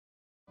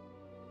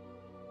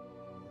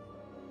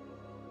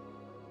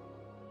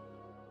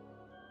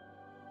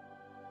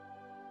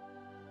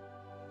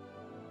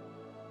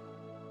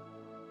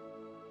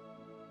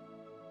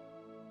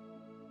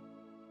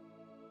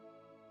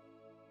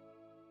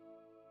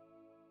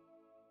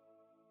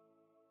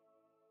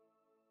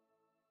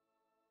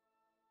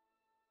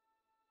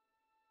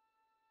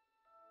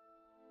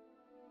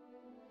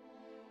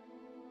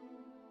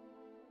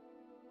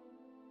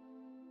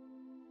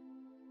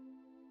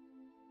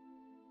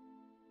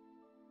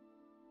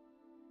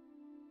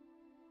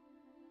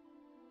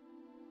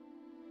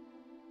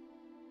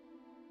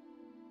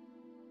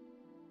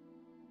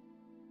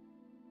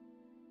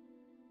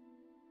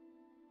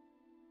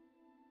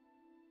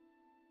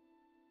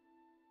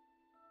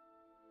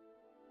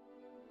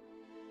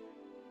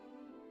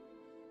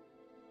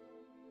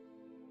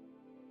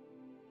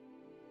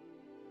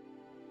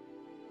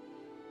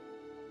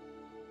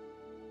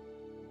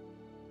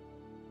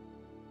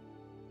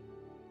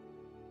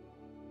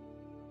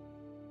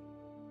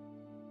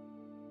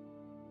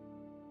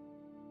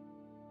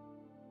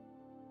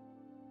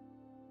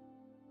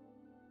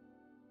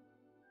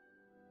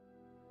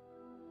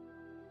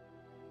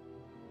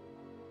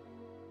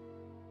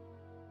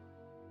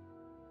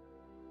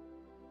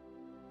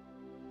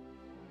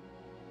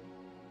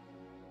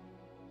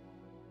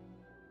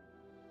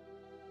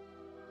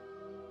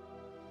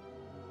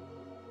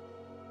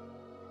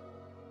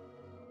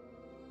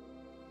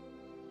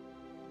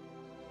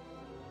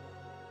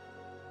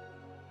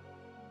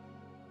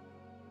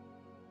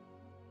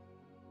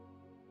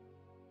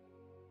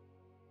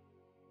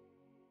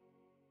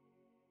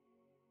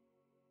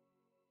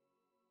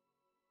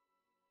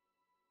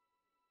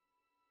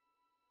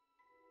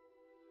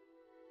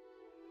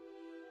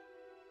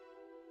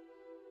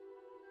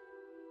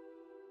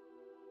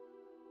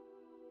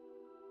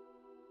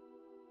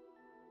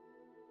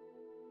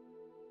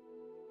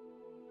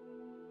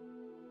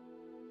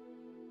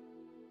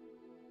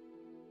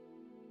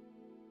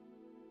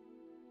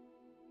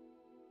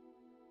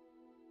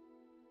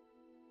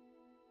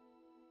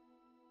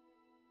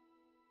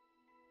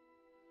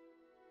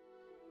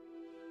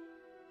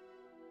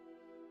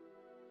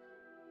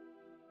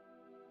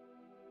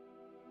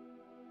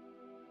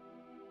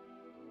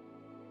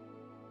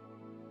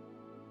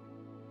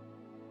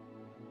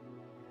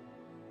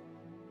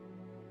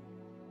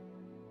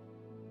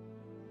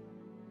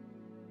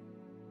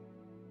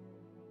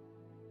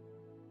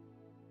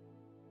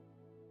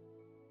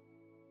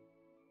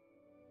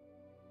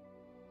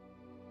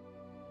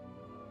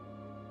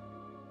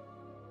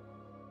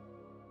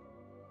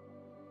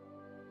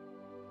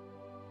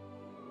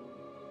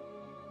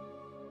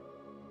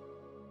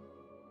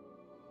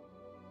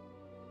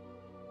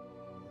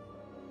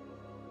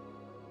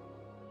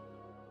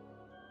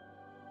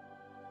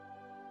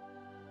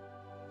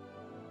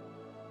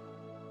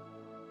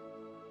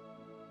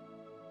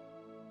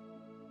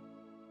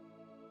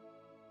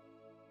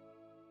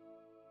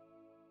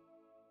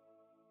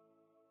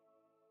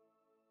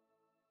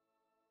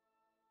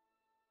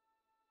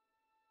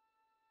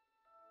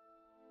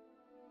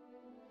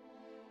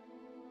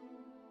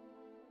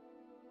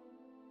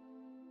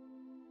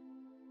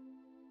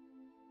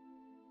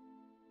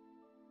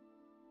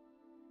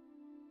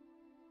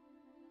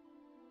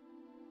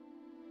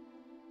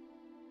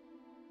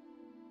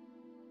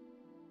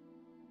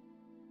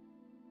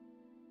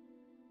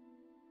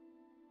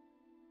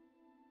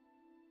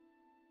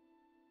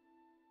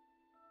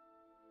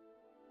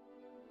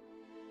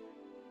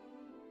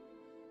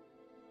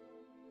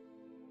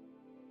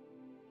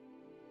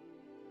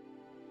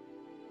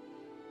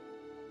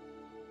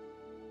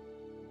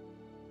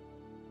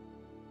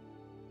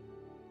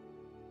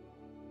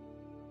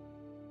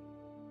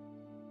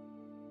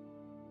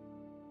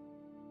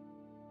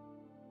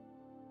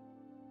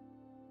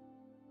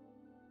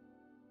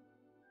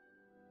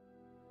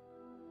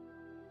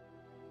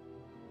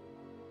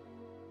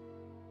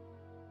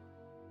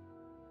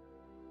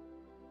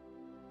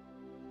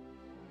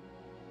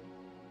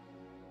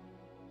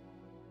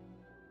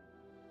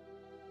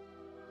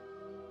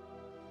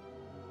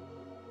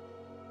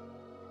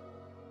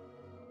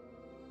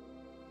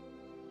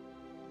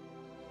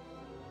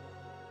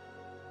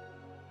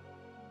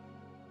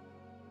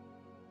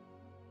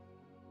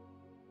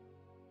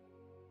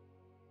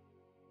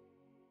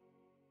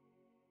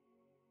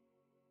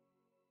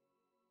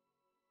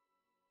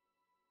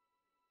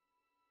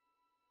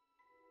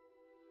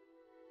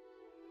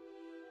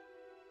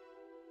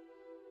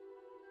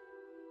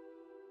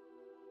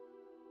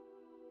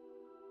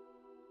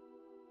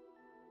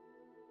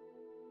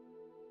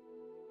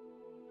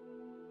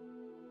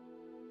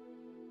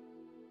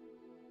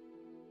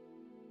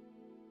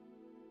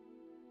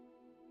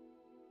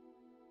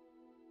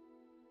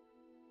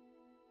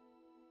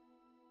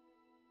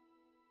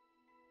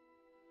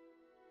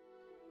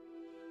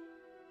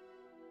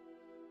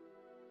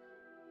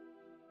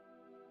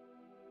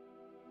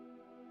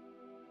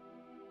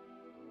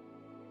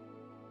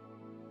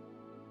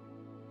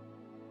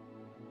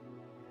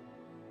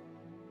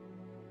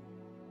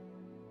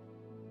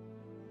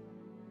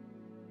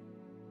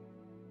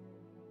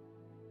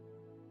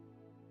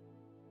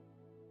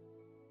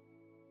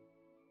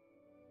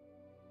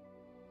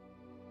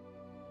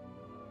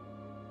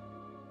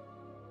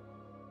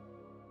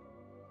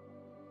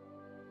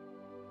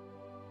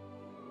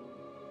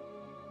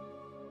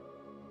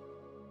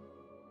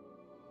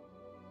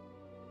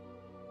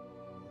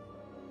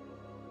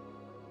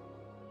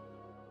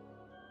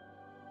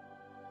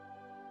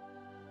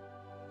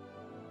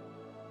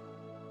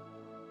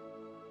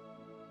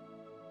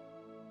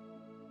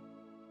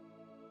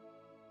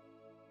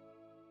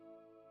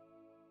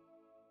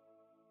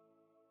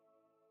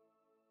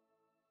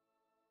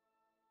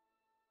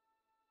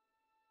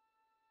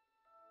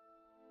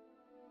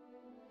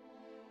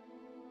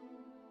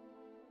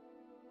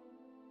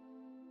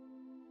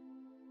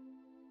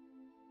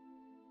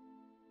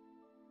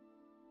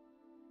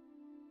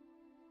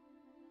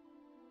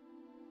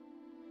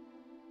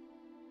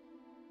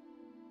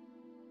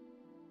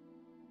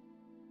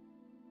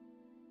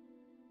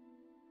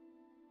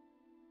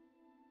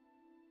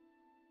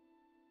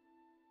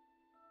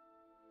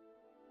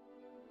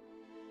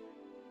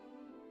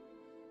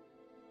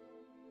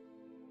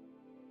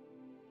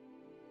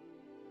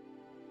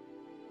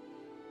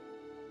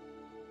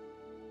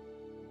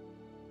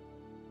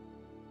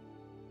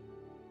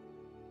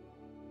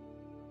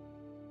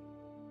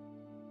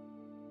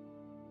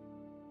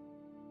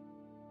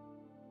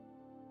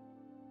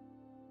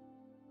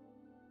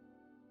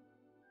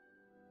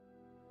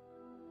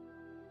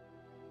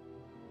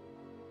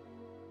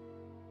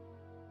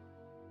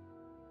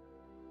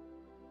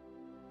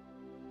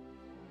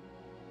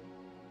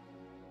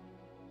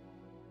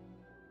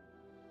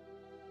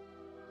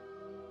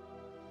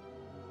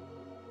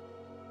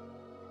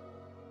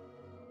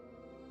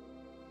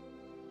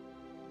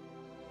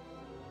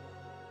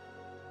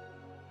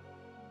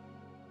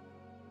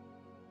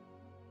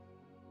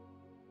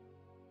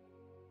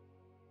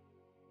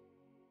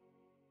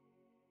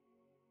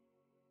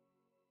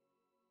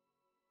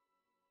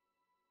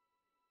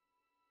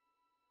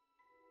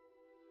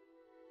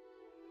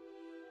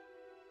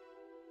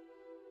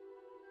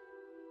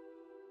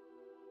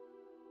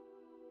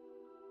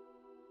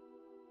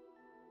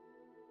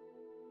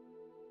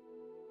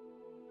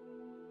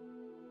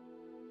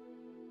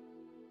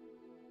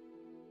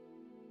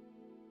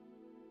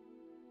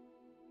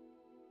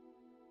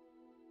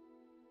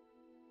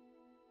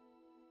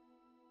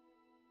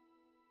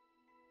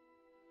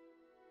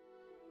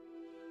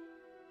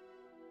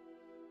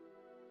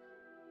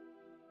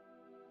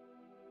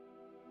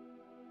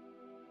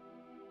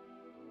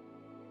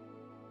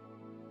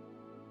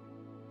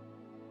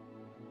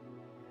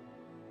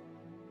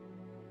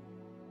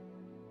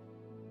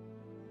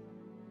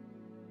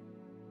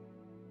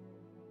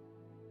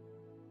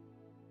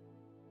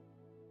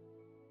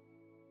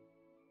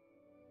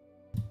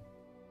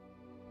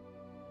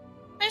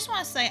just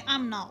want to say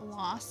I'm not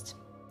lost.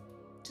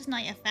 Just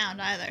not yet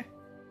found either.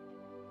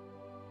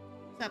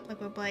 What's up,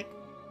 Liquid Blake?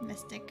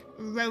 Mystic.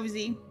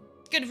 Rosie.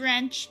 Good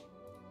Wrench.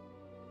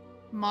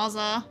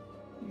 Mazza.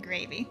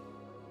 Gravy.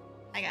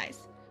 Hi,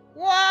 guys.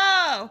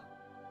 Whoa!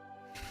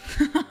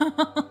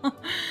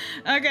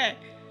 Okay.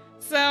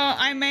 So,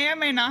 I may or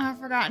may not have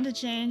forgotten to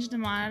change the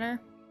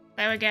monitor.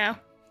 There we go.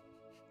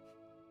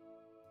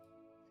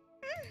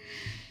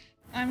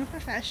 I'm a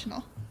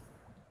professional.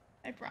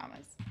 I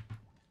promise.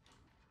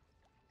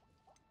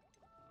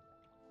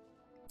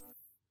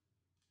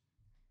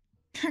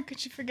 How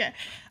could you forget?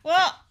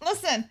 Well,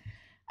 listen.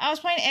 I was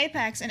playing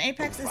Apex, and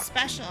Apex is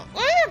special.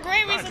 Ooh,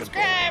 great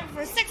resubscribe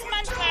for 6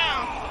 months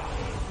now.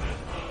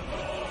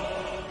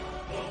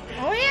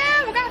 Oh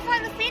yeah, we gotta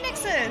find the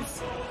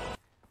phoenixes.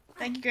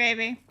 Thank you,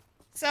 Gravy.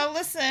 So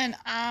listen,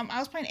 I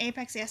was playing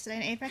Apex yesterday,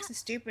 and Apex is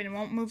stupid and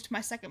won't move to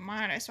my second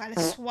monitor, so I had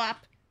to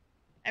swap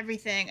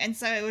everything. And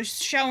so it was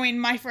showing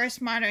my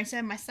first monitor instead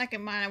of my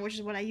second monitor, which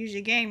is what I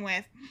usually game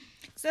with.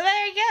 So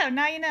there you go.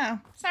 Now you know.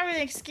 It's not really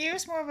an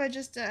excuse, more of a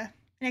just an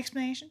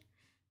explanation,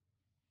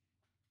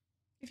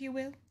 if you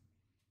will.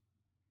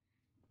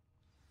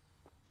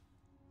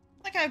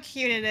 Look how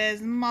cute it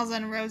is, Muzza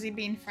and Rosie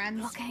being friends.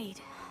 Blockade.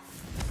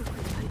 The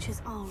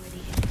poachers are already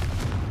here.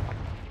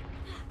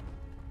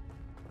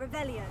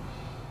 Revelio.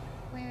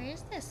 Where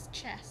is this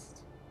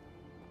chest?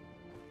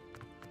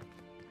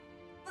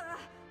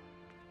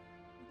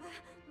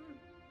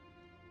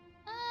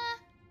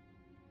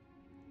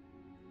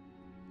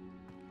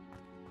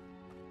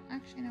 I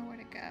actually know where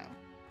to go.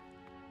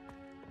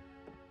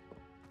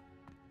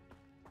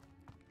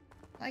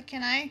 Like,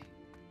 can I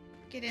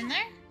get in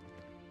there?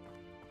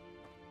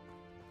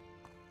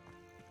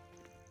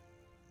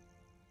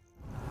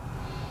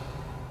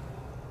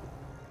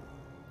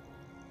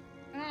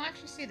 I don't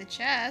actually see the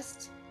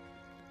chest.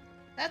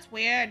 That's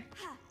weird.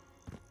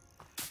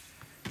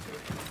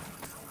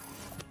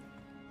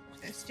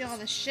 Gonna steal all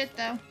the shit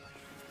though.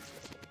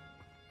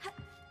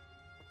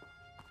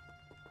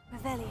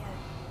 Revelio.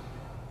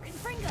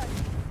 Confringo.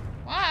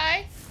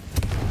 Why?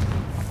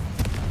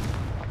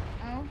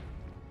 Oh.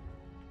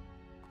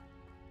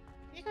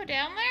 Can you go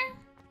down there?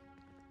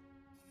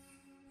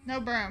 No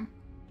broom.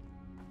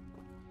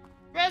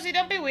 Rosie,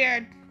 don't be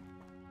weird.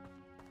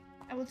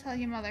 I will tell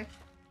your mother.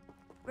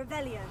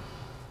 Revelio.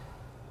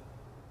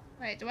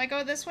 Wait, do I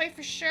go this way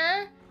for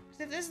sure?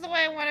 Because if this is the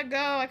way I want to go,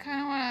 I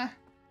kind of want to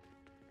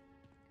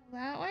go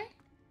that way.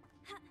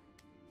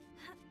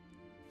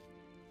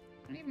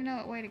 I don't even know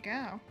what way to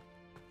go.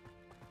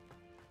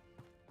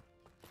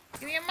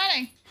 Give me your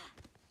money.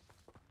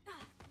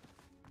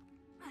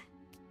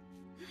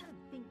 You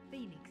don't think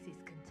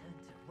phoenixes can turn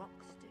to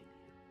rocks, do you?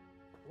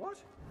 What?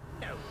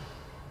 No.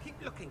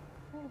 Keep looking.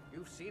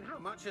 You've seen how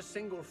much a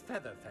single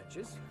feather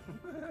fetches.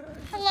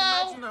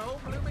 Hello. Imagine a whole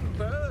blooming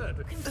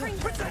bird.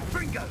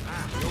 Confringo!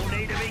 You'll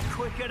need to be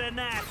quicker than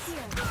that.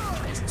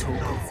 Let's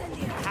talk of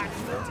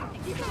Hackford.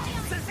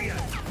 Cynthia!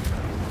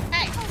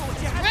 Hey,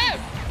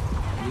 rude.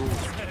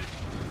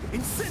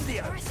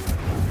 Incendio!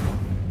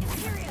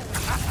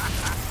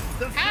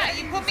 Ah,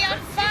 you put me on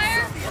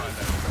fire?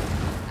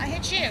 I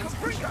hit you.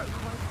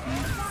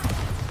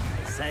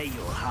 Say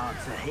you're hard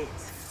to hit.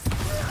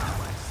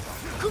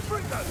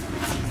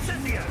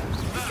 Incendio!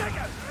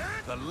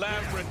 The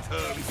lamb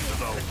returns to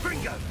the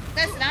Confringo!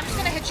 Listen, I'm just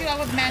gonna hit you all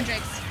with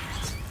mandrakes.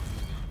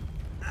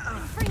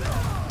 Confringo!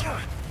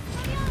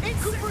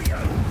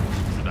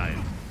 today.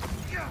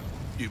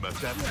 You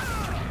must have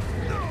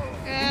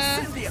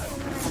Incendio!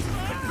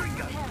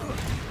 Confringo!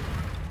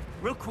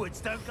 Rookwoods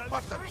don't go.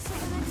 what the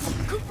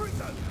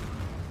Confringo!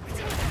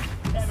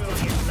 Everyone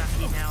gets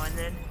lucky now and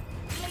then.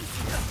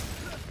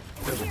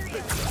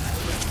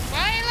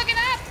 Why are you looking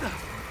up?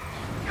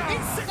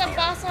 What's up,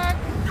 boss hog?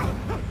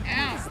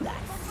 Ow.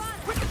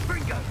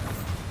 Confringo!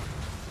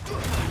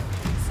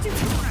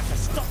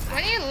 Why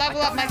do you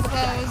level up my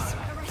clothes?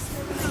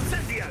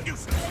 Incendio!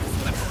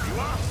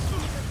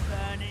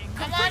 Burning.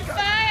 I'm on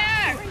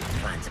fire!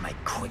 Trying to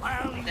make quick.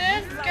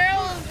 This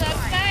girl is on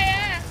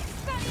fire!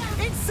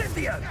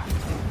 Incendio!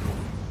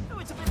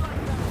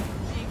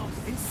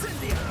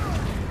 Incendio!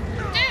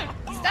 Dude,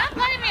 stop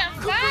lighting me on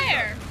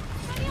fire!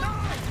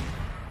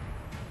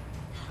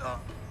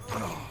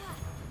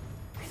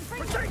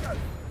 Protego!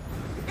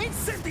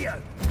 Incendio!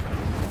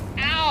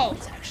 Ow!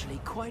 It's actually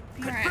quite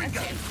Alright,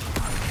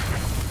 beautiful.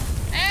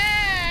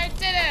 Ah, I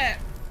did it!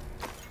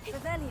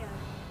 Revelio.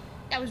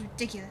 That was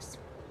ridiculous.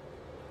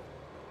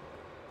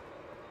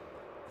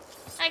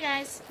 Hi,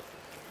 guys.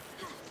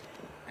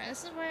 Alright,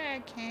 this is where I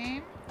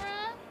came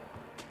from.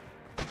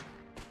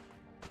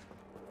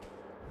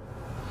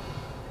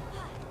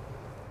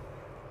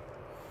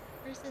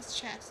 Where's this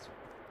chest?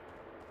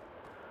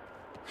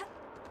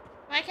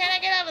 Why can't I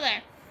get over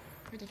there?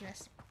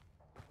 Ridiculous.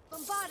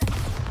 Bombarda.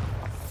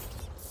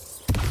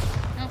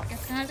 Nope,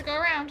 guess I have to go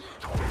around.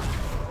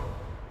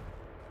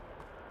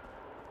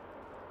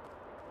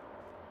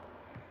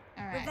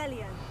 Alright.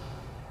 Revelio.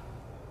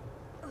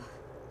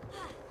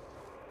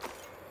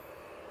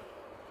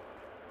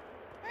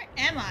 Where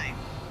am I?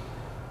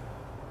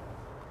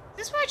 Is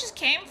this where I just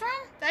came from?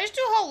 Did I just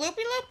do a whole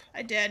loopy-loop?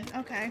 I did.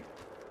 Okay.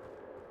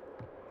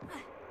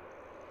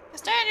 I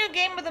started a new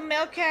game with a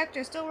male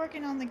character. Still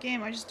working on the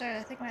game. I just started.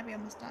 I think I might be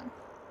almost done.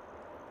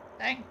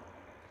 Dang.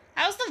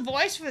 How's the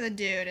voice for the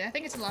dude? I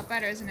think it's a lot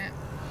better, isn't it?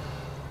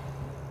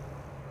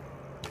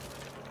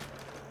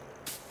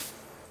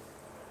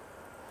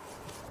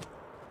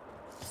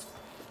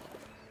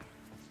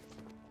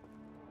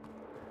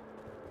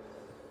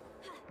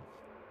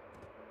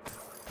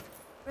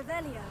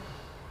 Revelio.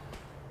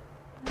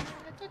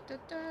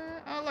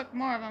 Oh, look,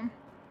 more of them.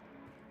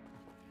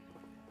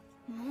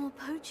 More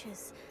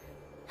poachers.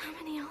 How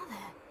many are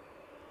there?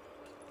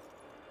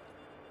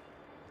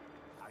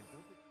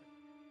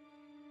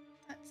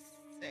 Let's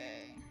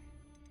see.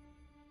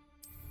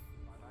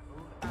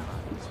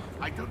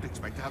 I don't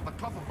expect to have the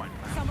cloth of my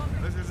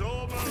back. This is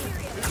almost...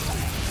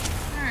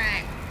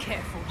 Alright.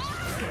 Careful.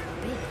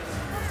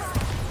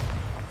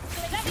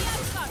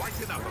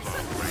 Quite enough of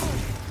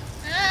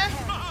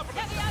our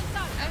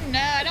Oh no,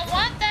 I don't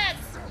want this!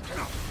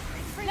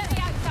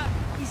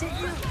 Is it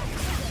you?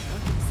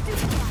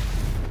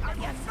 I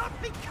will not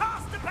be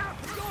cast about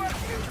for your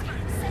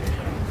amusement!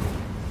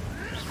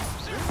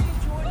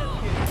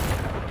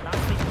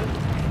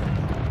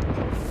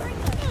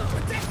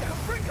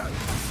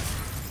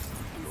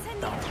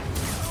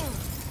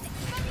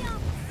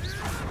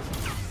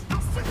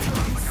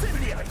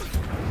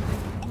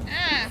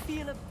 Ah.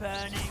 Feel a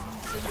burning.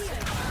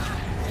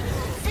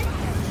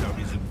 Show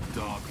me some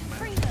dark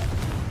magic.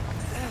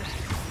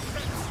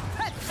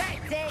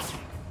 Pathetic!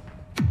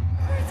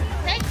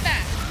 Take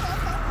that!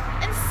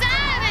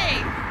 Insanity!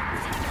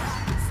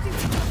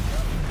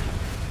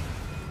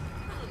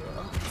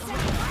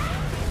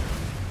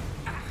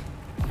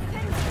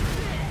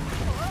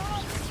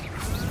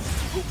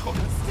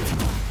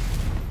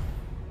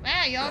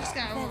 Wow, y'all just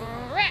got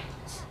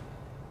wrecked.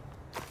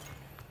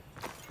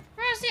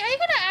 Rosie, are you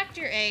gonna act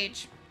your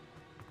age?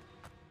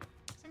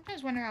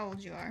 Sometimes wonder how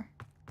old you are.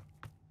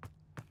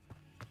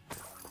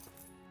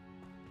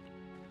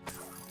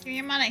 Give me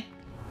your money.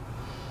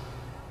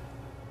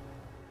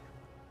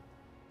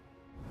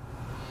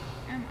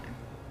 Come on.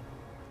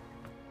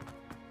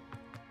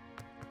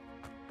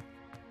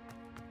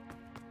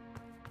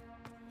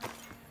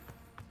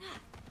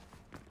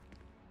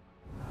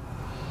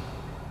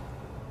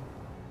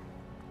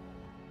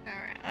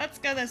 Alright, let's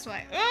go this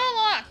way.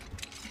 Oh, look!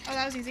 Oh,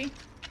 that was easy.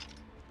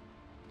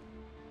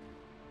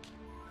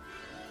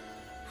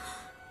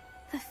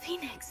 The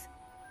Phoenix.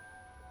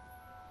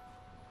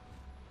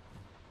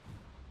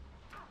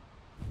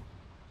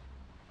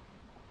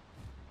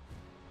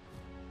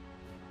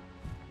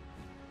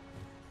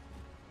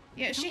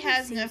 Yeah, she It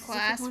has almost no seems as if it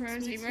class, wants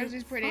Rosie. me to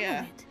Rosie's pretty,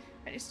 follow it.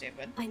 pretty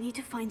stupid. I need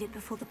to find it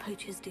before the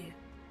poachers do.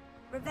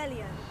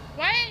 Revelio.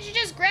 Why didn't you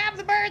just grab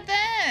the bird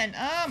then?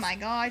 Oh my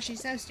god,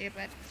 she's so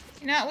stupid.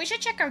 You know, we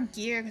should check our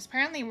gear, because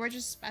apparently we're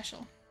just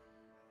special.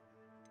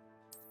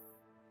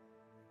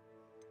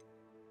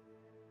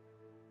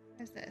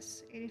 What is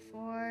this?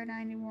 84,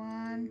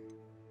 91.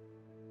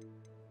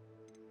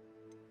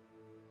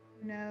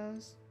 Who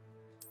knows?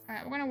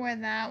 Alright, we're gonna wear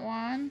that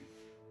one.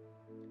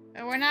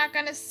 But we're not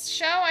gonna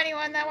show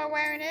anyone that we're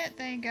wearing it.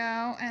 There you go.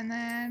 And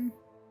then...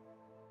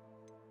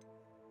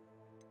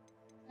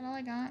 Is that all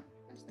I got?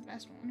 That's the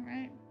best one,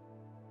 right?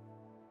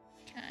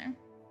 Okay.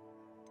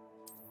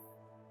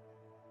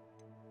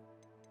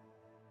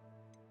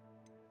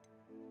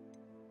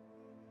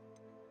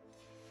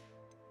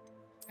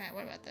 Alright,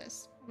 what about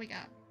this? What we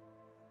got?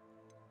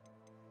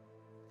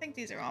 I think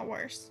these are all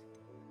worse.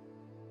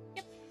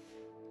 Yep.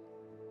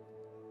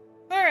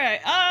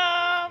 Alright,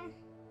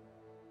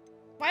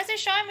 why is it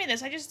showing me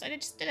this? I just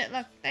did it.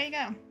 Look, there you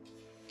go.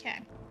 Okay.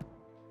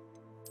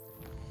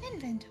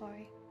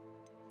 Inventory.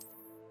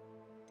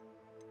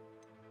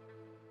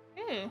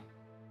 Ooh.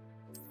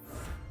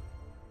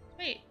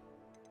 Sweet.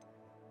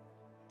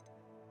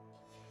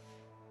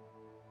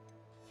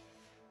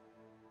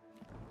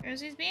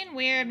 Rosie's being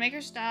weird. Make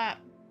her stop.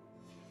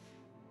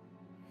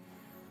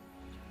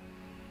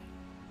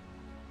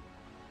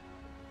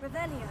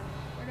 Revelio.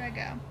 Where do I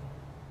go?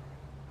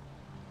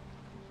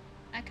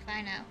 I can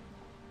find out.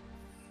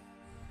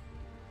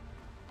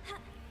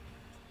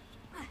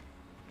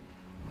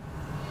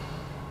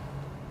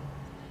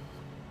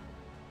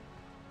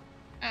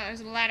 Oh,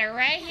 there's a ladder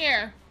right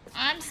here.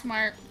 I'm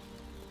smart.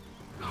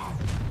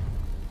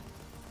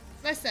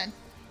 Listen.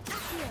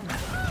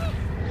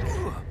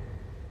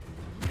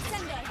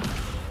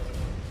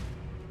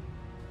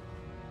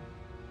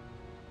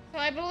 So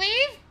I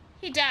believe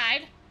he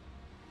died.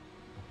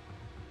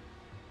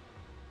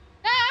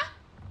 Nah.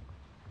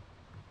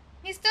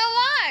 He's still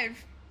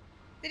alive.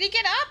 Did he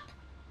get up?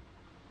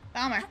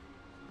 Bummer.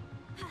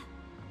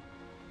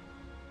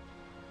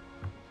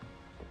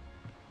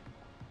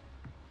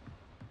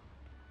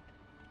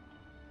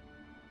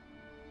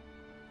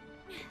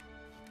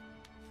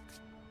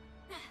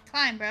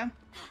 Climb, bro.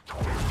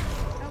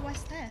 Oh,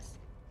 what's this?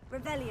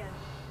 Revelio.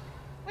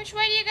 Which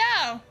way do you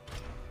go?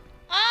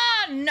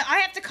 Oh, no. I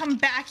have to come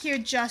back here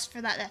just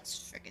for that.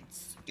 That's freaking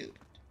stupid.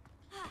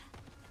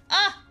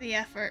 Ah, the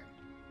effort.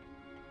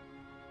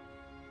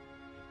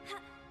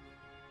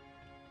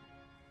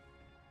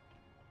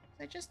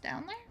 They're just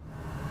down there?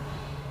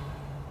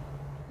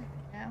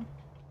 No.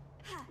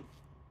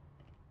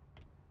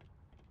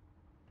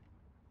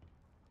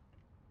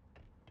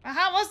 Well,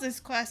 how was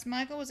this quest,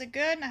 Michael? Was it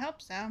good? I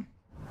hope so. There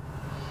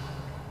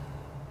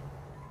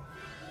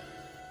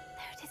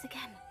it is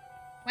again.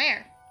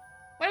 Where?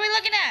 What are we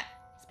looking at?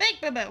 Speak,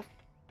 boo-boo.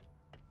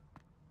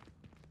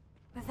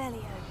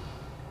 Revelio.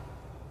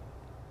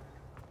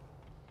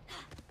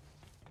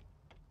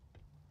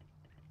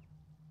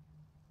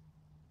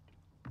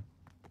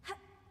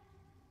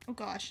 Oh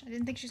gosh, I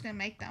didn't think she was gonna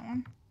make that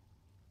one.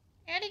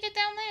 How do you get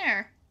down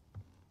there?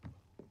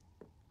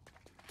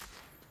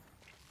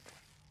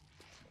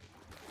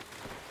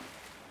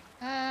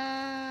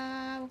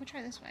 We'll go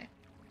try this way.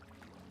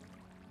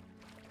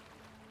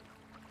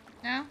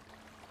 No?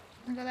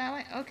 Wanna go that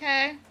way?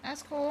 Okay,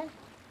 that's cool.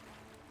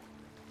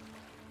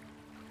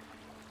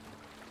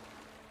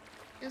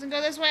 Doesn't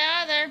go this way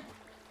either.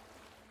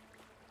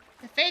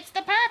 Defeats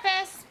the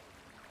purpose.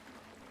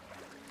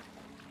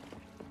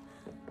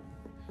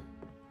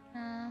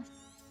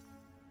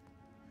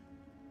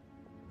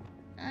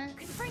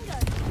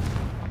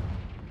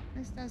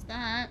 This does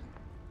that.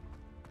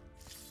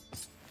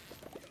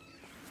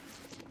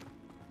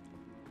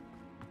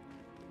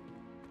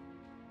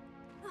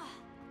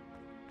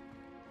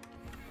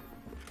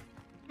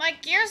 My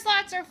gear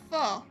slots are full.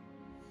 Of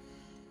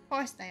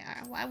course they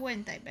are. Why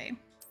wouldn't they be?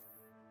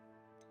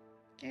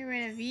 Get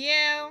rid of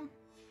you.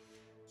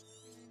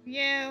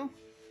 You.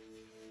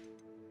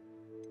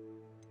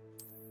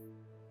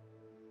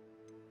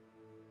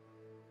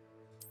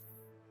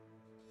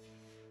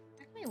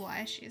 Ask me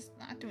why she's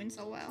not doing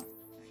so well.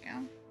 There we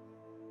go.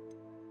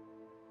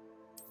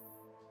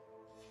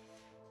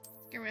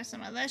 Get rid of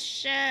some of this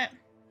shit.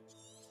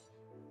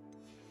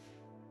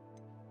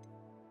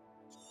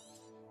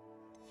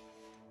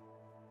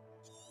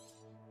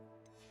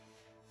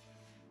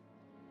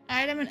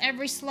 Item in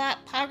every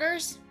slot,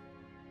 poggers.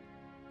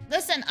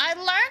 Listen, I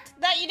learned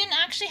that you didn't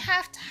actually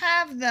have to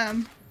have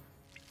them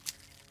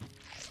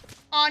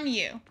on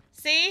you.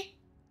 See?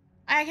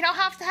 I don't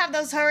have to have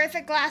those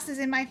horrific glasses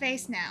in my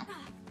face now.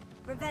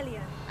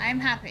 Revelio. I'm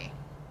happy.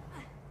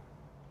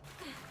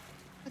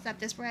 What's up,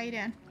 Disper? How you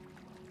doing?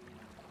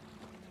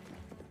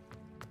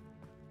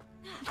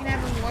 You can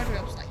have a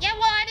wardrobe slot. Yeah,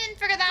 well, I didn't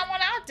figure that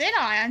one out, did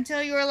I?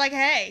 Until you were like,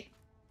 hey.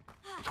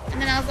 And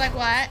then I was like,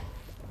 what?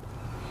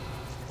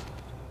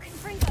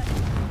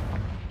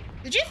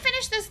 Did you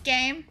finish this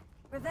game?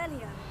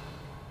 Revelio.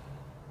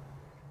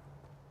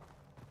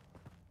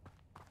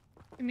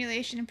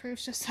 Simulation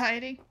improves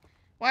society.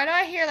 Why do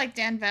I hear like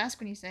Dan Vask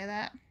when you say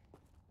that?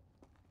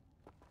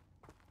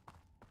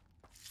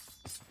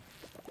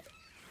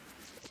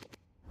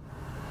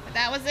 But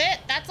that was it?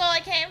 That's all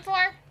I came for?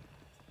 What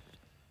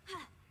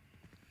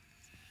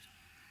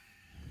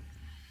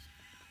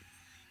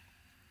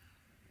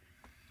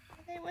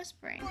are they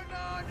whispering?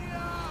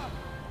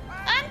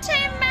 I'm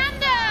Team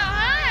Mando!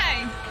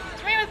 Hi!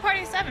 It's me with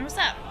Party 7. What's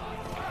up?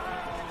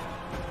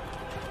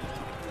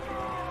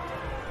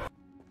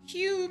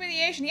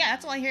 Humiliation. Yeah,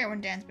 that's all I hear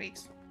when Dan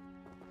speaks.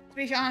 To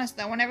be honest,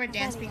 though, whenever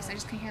Dan speaks, I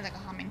just can hear like a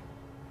humming.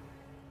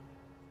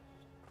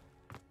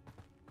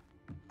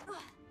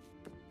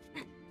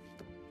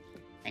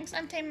 Thanks,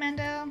 I'm Team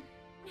Mando.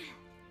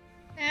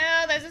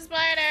 No, there's a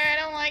spider. I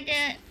don't like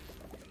it.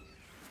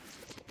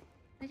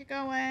 Make it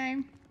go away.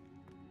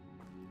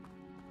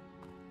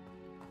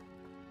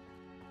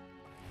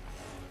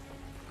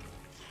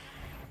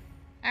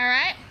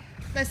 Alright,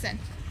 listen.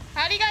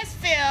 How do you guys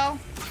feel?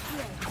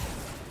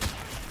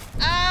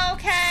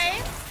 Okay.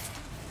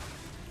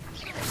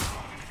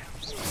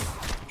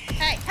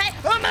 Hey, hey!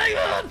 Oh my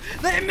god!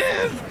 They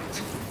moved!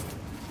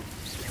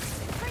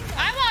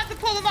 I want to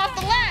pull them off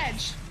the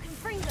ledge!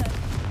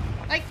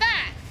 Like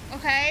that,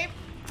 okay?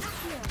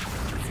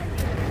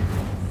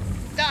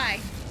 Die.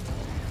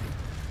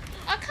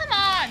 Oh, come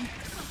on!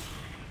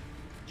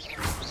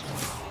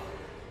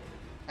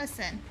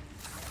 Listen.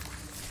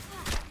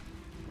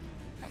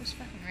 That was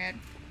fucking rude.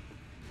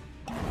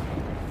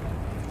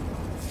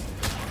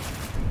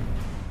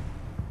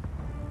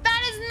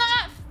 That is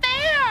not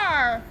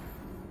fair!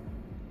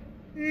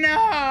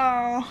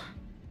 No!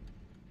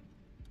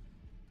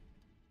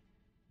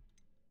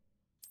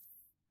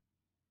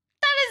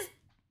 That is...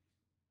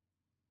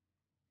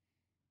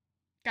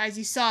 Guys,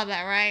 you saw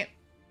that, right?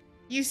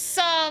 You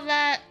saw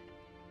that.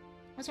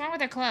 What's wrong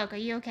with her cloak? Are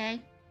you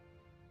okay?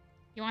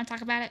 You want to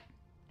talk about it?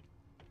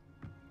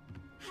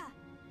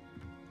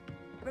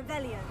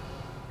 Revelio.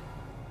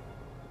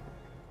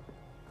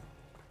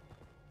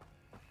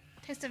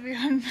 Taste of your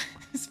own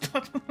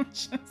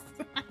publishers.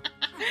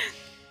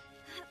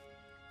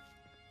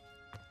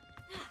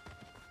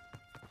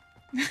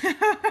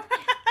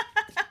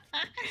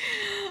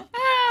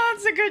 Oh,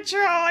 that's a good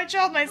troll. I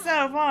trolled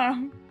myself, huh?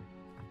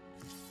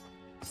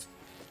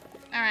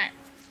 Alright.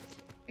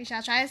 We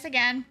shall try this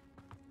again.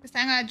 This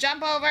time I'm gonna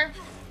jump over.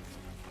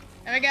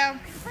 There we go.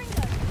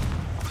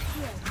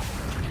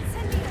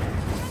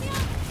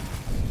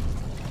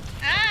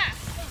 Ah!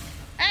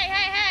 Hey,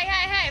 hey, hey,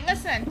 hey, hey,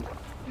 listen.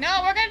 You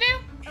know what we're gonna do?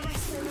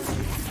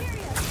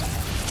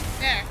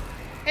 There.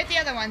 Hit the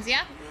other ones,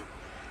 yeah?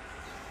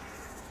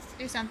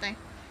 Do something.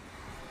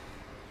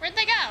 Where'd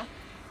they go?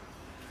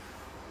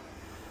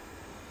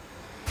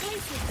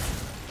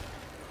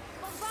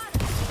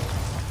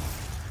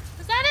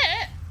 Was that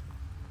it?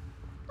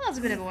 Well, that was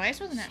a bit of a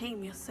waste, wasn't it?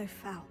 Shame you're so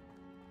foul.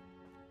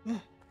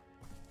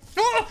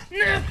 Oh,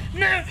 no,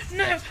 no,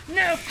 no,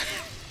 no.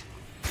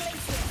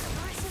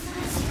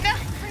 No,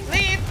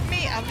 leave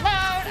me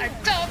alone. I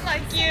don't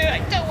like you. I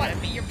don't want to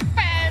be your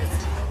friend.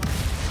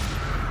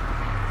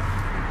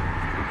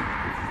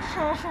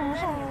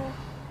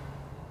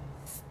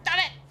 Stop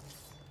it.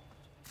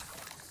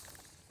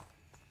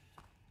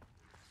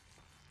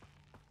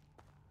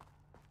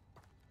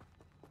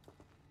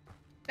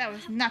 That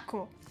was not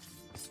cool.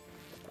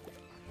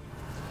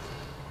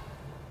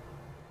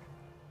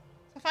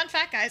 So fun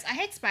fact, guys, I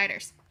hate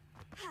spiders.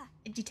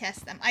 I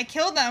detest them. I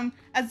kill them,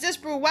 as this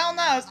brew well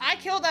knows, I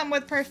kill them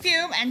with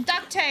perfume and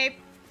duct tape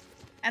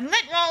and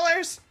lint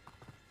rollers.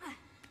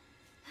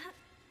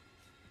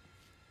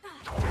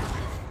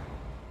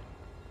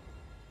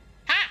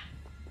 Ha!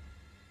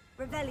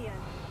 Revelio.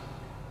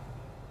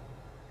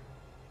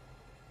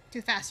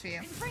 Too fast for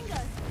you. Fringo.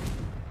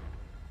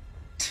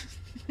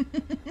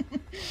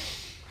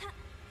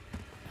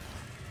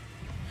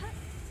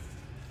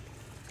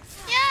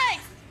 Yay!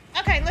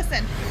 Okay,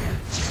 listen.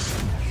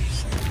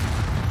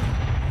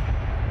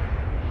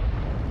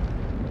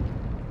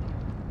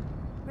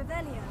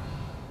 Revelio.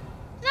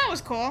 That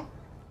was cool.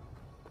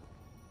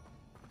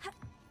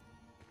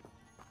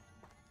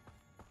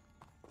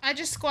 I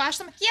just squashed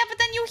them. Yeah, but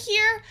then you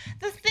hear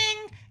the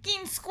thing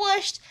getting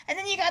squished, and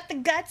then you got the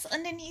guts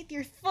underneath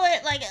your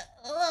foot. Like,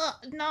 ugh,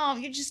 no,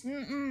 you just,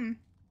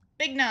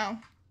 Big no.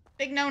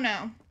 Big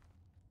no-no.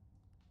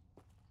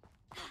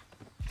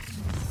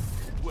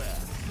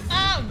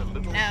 Oh,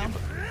 no.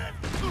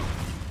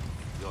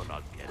 You're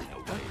not getting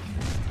away.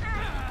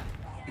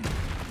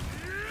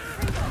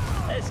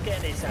 Let's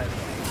get this over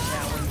with,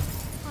 shall we?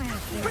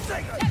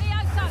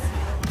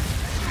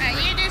 Alright,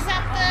 you do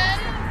something.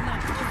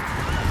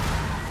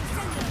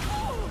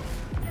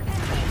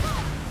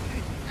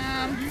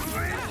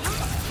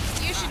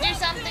 You should do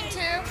something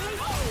too.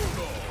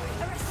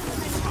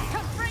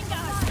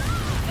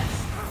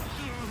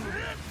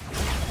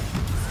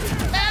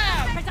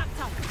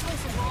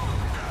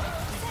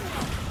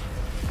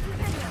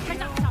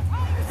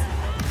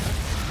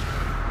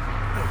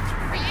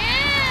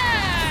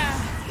 Yeah!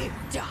 You're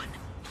done.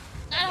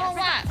 Not a whole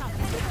lot.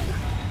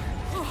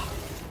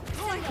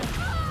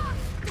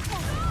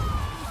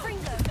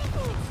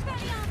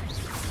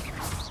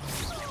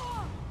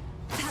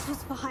 That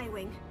was for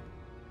Highwing.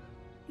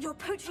 Your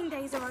poaching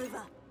days are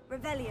over.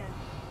 Revelio.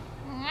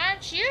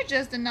 Aren't you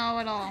just a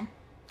know-it-all?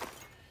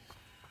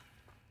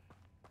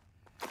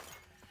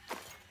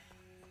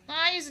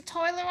 I use a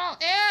toilet roll.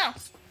 Ew!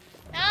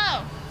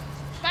 No!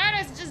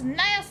 Spiders are just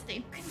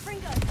nasty.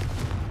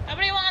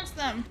 Nobody wants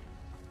them.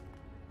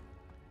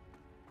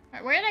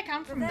 Alright, where did I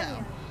come from, though?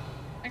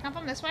 Did I come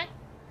from this way? I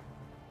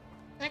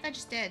feel like I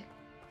just did.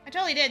 I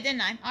totally did,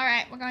 didn't I?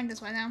 Alright, we're going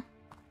this way now.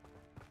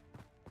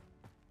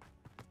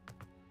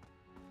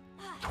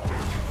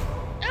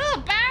 Ooh,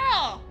 a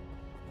barrel!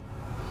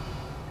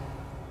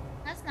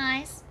 That's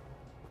nice.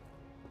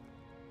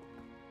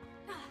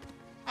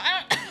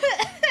 I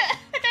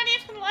don't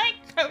even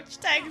like coach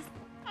tags.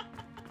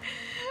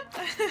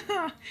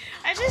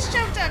 I just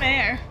choked on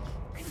air.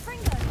 So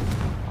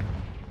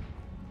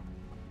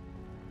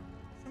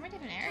many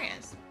different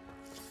areas.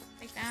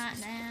 Like that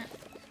and that.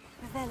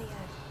 Revelio.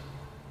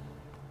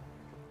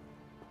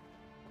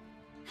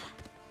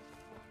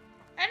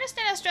 I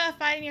understand Australia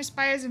fighting your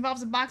spiders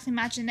involves a boxing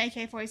match in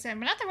AK-47,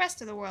 but not the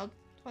rest of the world.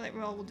 Toilet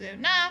roll will do.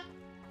 No.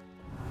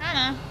 I don't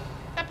know.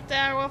 What's up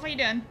there, Wolf? What are you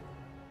doing?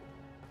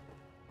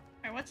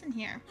 Alright, what's in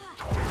here?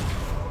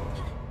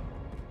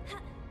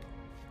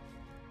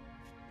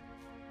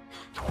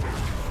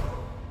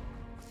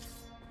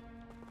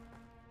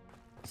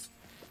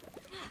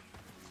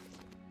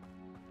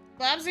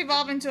 Labs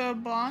evolve into a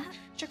bomb,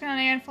 chucking on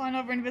air and falling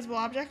over invisible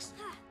objects.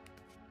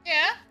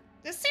 Yeah,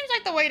 this seems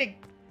like the way to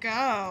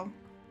go.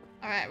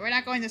 Alright, we're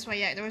not going this way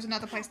yet. There was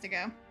another place to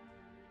go.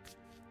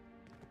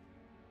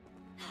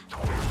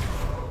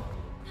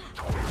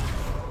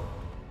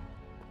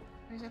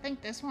 There's, I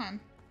think, this one.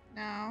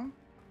 No.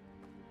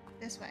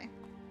 This way.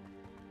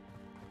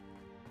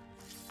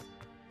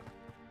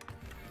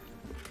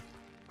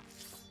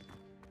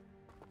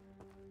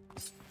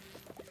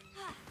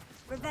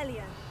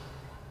 Revelio.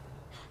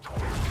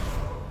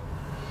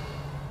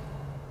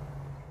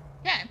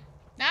 Okay,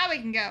 now we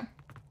can go.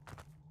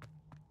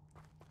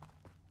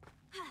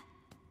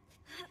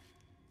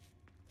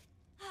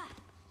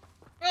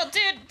 Well,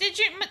 dude,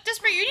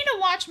 Disparate, you need to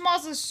watch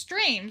Mazza's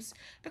streams.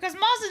 Because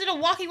Mazza did a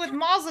walkie with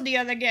Mazza the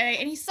other day,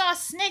 and he saw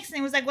snakes, and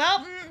he was like,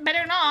 well,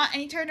 better not,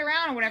 and he turned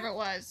around or whatever it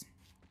was.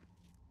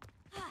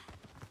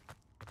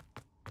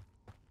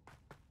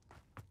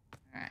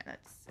 Alright,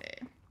 let's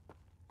see.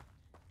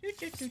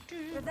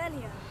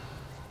 Revelio.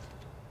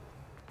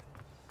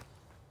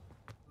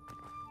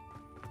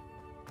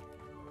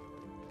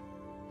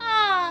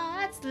 Ah,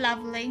 that's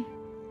lovely.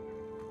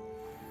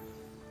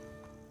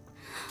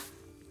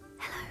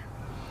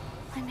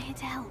 I'm here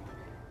to help.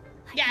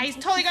 Yeah, he's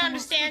totally gonna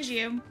understand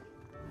you.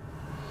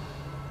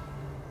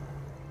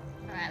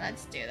 Alright,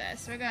 let's do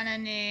this. We're gonna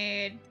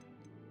need...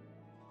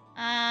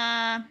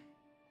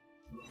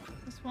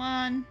 this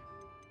one.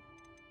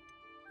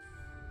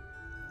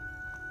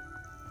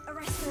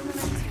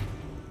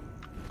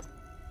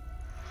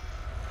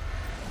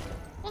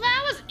 Well,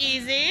 that was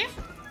easy.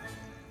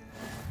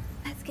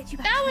 Let's get you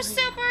back. That was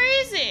super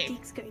easy.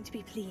 Deke's going to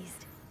be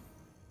pleased.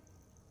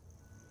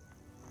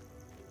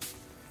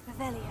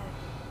 Revelio.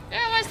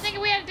 I was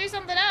thinking we had to do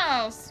something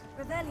else.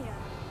 Revelio.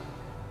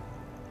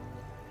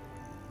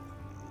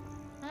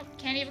 Oh,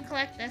 can't even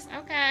collect this.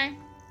 Okay.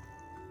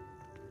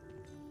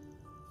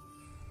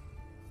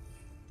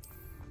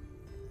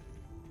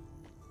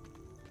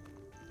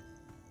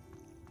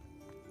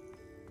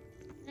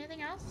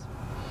 Anything else?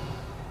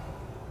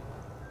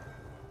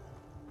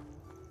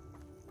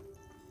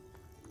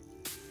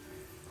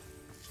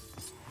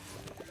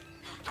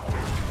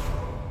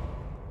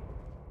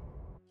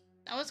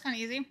 That was kind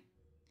of easy.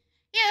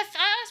 Yeah, I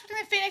was expecting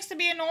the Phoenix to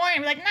be annoying.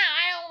 Be like, no,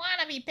 I don't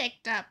want to be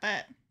picked up,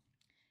 but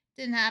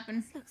didn't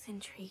happen. This looks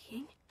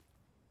intriguing.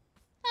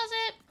 Does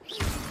it?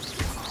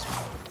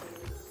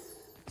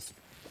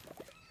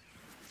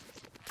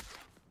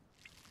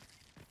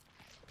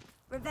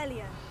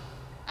 Revelio.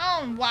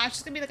 Oh, watch.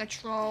 It's gonna be like a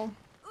troll.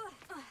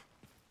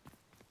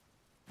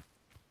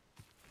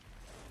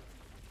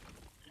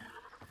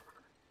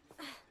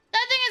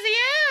 That thing is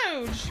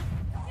huge!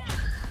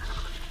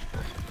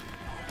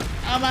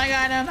 Oh my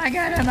god, oh my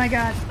god, oh my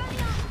god.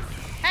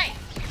 Hey!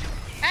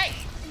 Hey!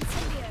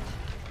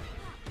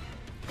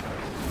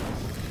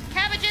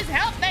 Cabbages,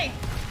 help me!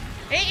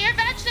 Eat your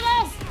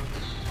vegetables!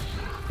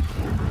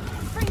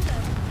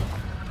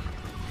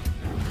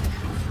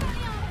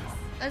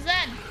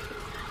 Listen!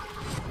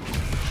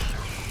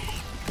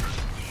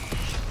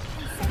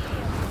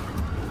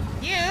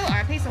 You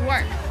are a piece of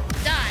work.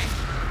 Die.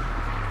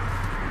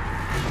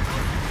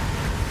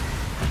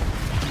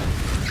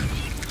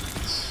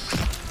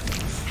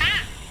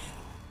 Ha!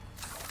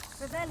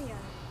 Revelio.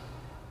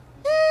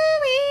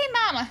 Woo-wee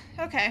mama.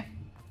 Okay.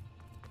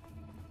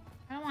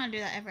 I don't want to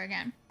do that ever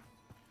again.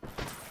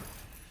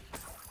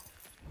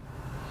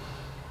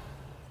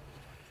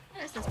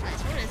 What is this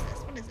place? What is this?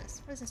 What is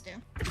this? What does this do?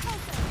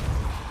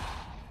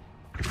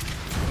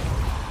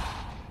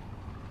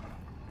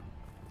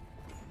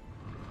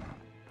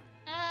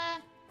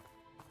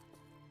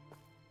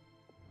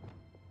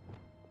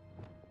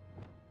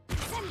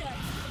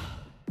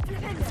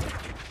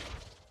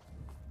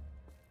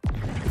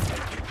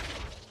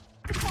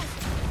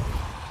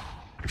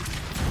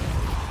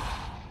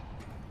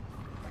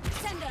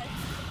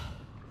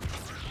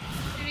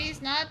 Did he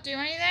not do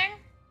anything?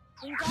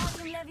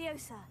 Wingardium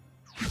Leviosa.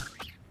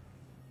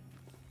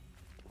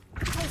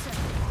 Closer.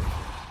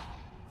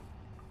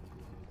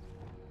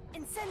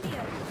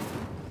 Incendio.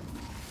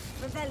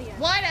 Revelio.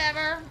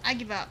 Whatever. I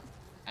give up.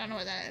 I don't know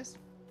what that is.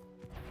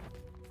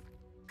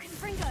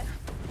 Confringo.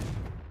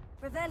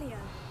 Revelio.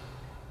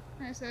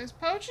 Alright, so there's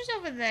poachers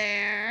over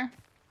there.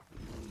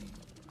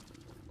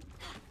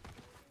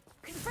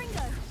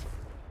 Confringo.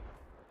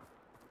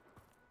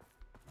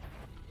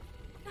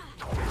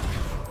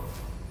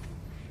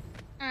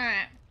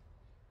 Alright.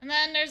 And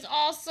then there's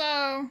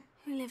also...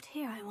 Who lived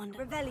here, I wonder?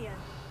 Revelio.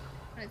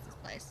 What is this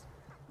place?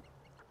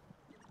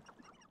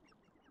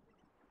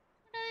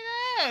 What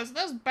are those? Are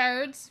those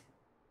birds?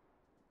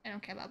 I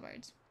don't care about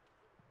birds.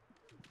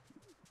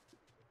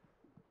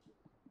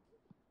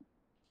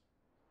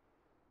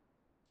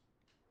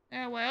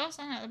 Well,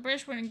 somehow the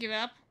British wouldn't give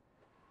up.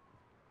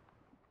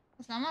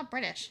 Listen, I'm not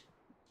British.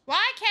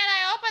 Why can't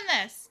I open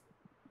this?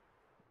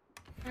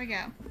 There we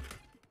go.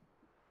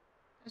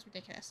 That's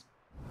ridiculous.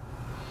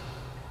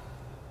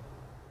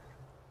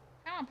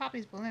 I want to pop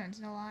these balloons,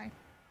 no lie.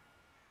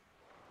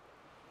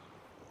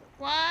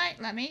 Why?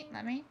 Let me.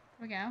 Here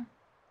we go.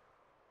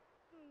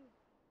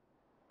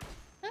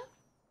 Oh.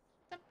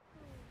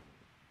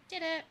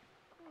 Did it.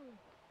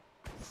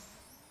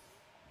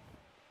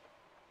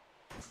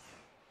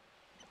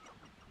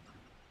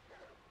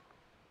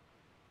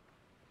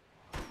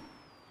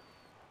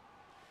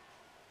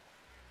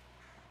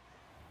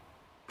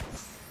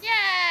 Yay!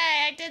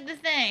 I did the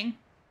thing.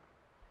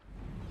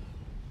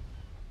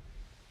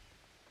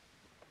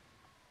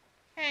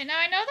 Okay, now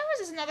I know there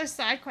was another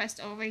side quest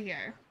over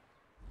here.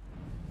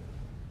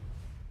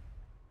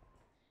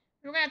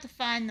 We're gonna have to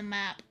find the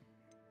map.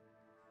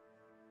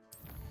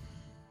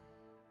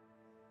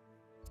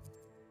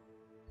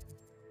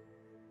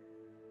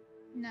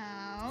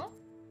 No.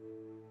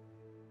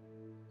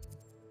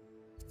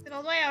 Is it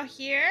all the way out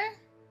here?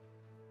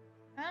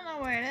 I don't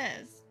know where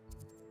it is.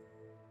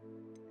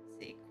 Let's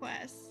see,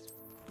 quest.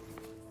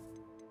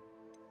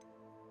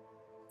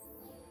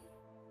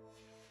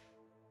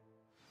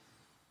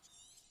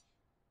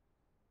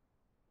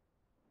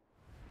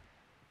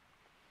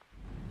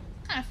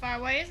 Kind of far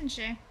away, isn't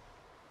she?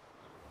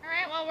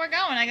 Alright, well, we're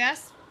going, I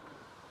guess.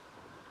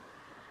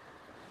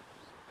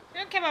 We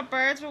don't care about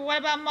birds, but what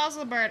about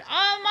muzzle bird?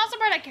 Oh, muzzle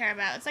bird I care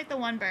about. It's like the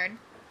one bird.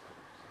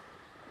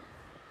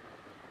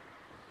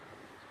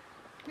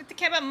 You have to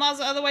care about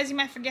muzzle, otherwise you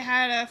might forget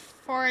how to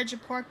forage a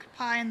pork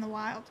pie in the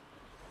wild.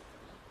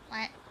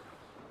 What?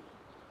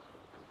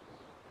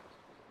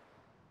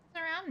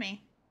 What's around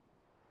me?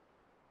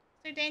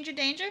 Is there danger,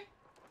 danger?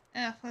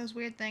 Ugh, those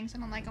weird things. I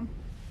don't like them.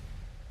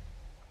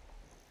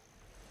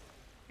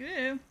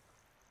 Ooh.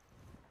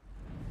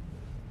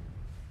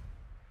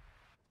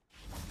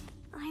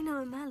 I know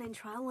a Merlin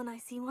trial when I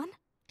see one.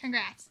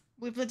 Congrats.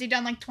 We've literally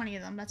done like 20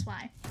 of them, that's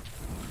why.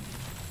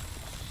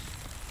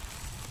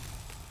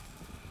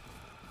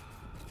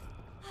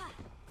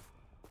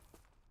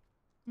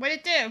 What did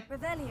it do?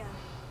 Revelio.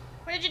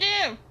 What did you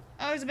do?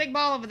 Oh, there's a big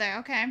ball over there.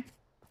 Okay.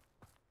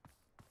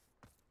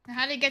 Now,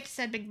 how did you get to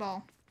said big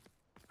ball?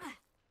 This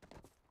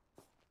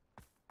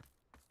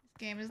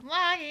game is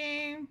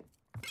lagging.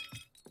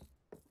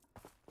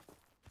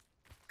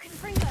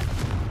 Confringo.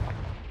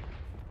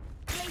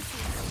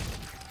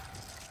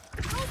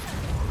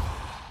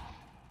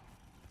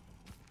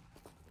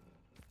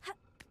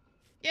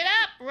 Get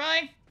up,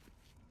 Roy.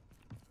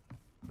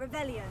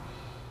 Revelio.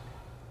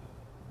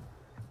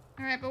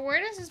 Alright, but where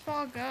does this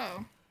ball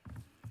go?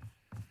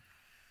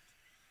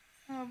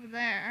 Over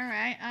there.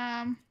 Alright,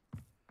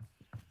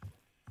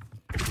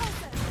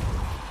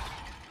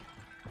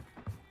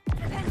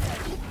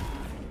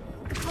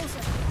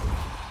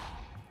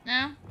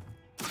 No?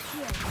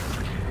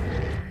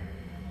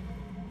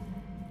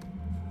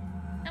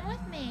 Come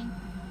with me.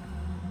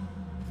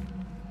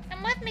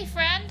 Come with me,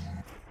 friend.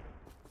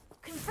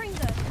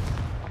 Confringo.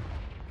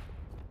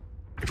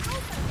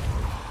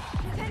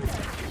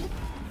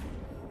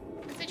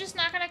 Is it just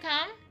not gonna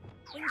come?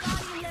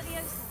 Wingardium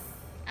Leviosa.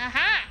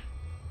 Aha!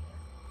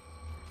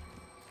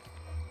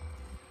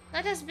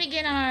 Let us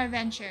begin on our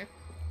adventure.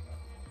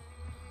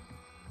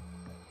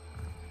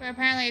 But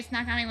apparently it's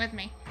not coming with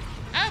me.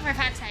 Oh, for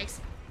fuck's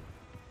sakes.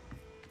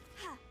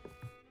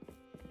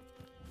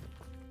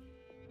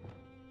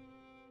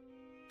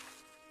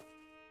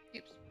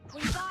 Oops.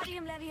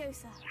 Wingardium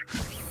Leviosa.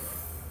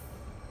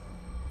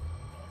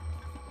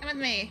 Come with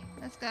me.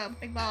 Let's go.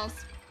 Big balls.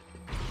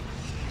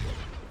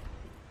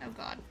 Oh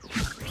god.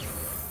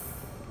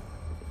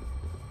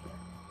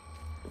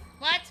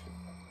 What?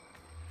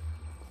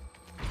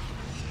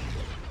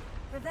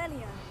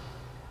 Revelio.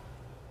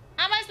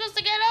 How am I supposed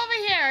to get over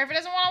here if it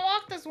doesn't want to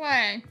walk this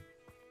way?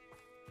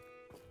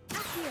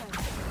 Accio.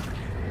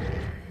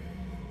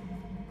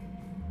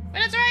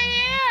 But it's right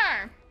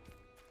here!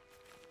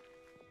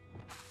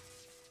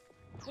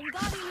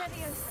 Wingardium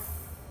Leviosa.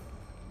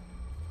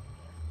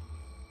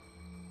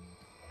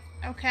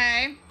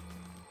 Okay.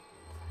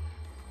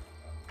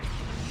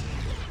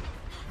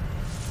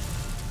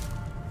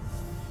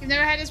 You've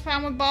never had this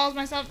problem with balls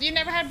myself? You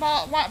never had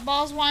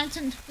balls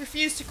wanting to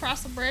refuse to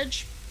cross the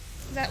bridge?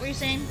 Is that what you're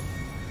saying?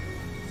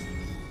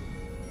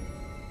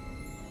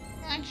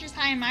 Well, I'm just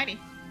high and mighty.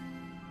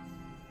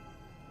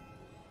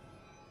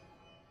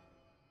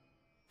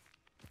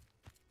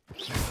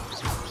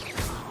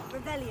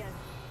 Revelio.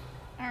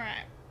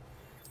 Alright.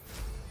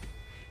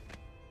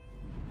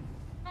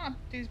 Oh,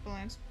 these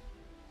balloons.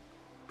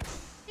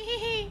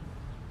 Hehehe.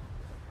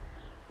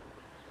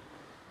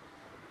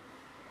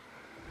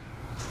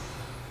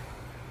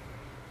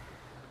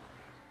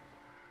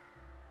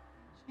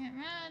 Chant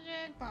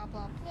magic, blah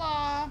blah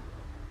blah.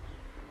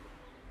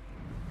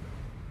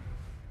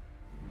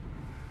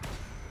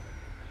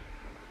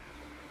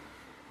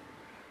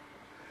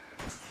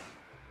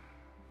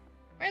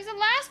 Where's the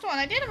last one?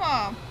 I did them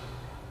all.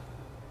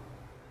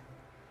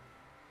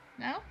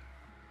 No?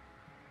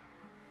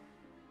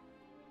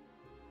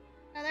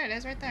 Oh, there it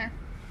is, right there.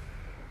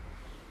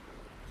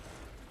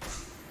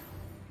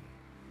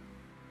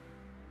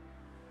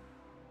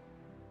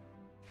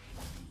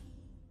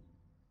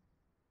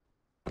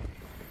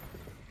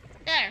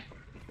 There.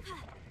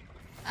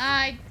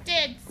 I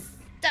did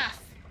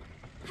stuff.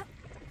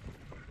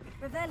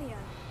 Revelio.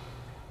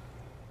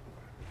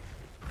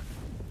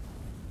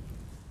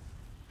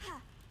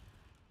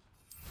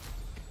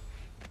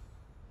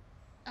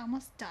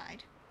 Almost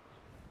died.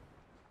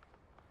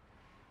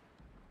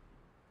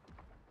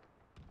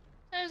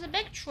 There's a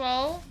big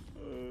troll. I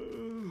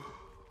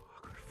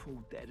could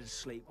fall dead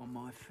asleep on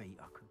my feet.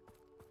 I could.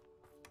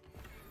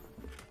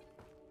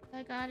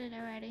 I got it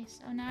already,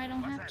 so now I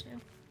don't have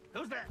to.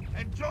 Who's that?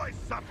 Enjoy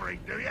suffering,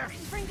 do you?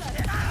 Confringo.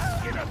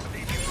 You don't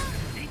believe you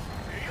can eat,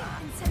 do you?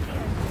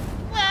 Incendio.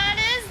 What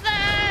is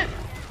that?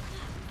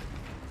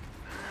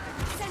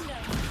 Sendo.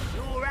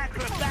 Your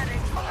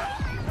acrobatics will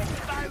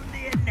phone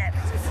the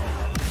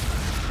inevitable.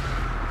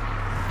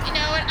 You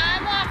know what I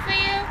want for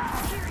you?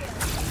 Cheerio.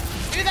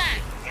 Do that.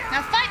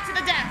 Now fight to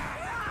the death.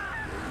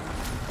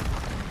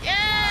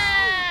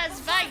 Yes,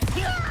 fight.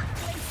 Glacier.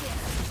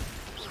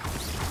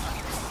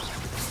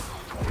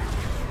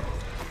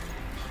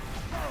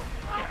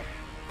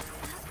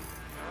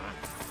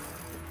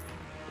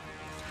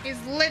 He's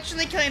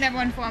literally killing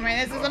everyone for me.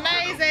 This is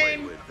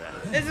amazing.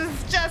 This is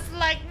just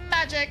like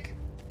magic.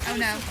 Oh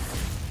no.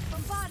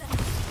 Bombarda.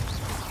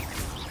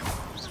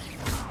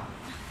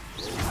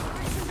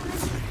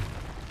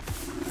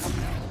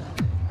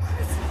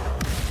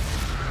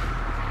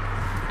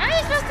 How are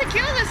you supposed to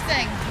kill this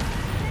thing?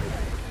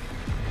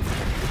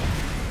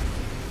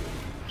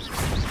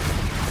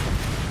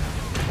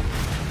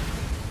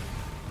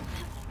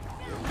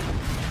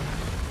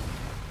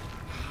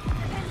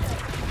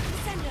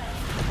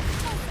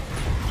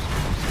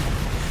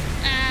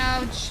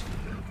 Ouch.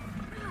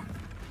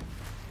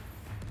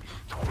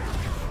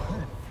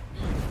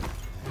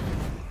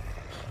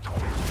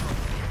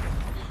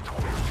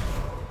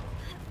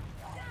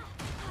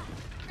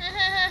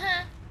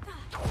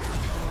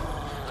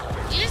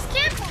 You just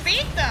can't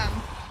beat them.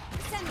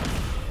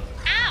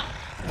 Ow.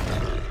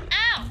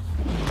 Ow.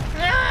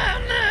 Oh,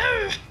 no.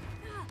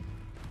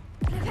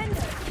 Let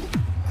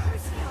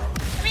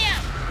me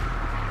out.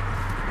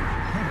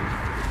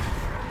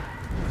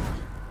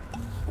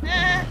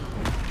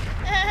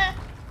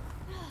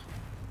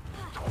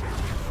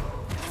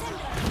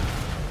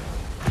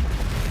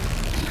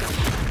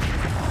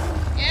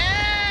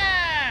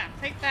 Yeah.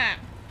 Take that.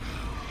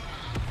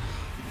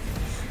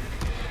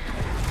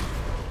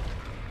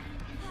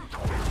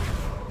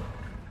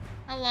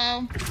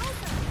 Hello.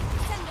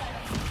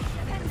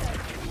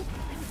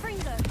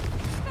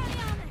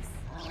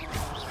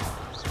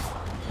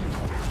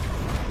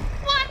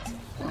 What?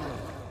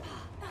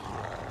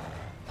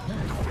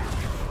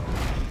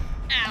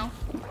 Ow.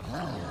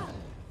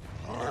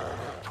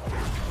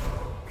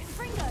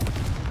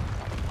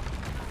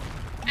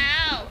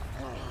 Ow.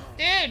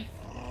 Dude.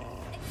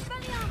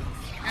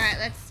 Alright,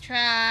 let's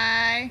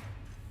try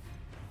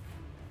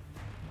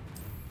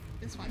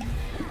this one.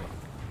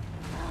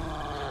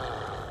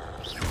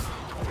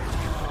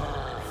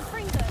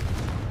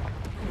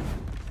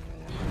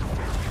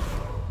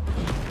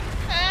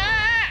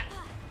 Ah!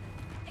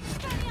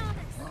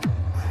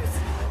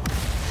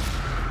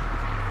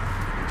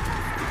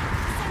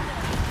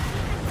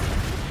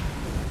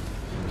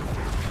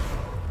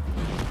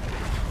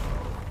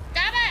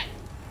 Got it!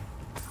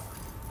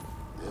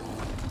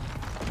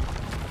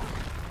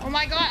 Oh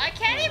my god, I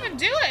can't even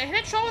do it! I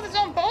hit a troll with his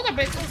own boulder,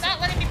 but it's not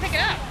letting me pick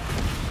it up.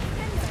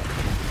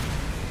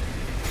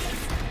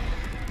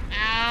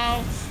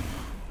 Ow.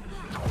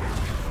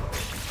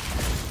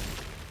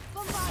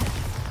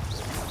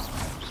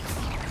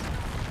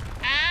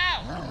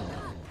 Ow!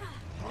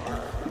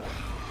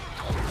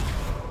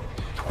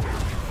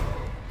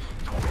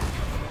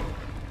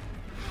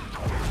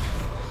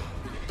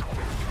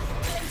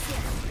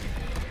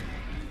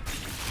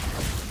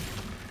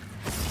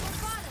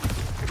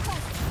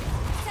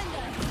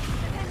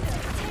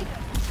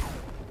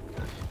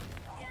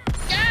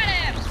 Got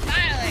him!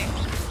 Finally!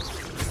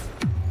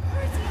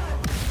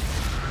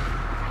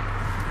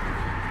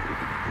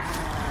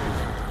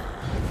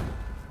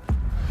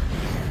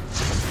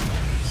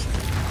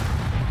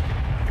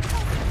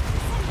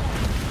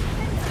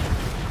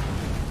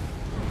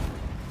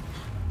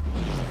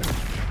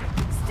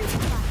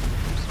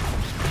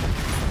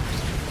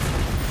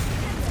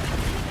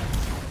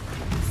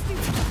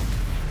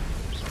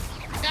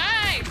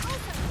 Die!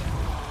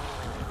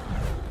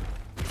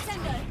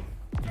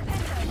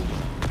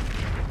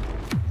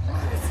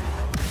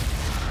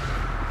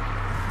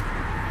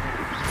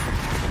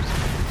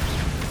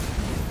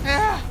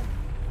 Ugh.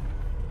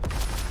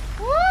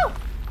 Woo!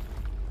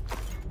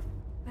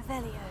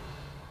 Revelio.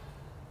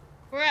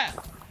 We're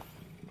up.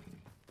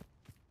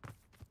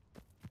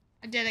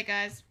 I did it,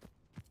 guys.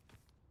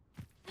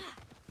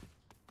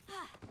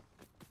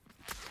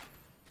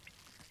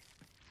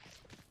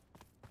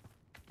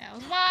 That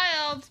was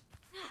wild.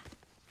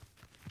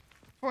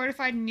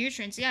 Fortified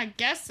nutrients. Yeah, I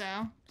guess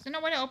so. Is there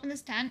no way to open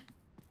this tent?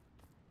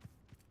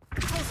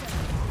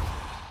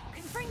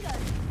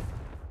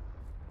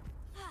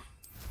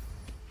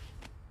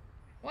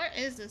 Where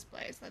is this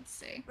place? Let's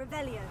see.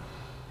 Revelio.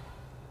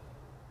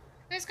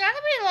 There's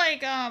gotta be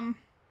like, show me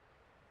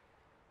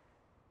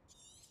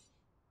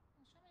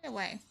the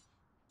way.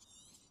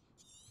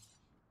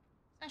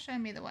 It's not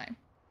showing me the way.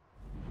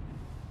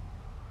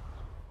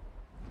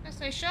 I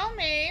say, show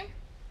me.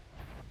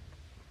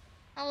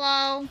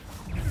 Hello.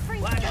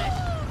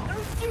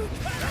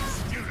 That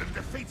student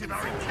defeated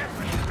our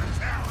encampment in the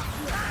tower.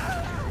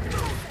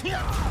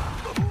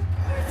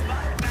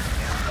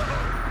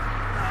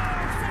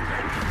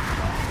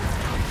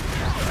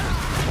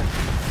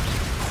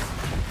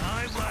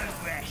 I won't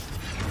rest.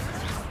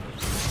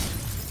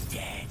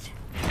 Dead.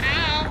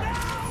 Ow.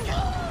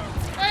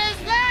 What is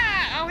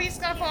that? Oh, he's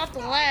gonna fall off the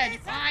ledge.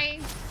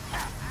 Fine.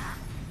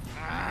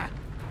 Ow.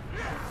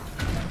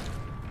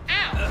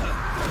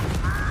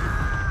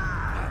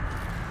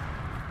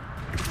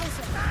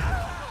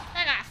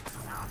 Back off.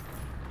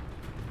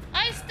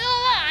 I'm still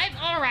alive.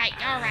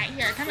 Alright,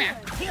 here, come here.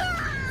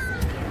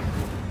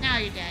 Now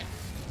you're dead.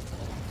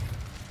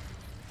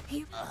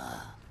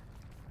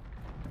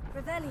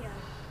 Revelio.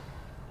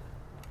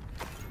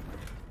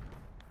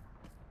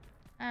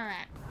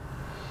 Alright.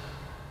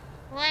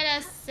 Let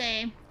us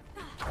see.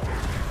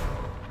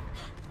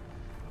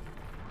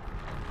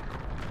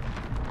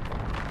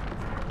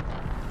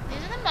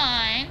 These are the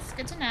mines.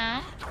 Good to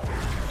know.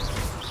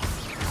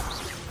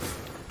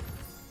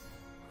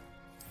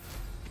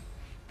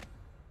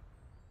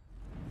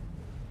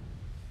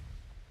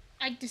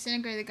 I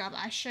disintegrated the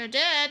goblin. I sure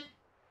did.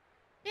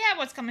 Yeah,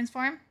 what's coming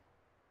for him?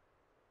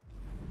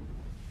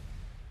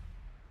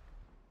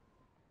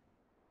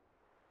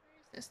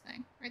 Where's this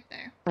thing? Right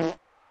there.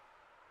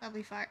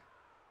 Lovely fart.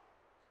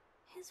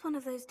 Here's one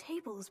of those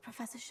tables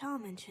Professor Shah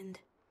mentioned.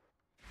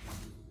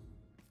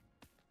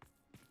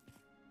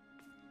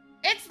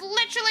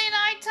 literally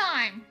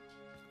nighttime.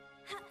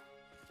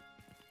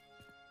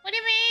 What do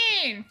you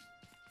mean?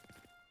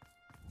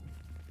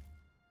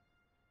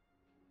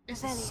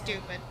 This is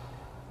stupid.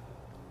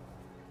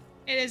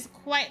 It is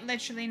quite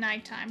literally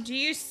nighttime. Do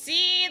you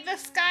see the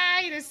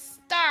sky? The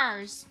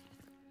stars.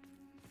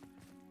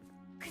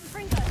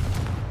 Confringo.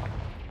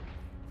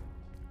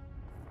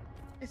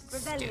 This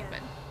is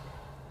stupid.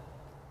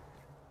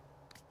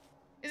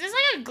 Is this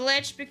like a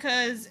glitch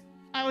because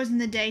I was in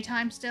the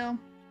daytime still?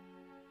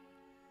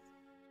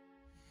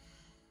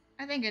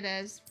 I think it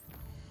is.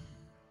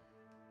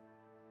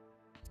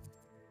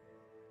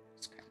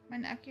 Just crack my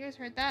neck. You guys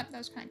heard that? That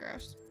was kind of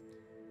gross.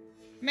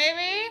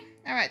 Maybe?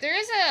 Alright, there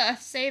is a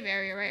save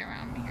area right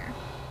around me here.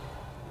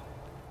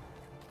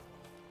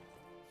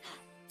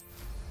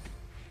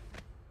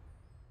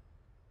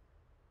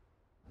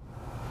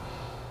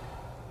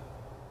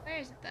 Where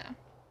is it though?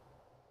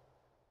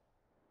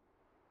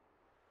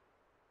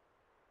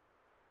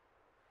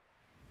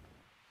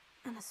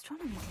 An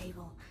astronomy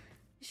table.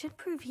 It should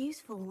prove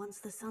useful once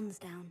the sun's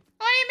down.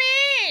 What do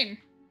you mean?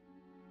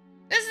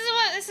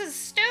 This is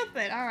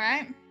stupid.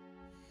 Alright.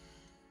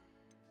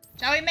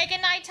 Shall we make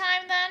it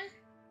nighttime then?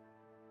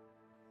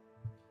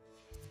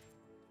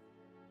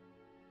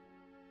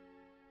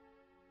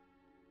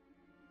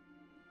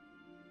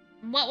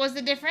 What was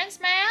the difference,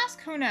 may I ask?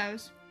 Who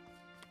knows?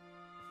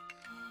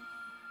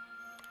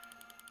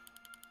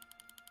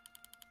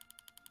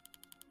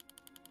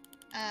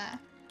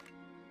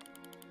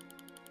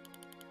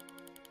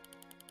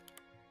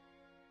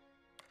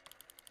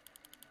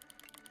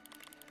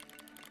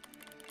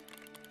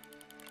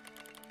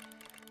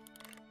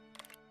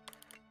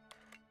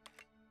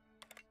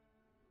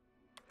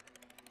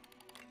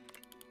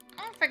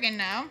 I don't freaking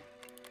know.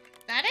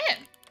 That it?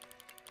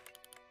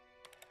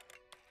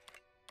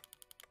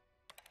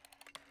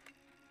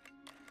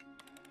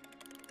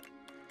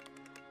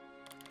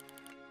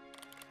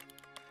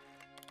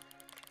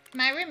 Am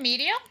I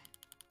remedial?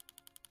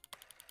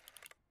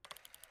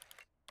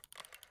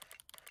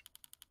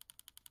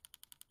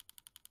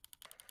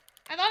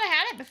 I thought I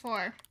had it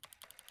before.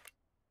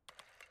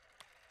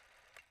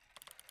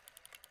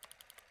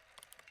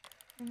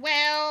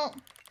 Well...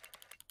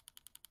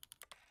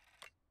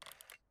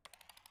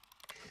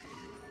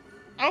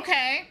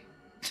 Okay.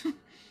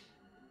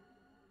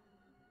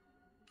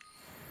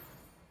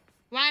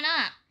 Why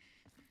not?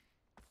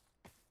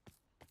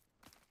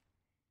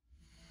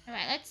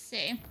 Alright, let's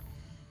see.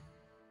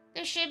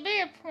 There should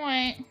be a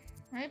point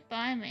right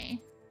by me.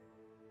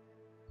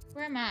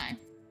 Where am I?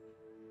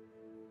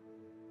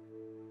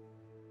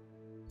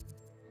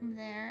 I'm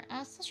there.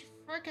 Oh, it's such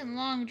a freaking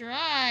long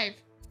drive.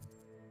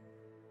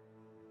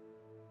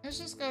 Let's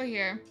just go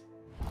here.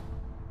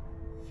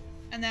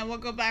 And then we'll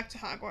go back to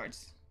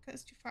Hogwarts.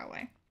 Because it's too far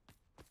away.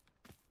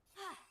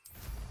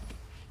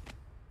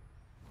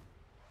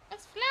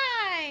 Let's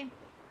fly!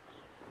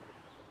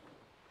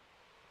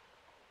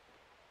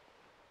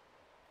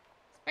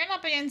 It's better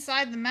not be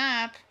inside the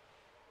map.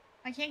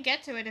 I can't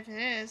get to it if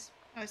it is.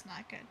 Oh, it's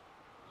not good.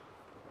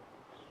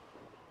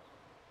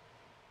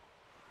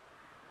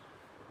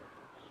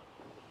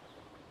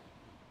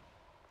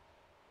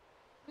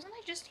 Wasn't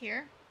I just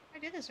here? I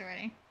did this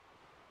already.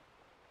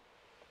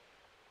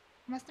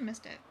 I must have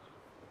missed it.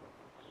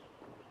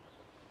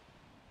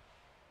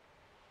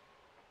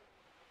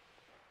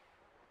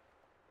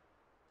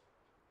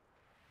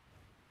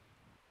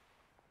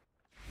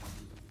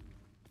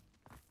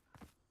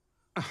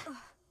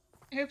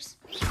 Oops.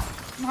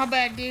 My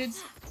bad,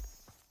 dudes.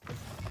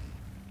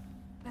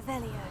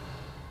 Revelio.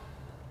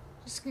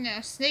 Just, you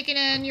know, sneaking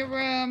in your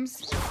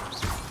rooms.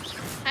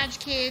 Hide your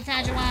kids,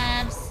 hide your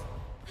wives.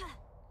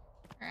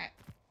 Alright.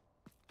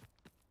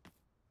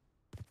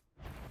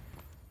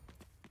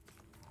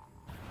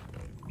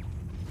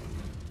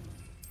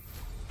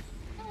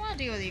 I don't want to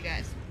deal with you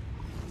guys.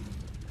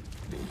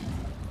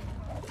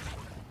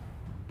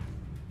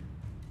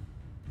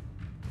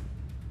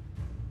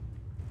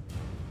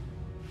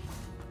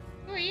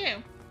 Who are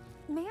you?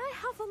 May I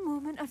have a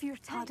moment of your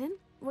time? Pardon?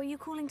 Were you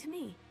calling to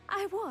me?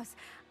 I was.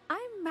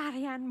 I'm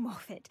Marianne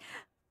Moffat.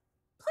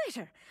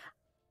 Pleasure.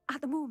 At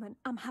the moment,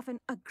 I'm having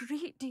a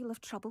great deal of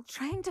trouble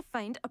trying to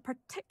find a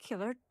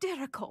particular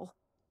diricle.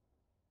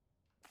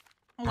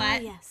 What? Ah,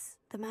 yes.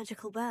 The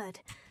magical bird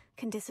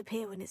can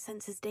disappear when it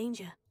senses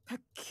danger.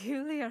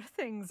 Peculiar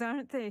things,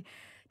 aren't they?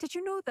 Did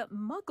you know that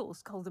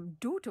muggles call them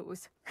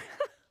dodos?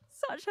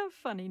 Such a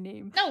funny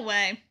name. No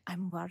way.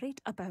 I'm worried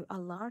about a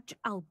large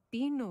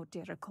albino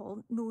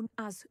diricle known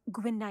as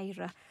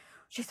Gwynaira.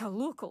 She's a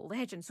local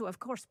legend, so of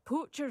course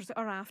poachers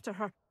are after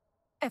her.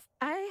 If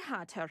I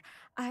had her,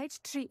 I'd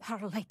treat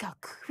her like a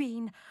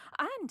queen,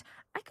 and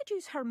I could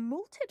use her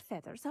molted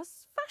feathers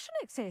as fashion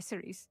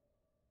accessories.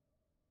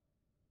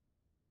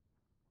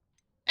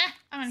 I'm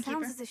gonna keep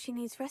Sounds her. as if she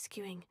needs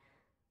rescuing.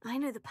 I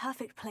know the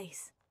perfect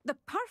place. The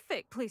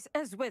perfect place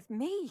is with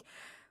me.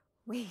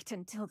 Wait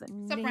until the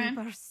Sup, Ryan?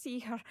 neighbours see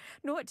her,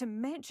 not to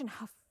mention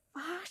how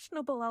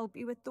fashionable I'll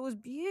be with those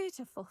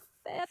beautiful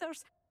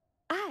feathers.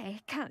 I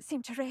can't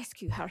seem to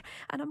rescue her,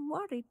 and I'm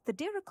worried the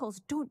Dayricles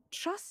don't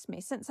trust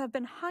me since I've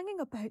been hanging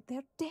about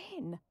their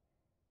den.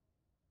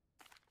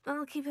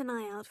 I'll keep an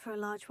eye out for a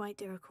large white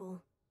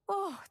Dirical.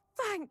 Oh,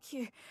 thank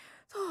you.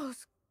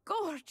 Those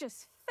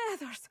gorgeous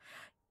feathers.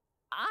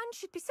 And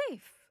she'd be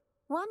safe.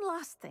 One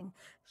last thing.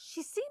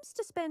 She seems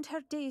to spend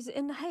her days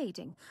in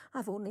hiding.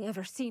 I've only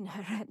ever seen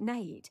her at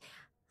night.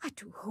 I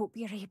do hope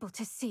you're able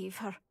to save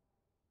her.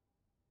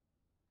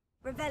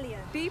 Revelio.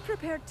 Be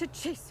prepared to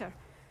chase her.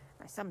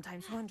 I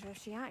sometimes wonder if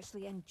she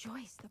actually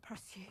enjoys the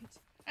pursuit.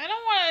 I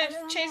don't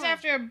want to chase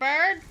after a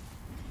bird.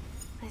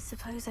 I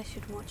suppose I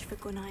should watch for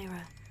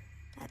Gwynaira.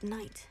 At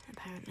night,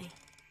 apparently.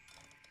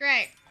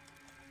 Great.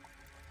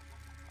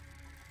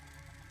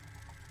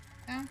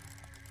 Oh,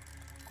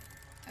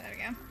 there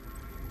we go.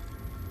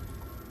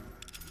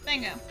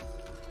 Bingo.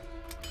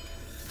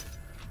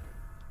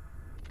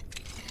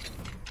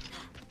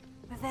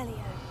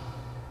 Revelio.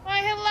 Why,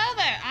 hello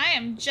there. I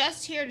am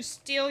just here to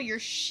steal your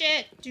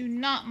shit. Do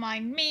not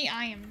mind me.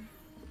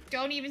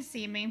 Don't even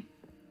see me.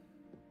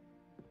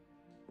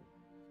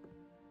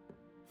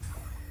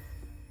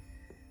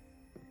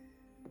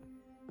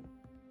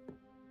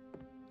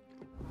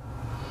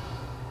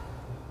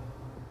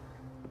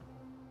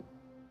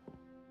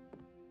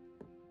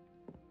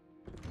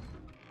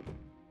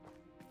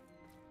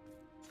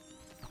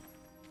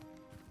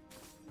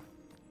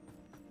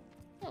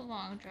 A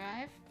long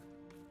drive.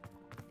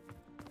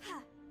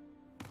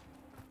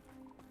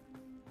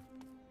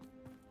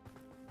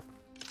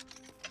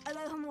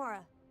 Alohomora.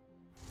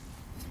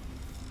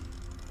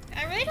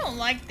 I really don't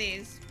like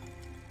these.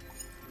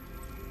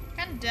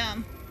 Kind of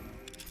dumb.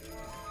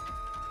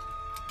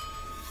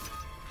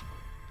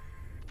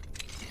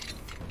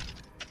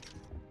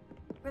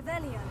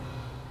 Revelio.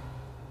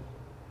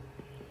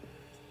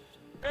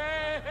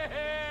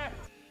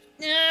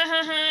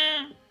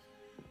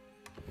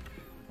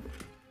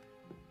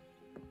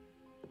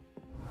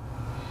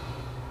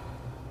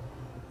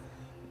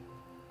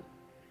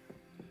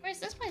 Where's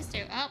this place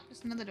to? Oh,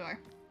 there's another door.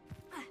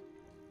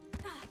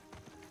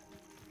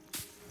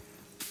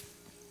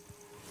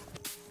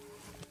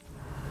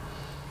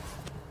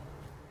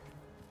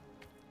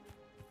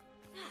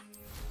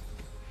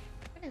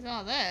 What is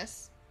all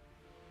this?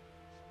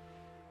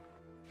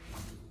 Oh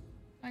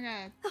my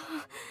god.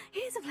 Oh,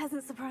 here's a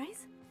pleasant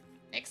surprise.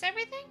 Fix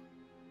everything?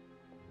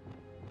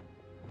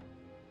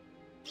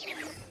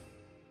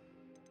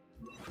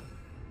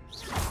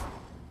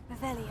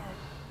 Revelio.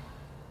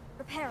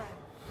 Reparo.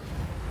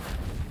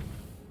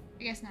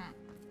 I guess not.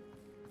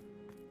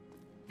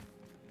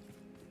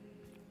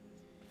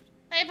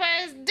 Hey,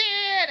 boys,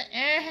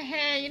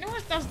 dude! You know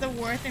what does the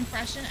worst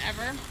impression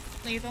ever?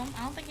 Lethal?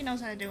 I don't think he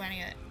knows how to do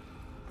any of it.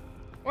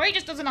 Or he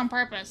just does it on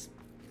purpose.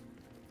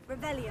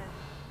 Revelio.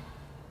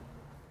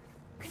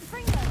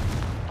 Confringo.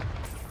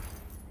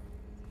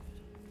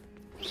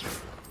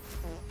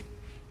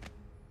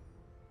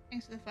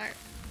 Thanks for the fart.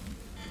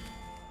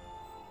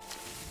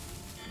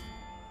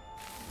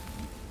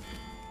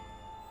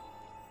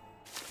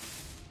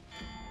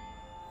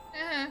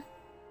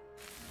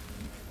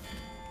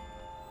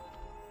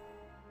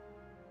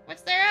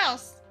 What's there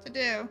else to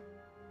do?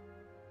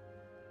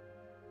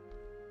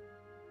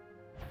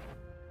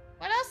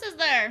 What else is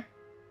there?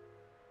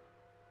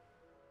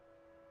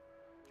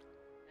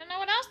 I don't know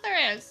what else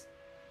there is.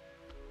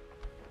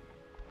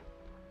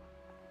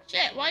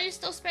 Shit, why are you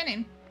still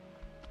spinning?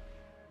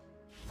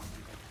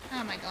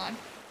 Oh my god,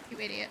 you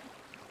idiot.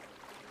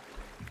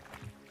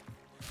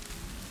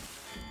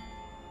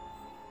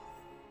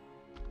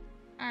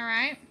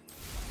 Alright.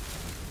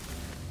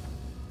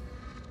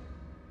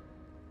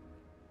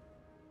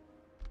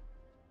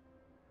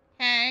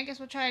 Okay, I guess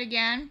we'll try it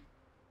again.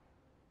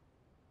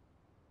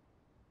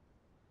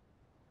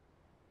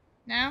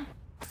 No?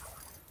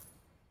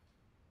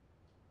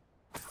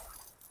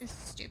 This is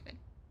stupid.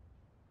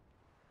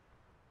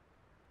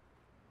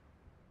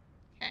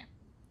 Okay.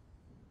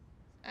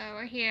 So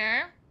we're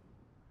here.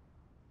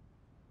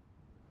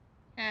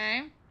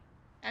 Okay.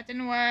 That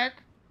didn't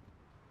work.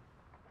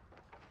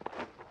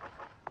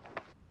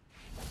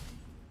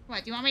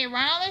 What, do you want me to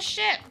run all this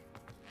shit?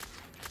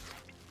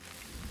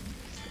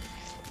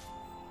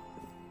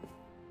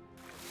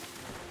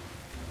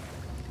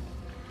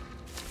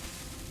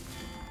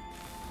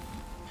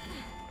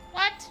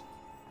 What?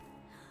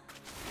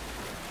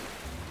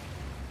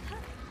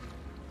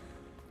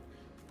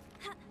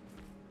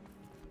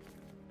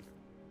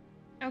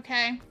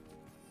 Okay.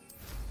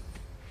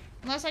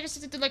 Unless I just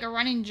have to do like a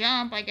running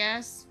jump, I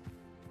guess.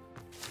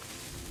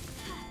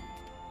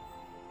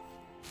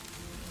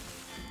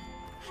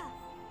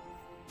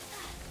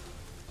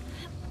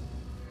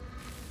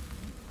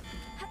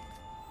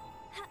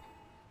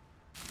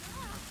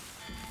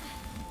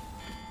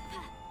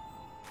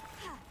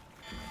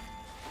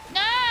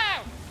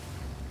 No!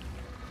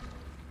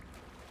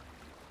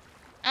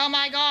 Oh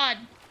my god.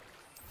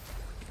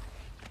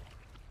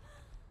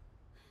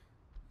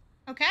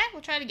 Okay,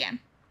 we'll try it again.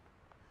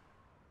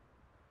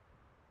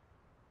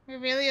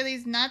 Really, are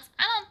these nuts?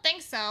 I don't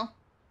think so.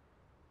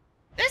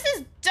 This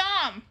is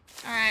dumb.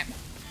 Alright.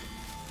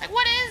 Like,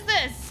 what is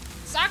this?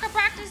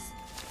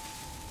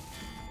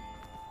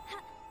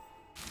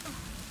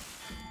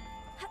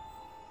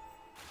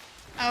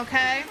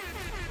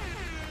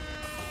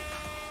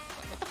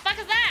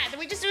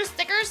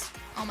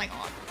 Oh my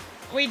god.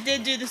 We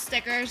did do the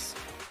stickers.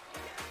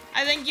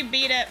 I think you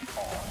beat it.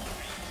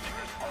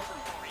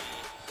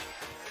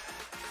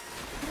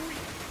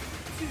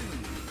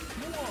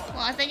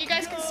 Well, I think you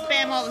guys can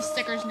spam all the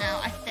stickers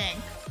now, I think.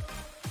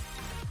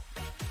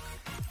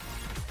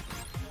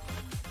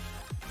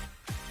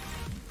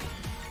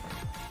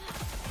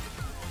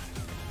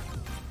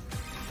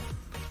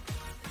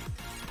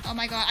 Oh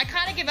my god, I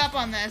kind of give up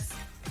on this.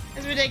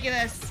 It's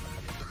ridiculous.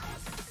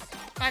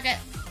 Fuck it.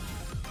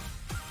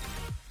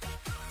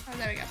 Oh,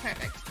 there we go,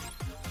 perfect.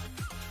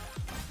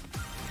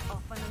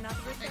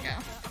 There you go.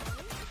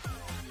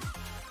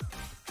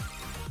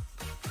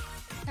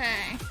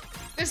 Okay.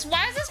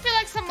 Why does this feel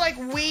like some, like,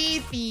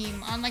 Wii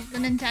theme on, like, the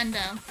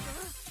Nintendo?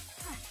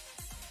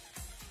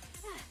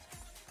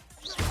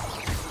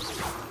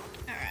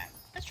 Alright,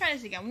 let's try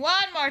this again.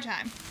 One more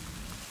time.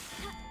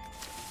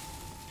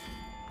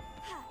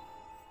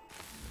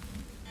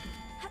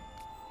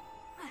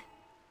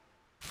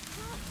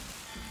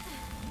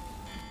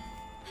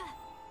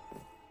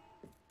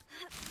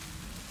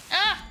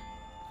 Ah!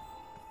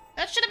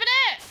 That should have been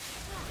it!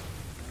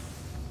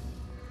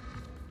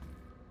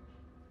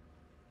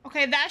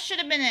 Okay, that should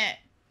have been it.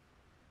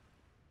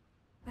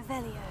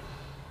 Revelio.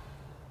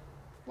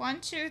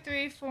 1, 2,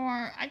 3,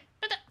 4. I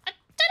did it!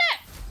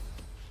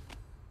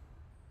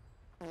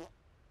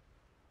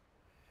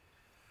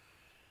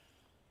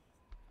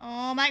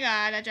 Oh my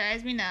god, that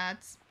drives me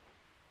nuts.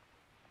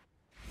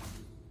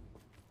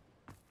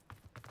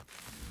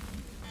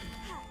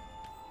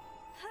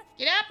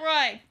 Get up,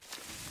 Roy!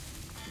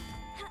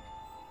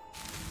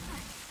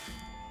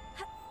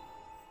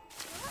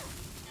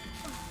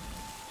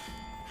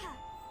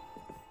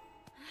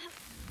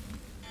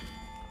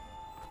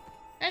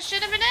 That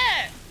should have been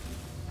it!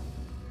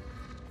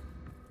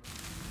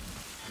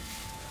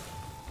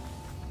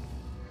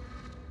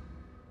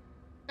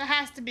 There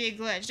has to be a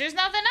glitch. There's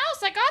nothing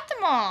else. I got them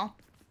all.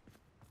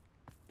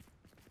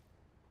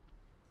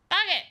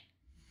 Fuck it.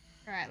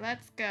 Alright,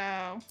 let's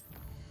go.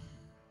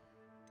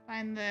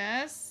 Find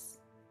this.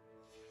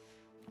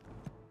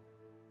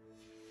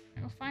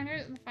 I'll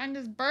find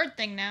this bird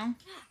thing now.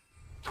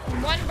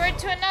 From one bird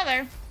to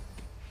another.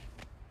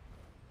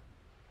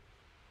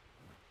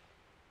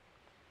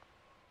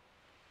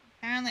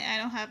 Apparently I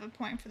don't have a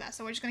point for that,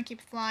 so we're just gonna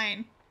keep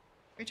flying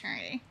for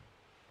eternity.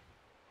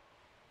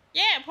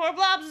 Yeah, poor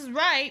Blobs is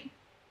right.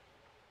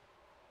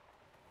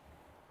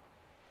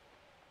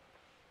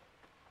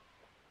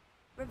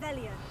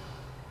 Revelio.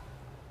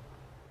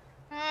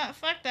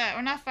 Fuck that.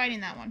 We're not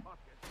fighting that one.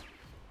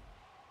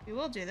 We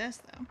will do this,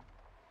 though.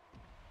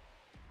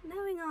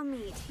 Knowing our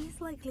meat, he's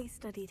likely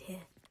studied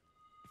here.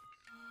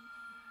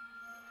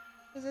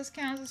 Does this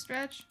count as a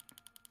stretch?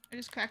 I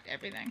just cracked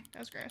everything. That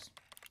was gross.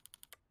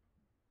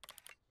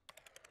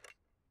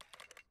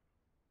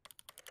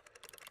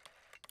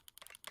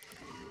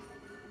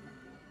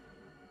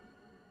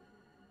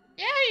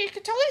 Yeah, you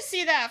could totally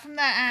see that from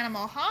that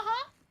animal.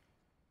 Huh?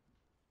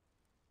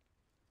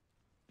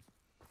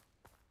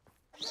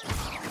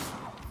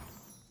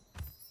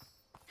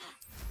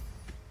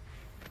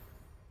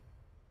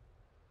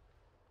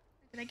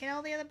 Did I get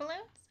all the other balloons?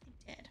 I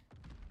did.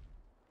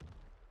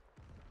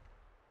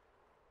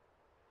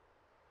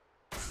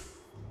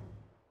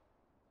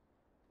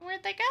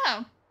 Where'd they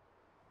go?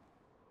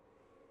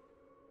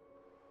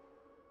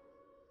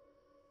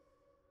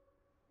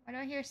 Why do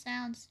I hear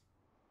sounds?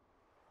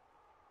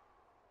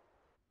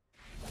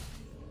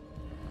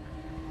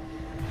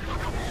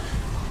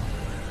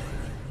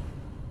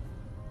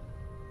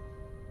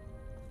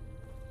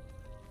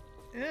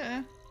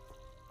 Ugh.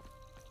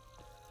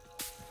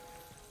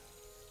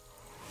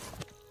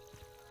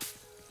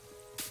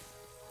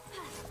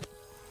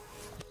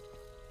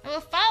 I will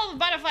follow the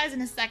butterflies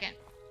in a second.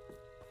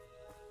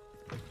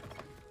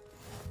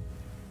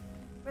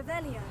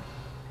 Revelio.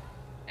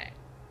 Okay.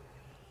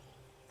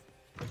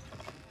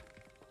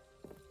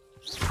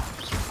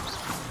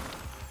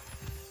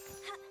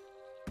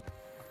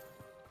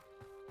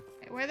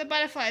 Okay, where are the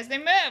butterflies? They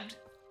moved!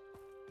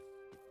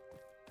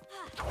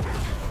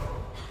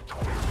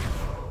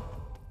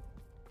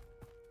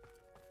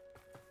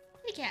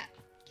 Kitty cat.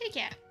 Kitty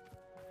cat.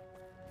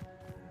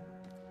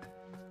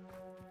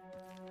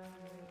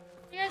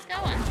 Where are you guys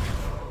going?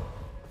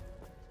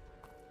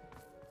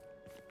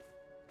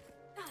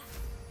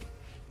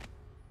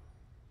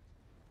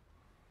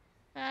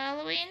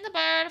 Following the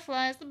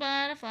butterflies, the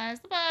butterflies,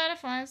 the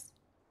butterflies.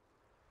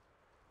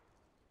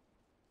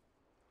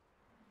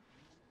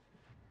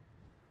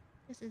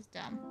 This is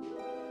dumb.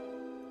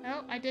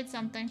 Oh, I did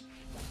something.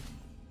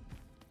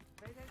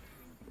 They don't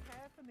seem to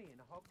care for me in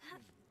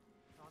Hogwarts.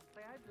 Can't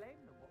say I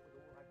blame them what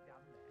with all I've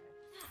done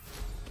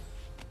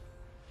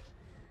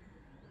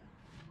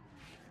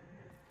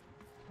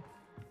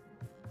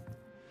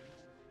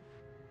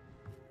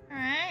there.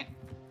 Alright.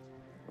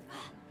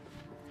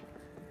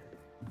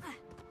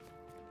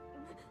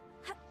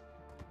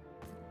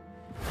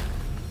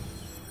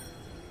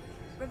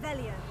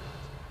 Revelio.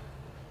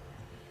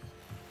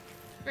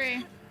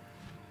 Free.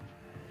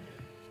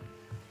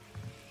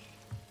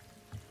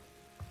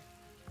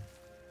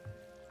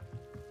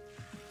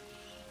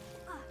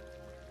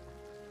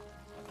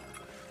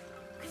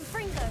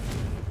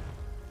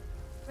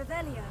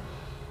 Revelio.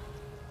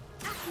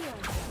 Accio.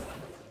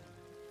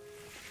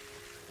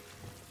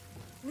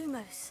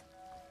 Lumos.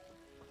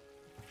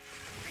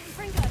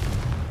 Fringo.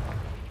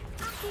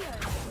 Accio.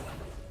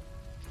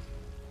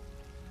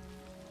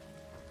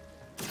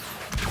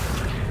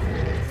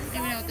 I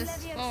don't even know what this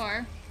is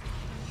for.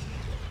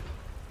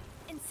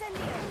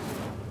 Incendio.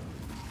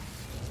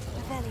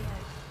 Revelio.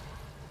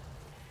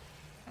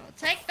 I'll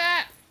take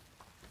that.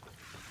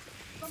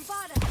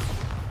 Bombarda.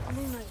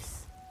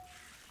 Lumos.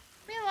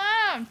 Leave me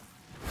alone.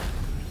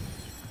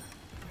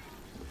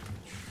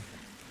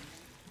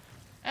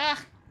 Ugh.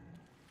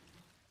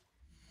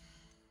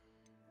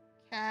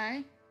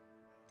 Okay.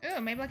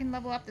 Ooh, maybe I can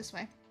level up this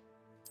way.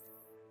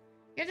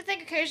 You have to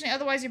think occasionally,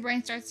 otherwise your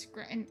brain starts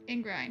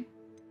ingrowing.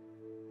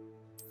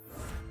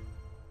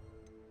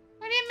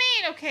 What do you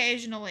mean,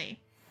 occasionally?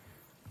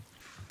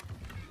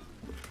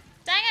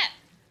 Dang it!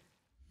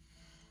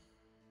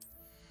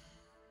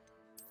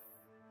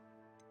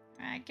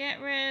 Alright,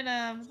 get rid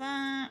of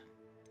that.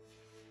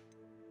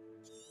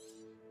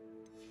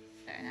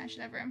 There, now I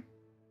should have room.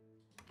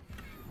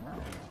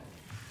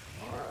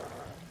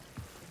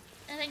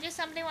 I think just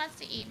somebody wants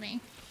to eat me.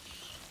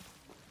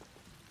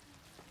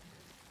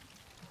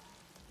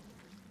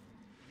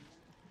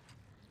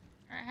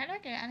 Alright, how do I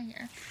get out of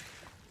here?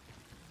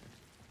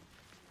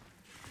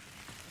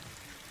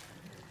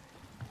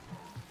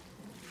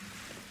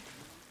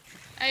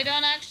 I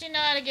don't actually know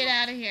how to get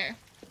out of here.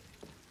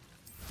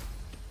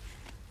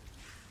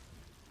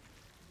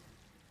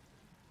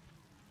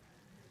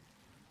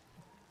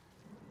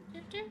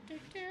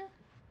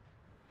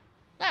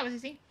 That was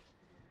easy.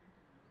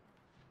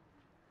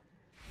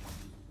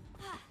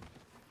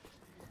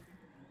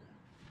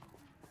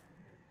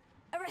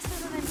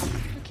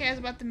 Who cares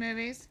about the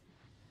movies?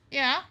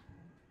 Yeah.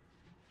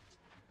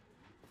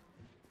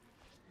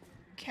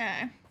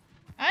 Okay.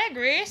 I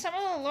agree. Some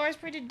of the lore is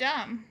pretty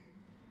dumb.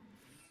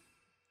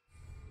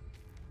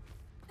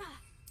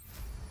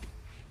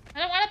 I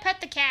don't want to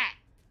pet the cat.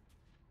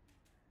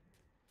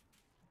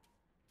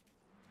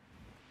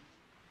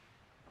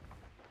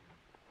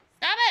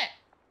 Stop it!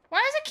 Why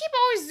does it keep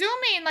always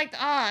zooming like,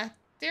 ah,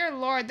 dear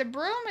lord, the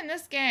broom in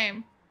this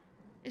game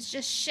is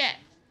just shit.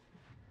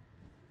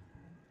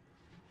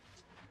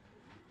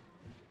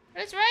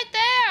 But it's right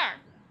there!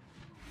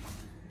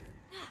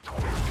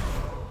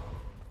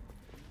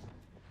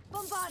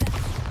 Bombarda.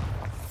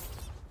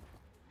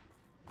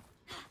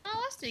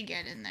 How else do you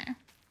get in there?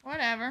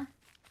 Whatever.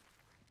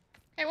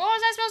 Okay, what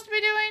was I supposed to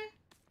be doing?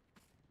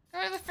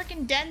 Go to the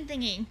freaking den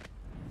thingy.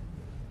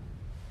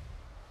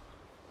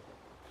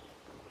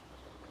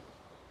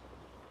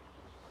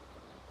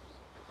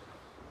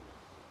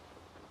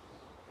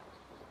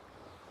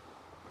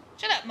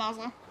 Shut up,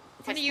 Mazla.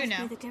 What do you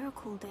know? The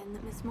Diricol den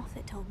that Miss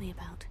Moffat told me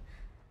about.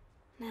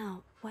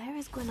 Now, where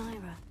is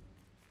Gwenaira?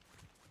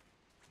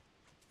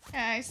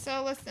 Okay,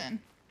 so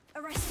listen.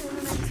 Arresto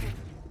Memento.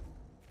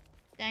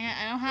 Dang it,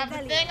 I don't have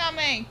the thing on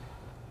me.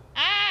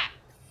 Ah!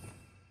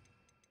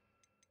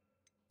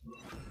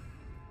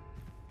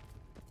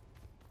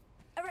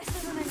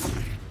 Arresto Memento.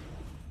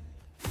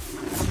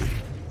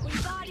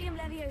 Wingardium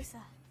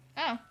Leviosa.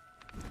 Oh.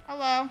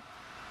 Hello.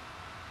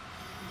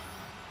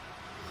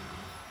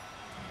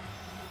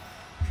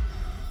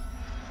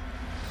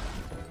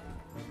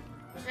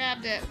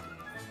 Grabbed it.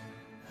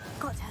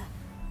 Got her.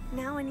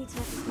 Now I need to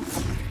let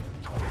this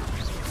go.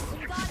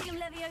 Wingardium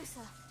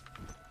Leviosa.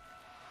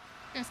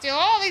 Gonna steal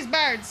all these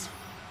birds.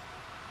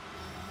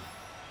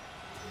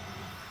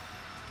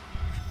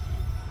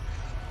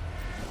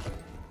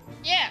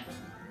 Yeah.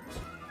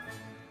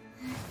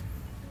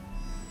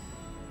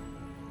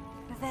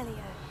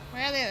 Revelio.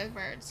 Where are the other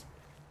birds?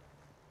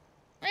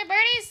 Where are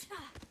birdies?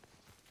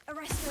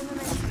 Arresto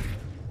Memento.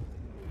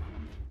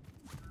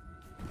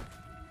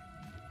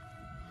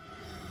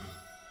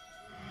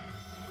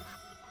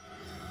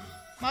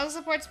 Muzzle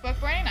supports book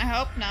burning? I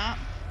hope not.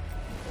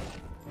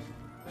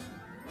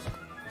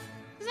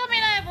 Does that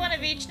mean I have one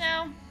of each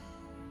now?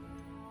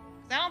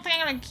 'Cause I don't think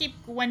I'm gonna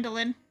keep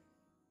Gwendolyn.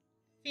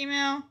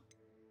 Female.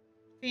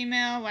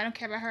 Female. Well, I don't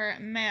care about her.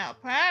 Male.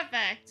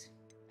 Perfect.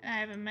 And I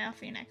have a male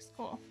phoenix.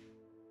 Cool.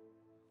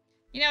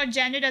 You know,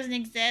 gender doesn't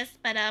exist,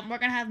 but we're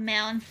gonna have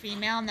male and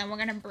female, and then we're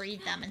gonna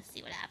breed them and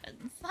see what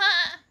happens.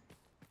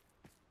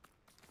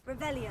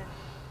 Revelio.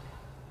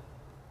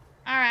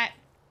 Alright.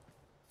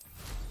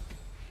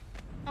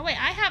 Oh wait,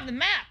 I have the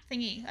map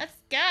thingy. Let's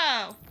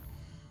go.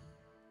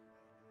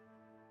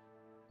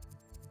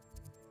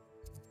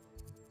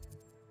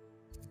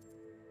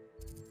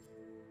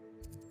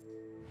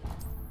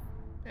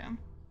 Boom.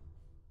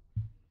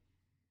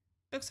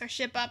 Books are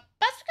ship up.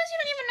 That's because you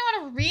don't even know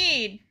how to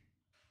read.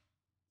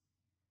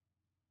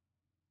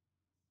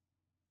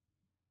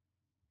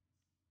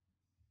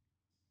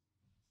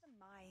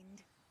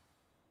 Mind.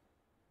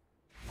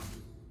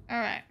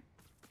 Alright.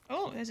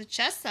 Oh, there's a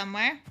chest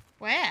somewhere.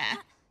 Where?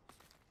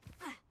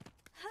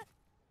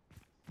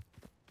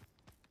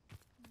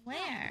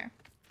 Where?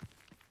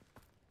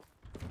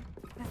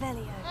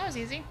 Revelio. That was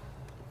easy.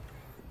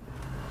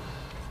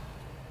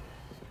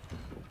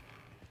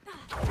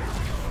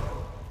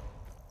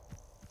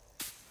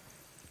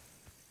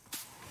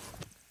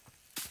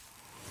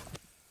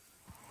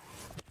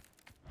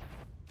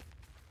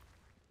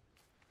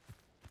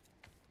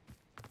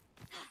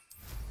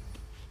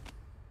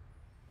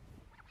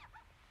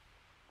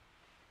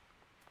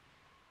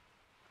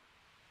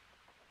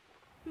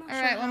 Not All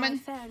sure right, how woman.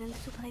 I'd fare in a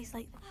little place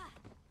like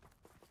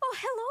Oh,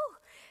 hello.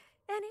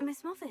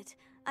 Miss Moffat,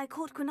 I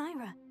caught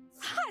Gwynaira.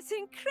 That's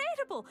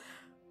incredible.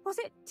 Was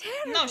it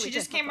terrible? No, she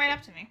just came right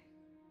up to me.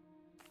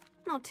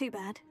 Not too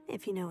bad,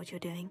 if you know what you're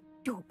doing.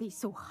 Don't be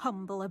so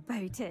humble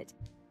about it.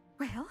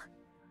 Well,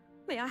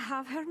 may I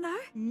have her now?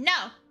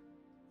 No.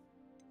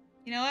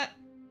 You know what?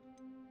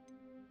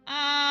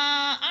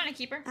 I'm gonna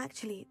keep her.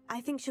 Actually,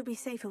 I think she'll be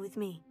safer with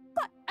me.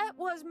 But it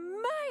was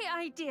my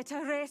idea to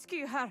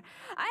rescue her.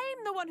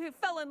 I'm the one who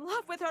fell in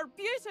love with her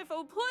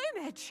beautiful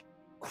plumage.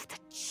 Oh, the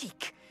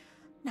cheek.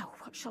 Now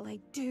what shall I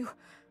do?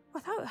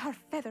 Without her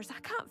feathers, I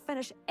can't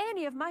finish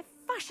any of my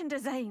fashion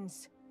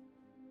designs.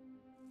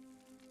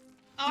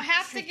 I'll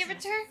have to give it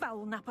to her.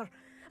 Foul napper.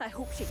 I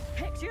hope she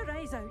picks your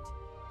eyes out.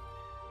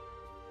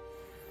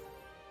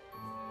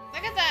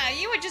 Look at that.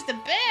 You were just a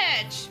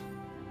bitch.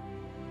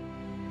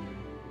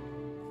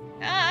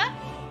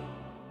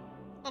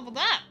 Leveled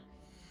up.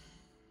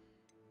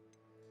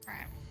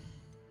 Alright.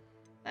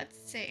 Let's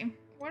see.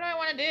 What do I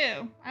want to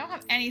do? I don't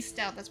have any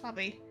stealth. That's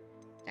probably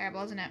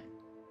terrible, isn't it?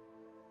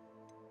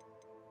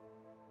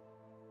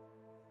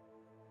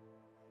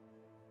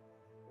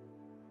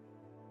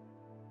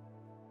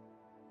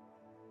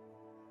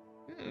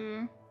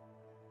 Ooh.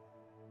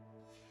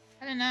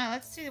 I don't know.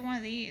 Let's see one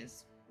of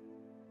these.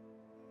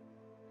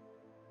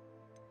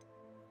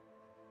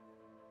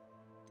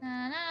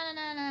 Na na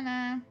na na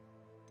na.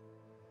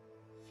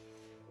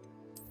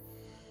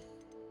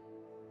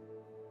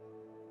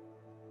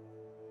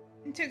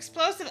 Into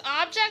explosive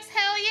objects?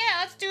 Hell yeah,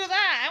 let's do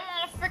that.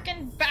 I want a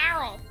freaking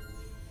barrel.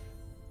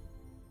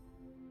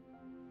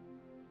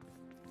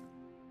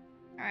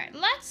 Alright,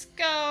 let's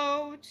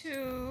go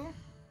to...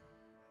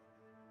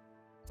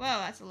 Whoa,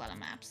 that's a lot of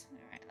maps.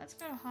 Alright, let's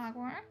go to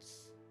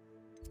Hogwarts.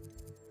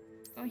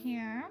 Go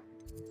here.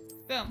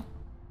 Boom.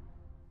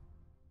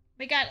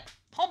 We got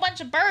a whole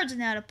bunch of birds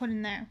now to put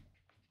in there.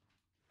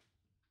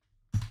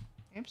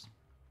 Oops.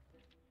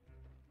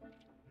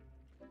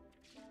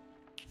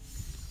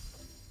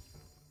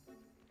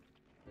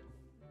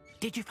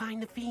 Did you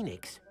find the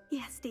phoenix?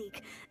 Yes,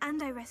 Deke,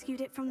 and I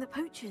rescued it from the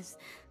poachers.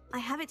 I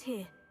have it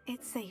here.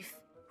 It's safe.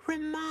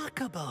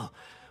 Remarkable.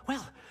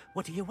 Well,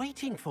 what are you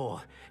waiting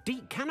for?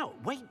 Deke cannot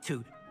wait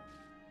to...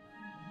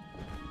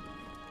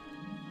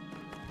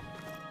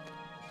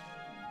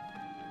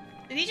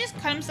 Did he just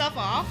cut himself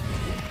off?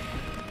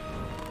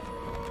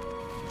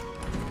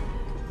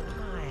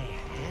 My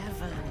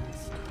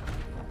heavens.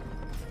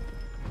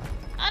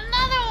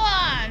 Another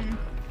one!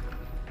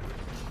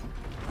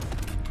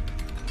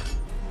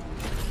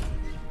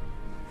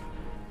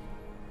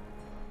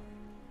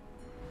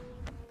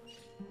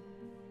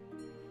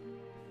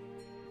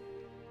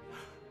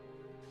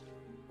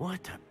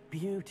 What a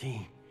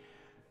beauty.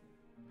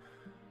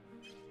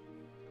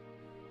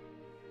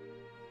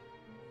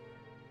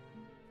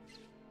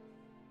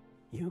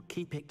 You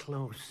keep it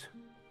close.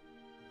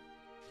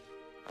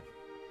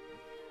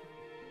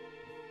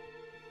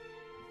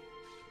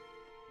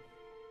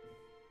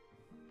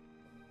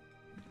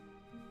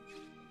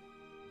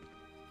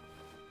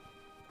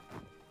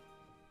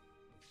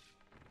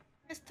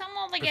 It's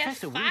tumble to get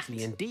Professor fucked.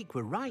 Weasley and Deke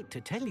were right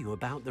to tell you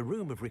about the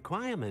Room of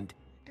Requirement.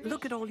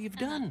 Look at all you've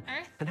done,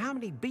 Earth? and how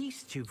many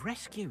beasts you've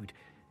rescued.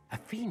 A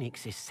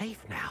phoenix is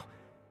safe now,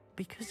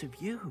 because of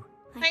you.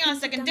 Hang on a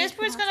second.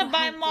 Disper's gonna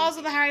buy malls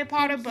of the Harry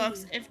Potter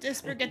books if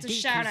Disper gets a Deke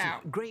shout was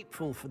out.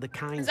 Grateful for the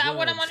kind Is that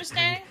what I'm words,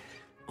 understanding?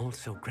 and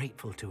also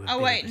grateful to have Oh,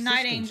 been wait, of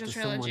Night assistance Angel to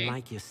trilogy. someone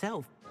like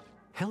yourself.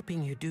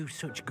 Helping you do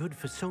such good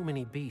for so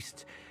many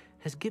beasts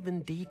has given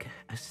Deke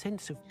a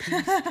sense of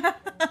peace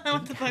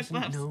What the Deke fuck,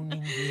 hasn't Bubs? known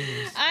in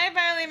years. I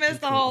apparently missed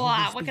Deke the will whole lot.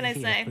 always What be can I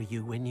here say? for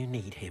you when you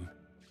need him.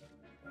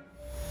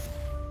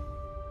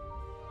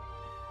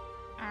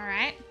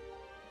 Alright.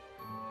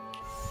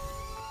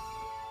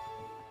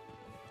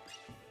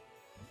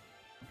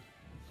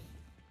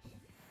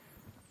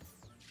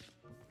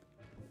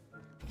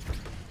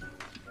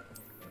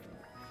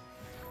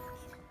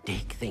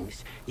 Deke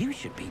thinks you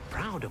should be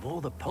proud of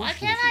all the Why potions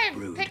can't you've I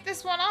brewed. pick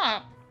this one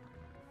up?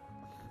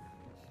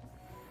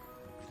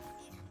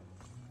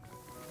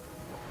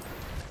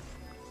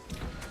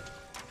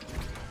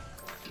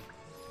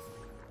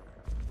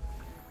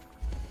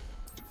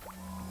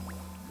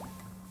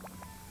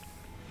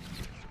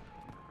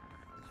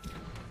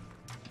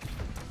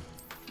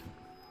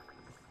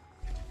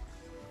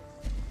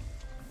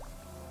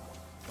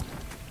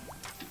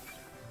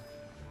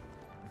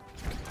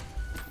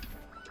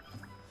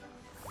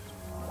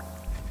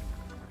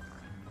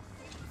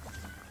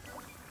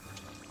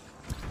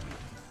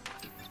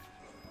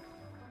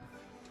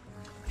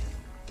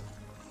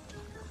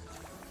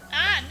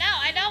 Ah, no,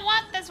 I don't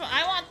want this one.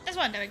 I want this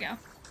one. There we go.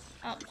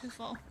 Oh, too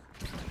full.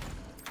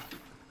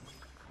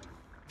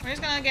 We're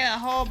just gonna get a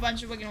whole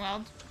bunch of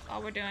Wiggenweld. That's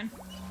all we're doing.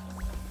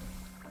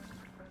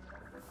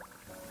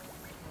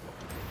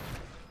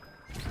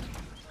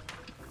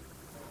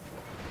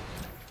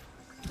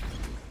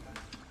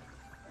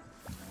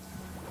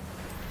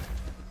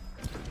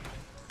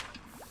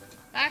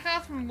 Back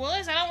off from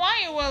Woolies? I don't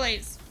want you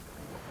Woolies.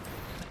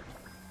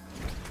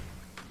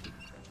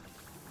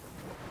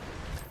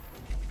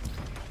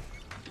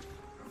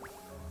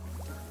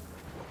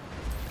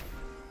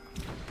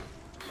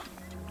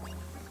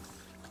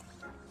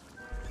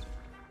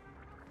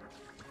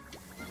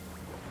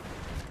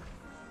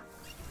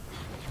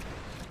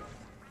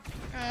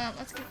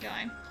 let's keep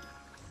going.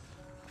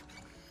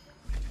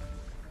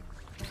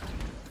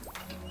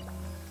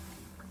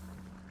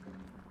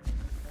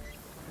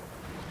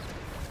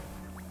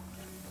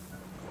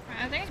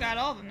 I think I got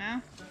all of them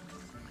now.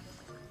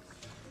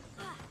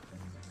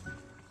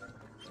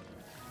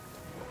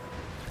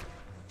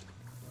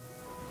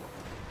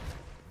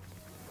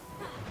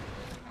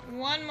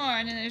 One more,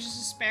 and then there's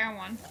just a spare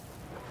one.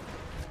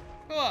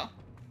 Cool.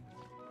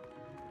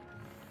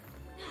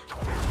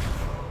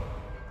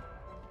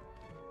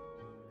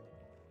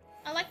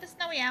 I like the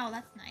snowy owl,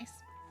 that's nice.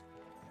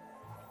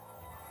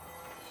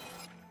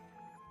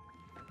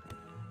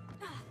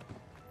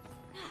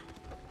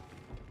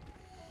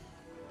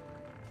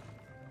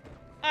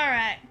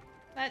 Alright,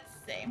 let's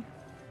see.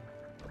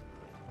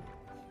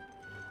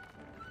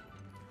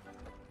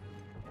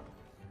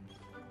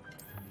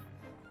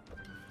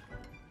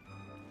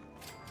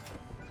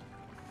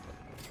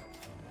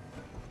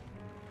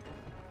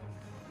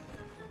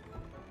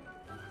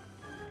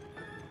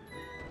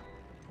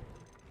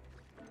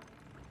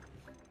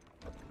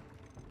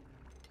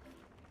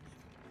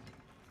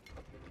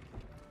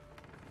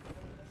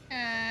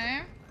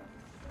 Okay. I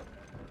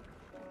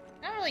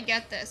don't really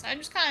get this. I'm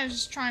just kind of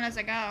just trying as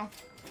I go.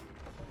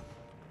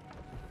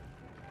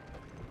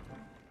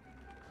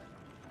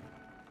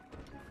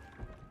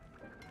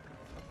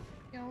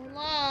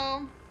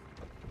 YOLO.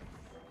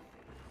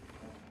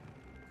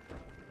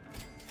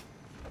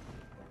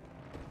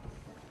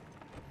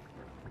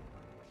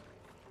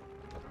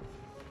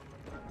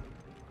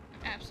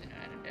 Absolutely know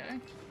what I'm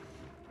doing.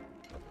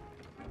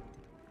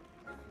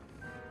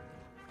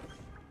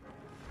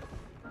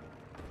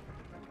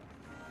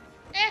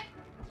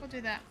 We'll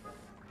do that.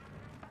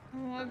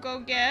 We'll go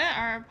get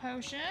our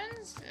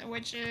potions,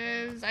 which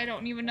is, I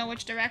don't even know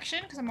which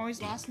direction, because I'm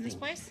always lost in this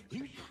place.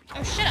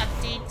 Oh, shut up,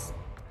 Deeks.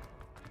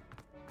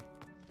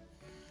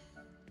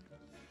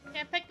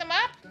 Can't pick them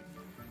up?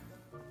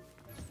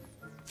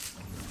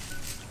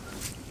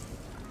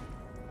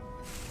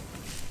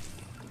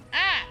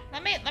 Ah,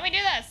 let me do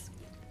this.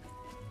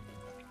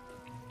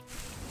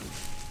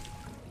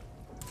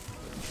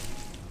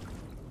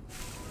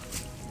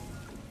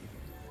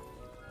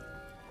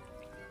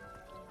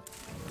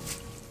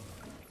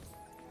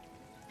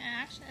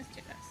 Actually, let's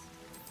do this.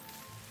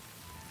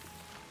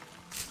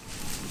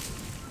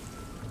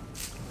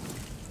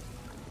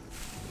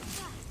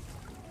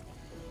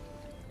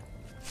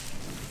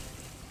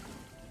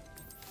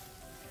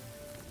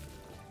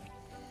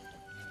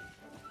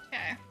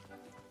 Okay.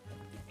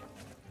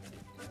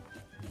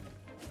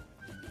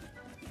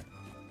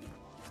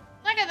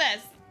 Look at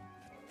this.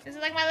 This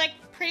is like my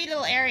pretty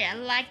little area. I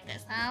like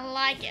this. I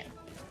like it.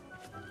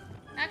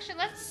 Actually,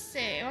 let's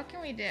see. What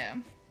can we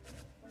do?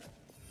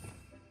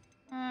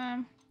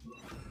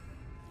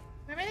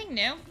 Everything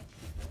new?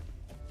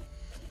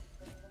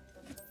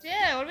 Dude,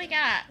 what do we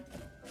got?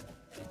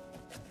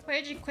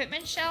 Storage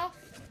equipment shelf?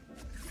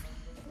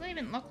 What does it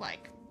even look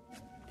like?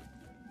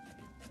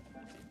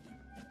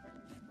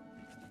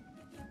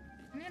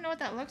 I don't even know what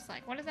that looks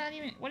like. What is that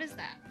even? What is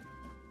that?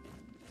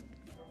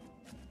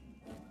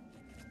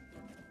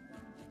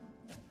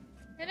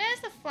 It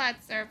is a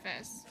flat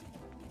surface.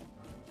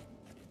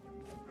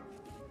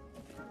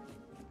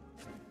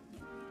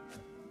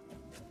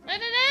 But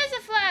it is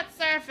a flat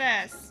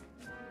surface!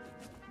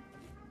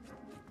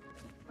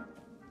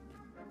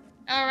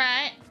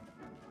 Alright.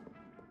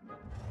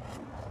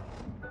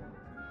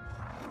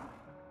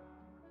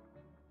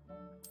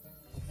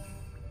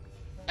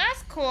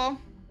 That's cool.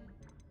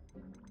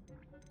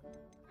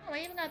 Oh, I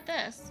even got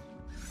this.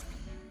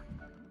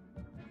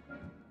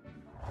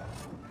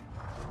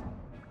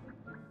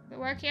 Does it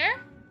work here?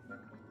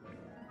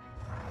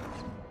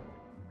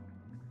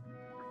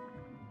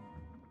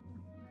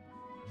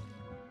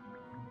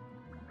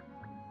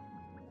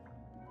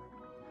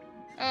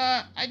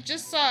 I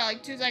just saw it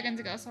like 2 seconds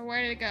ago, so where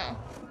did it go?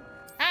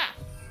 Ah!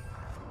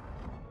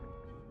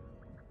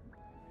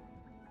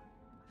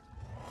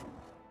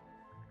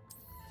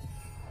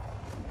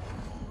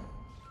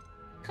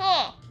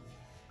 Cool.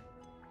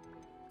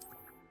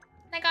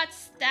 I got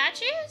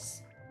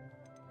statues?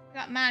 I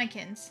got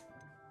mannequins.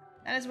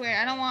 That is weird.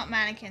 I don't want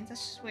mannequins.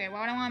 That's just weird.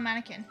 Why would I want a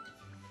mannequin?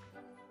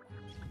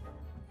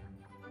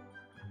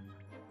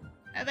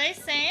 Are they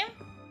same?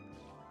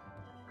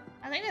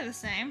 I think they're the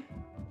same.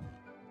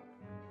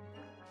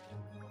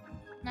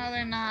 No,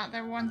 they're not.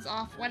 They're one's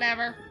off.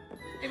 Whatever.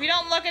 If you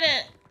don't look at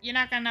it, you're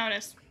not gonna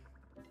notice.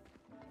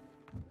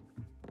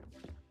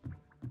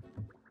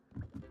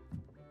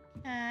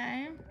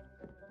 Okay.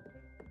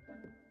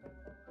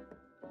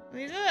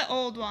 These are the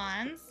old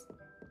ones.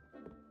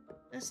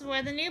 This is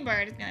where the new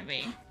bird is gonna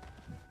be.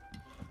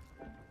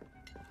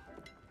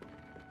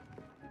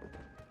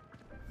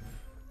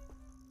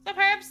 What's up,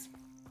 Herbs?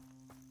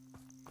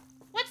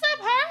 What's up,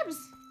 Herbs?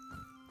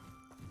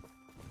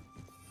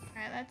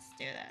 Alright, let's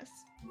do this.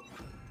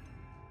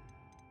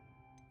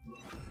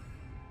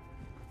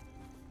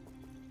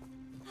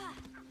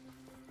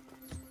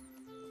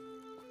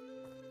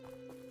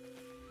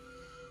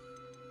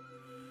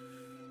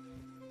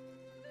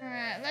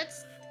 Alright,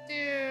 let's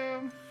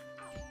do...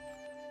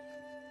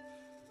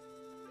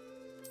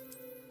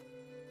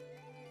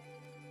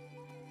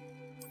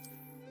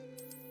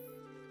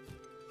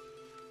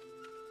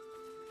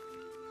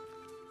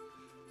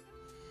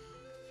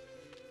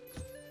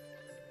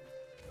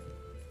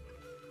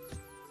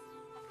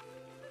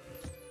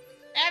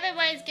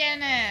 Everybody's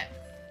getting it.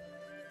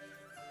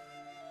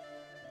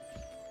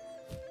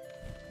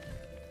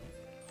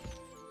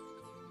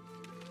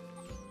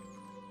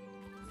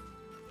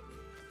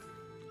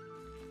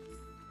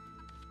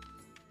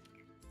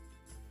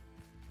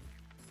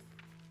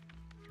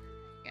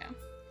 There you go.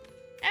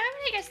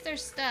 Everybody gets their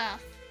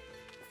stuff.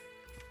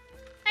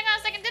 Hang on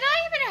a second. Did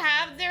I even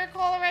have their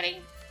call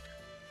already?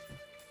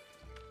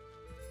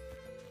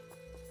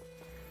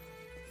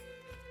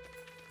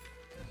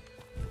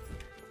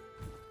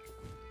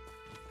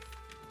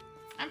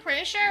 I'm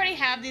pretty sure I already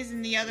have these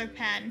in the other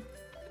pen.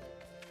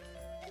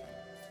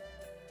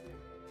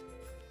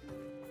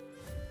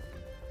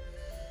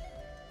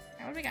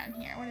 What have we got in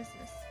here? What is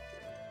this?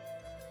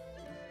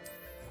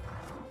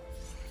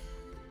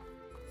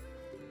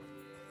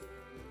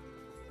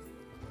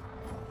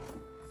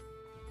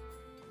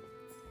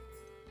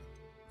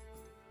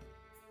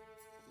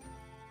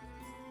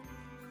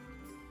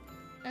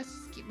 Let's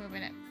just keep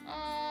moving it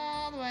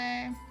all the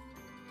way.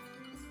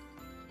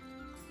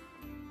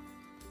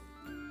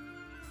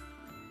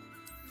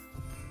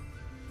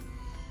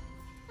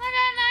 Look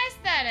how nice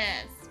that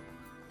is.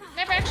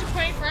 Never actually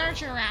putting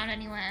furniture around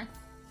anywhere.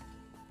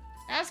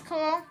 That's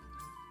cool.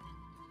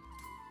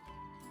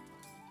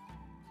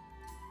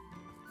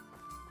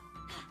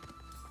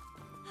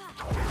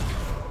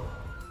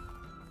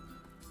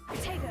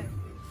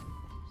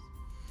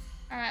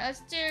 Alright,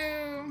 let's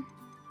do...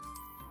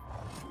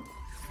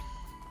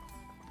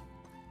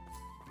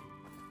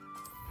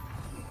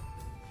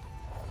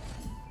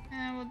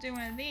 And we'll do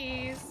one of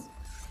these.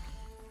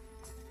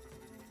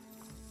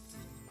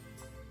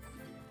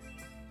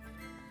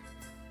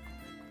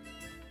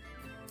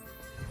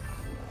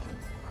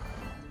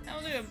 And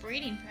we'll do a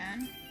breeding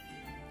pen.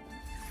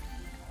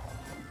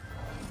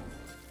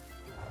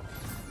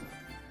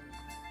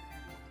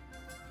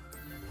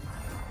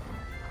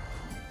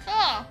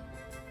 Cool.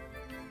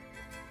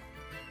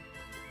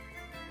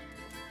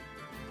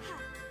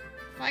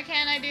 Why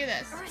can't I do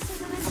this?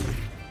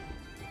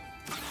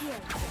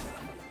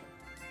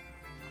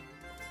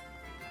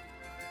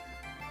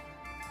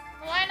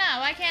 Why not?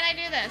 Why can't I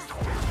do this?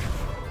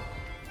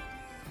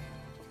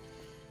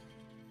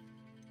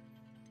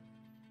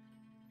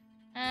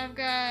 I've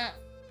got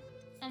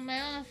a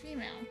male and a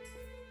female.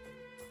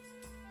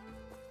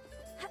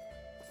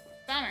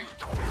 Bummer.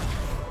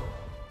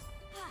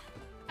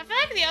 I feel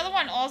like the other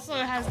one also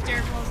has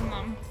durables in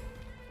them.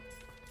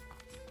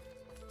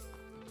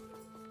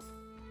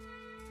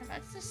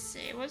 Let's just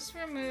see. Let's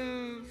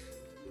remove...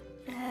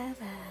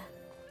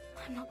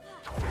 I'm not...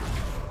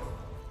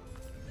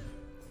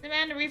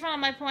 Demand a refund on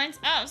my points.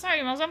 Oh,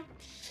 sorry, Muslim.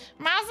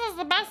 Muslim's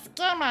the best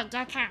gamer,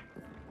 J.K.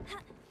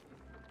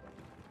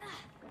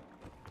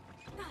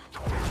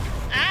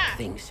 Ah!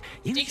 Thinks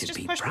you Jinx should just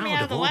be pushed me proud out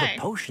of of the all way.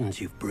 the potions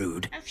you've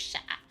brewed. Oh,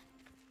 shut up.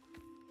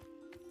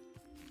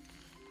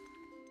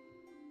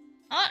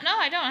 Oh, no,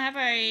 I don't have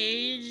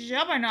a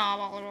juggernaut.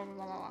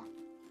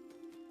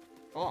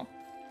 Cool.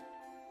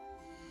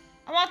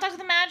 I want to talk to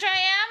the manager. I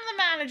am the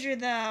manager,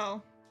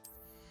 though.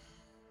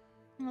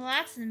 Well,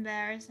 that's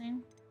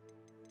embarrassing.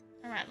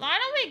 Alright, why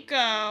don't we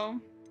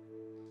go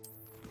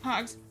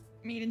Hogs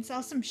meet and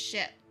sell some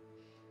shit.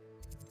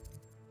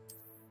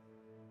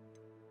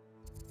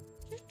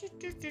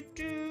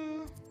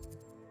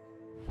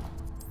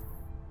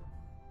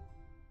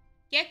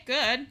 Get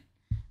good.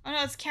 Oh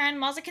no, it's Karen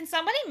Mazza. Can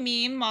somebody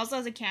meme Mazza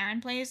as a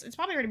Karen, please? It's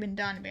probably already been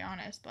done, to be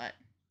honest, but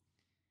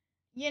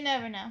you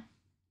never know.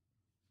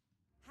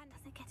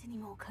 Does it get any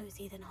more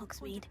cozy than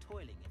Hogsmeade?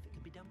 Toiling if it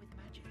can be done with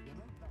magic.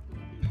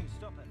 You can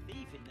stop a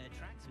thief in their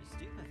tracks with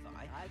stupefy.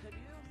 I could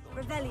use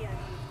Revelio.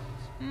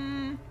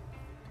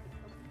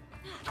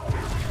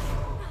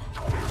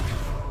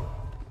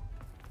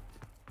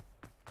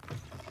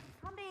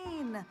 Come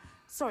in.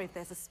 Sorry if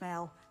there's a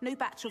smell. New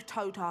batch of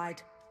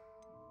toad-hide.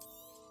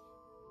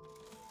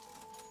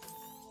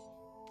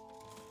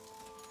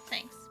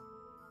 Thanks.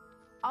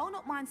 I'll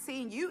not mind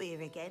seeing you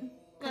here again.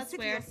 That's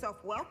Consider weird.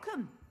 yourself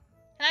welcome.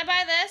 Can I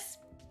buy this?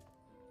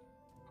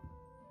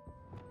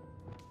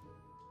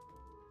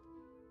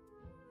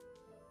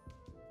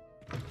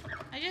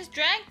 I just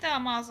drank the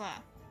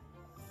Mazza.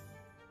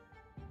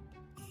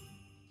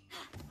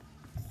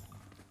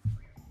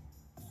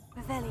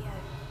 Revelio.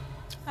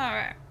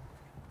 Alright.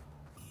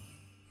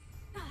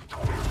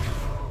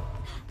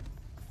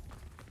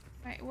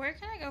 Right, where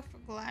can I go for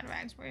glad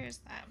rags? Where is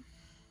that?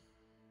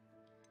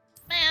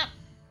 Map.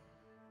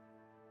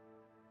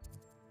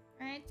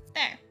 Right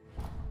there.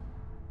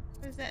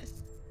 What is this?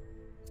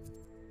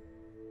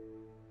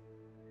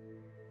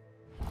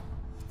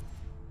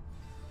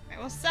 Right,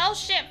 we'll sell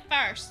shit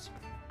first.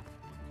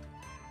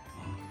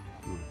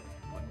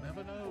 One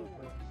never knows.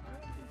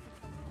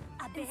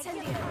 I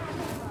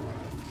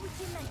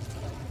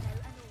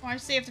want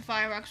to see if the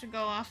fireworks would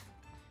go off.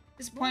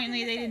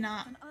 Disappointingly, they did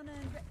not.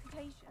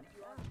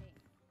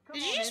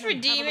 Did you just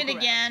redeem it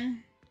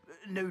again?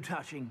 No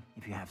touching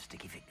if you have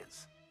sticky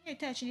fingers. No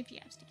touching if you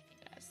have sticky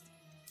fingers.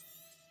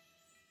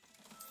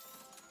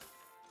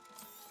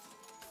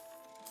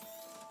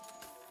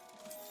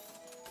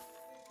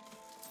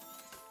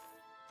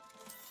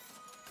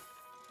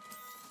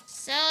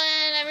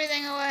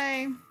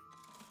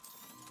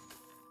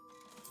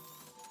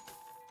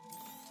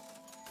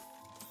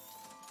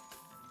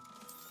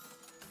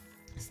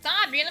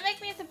 up. You're gonna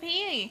make me have to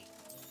pee.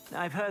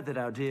 I've heard that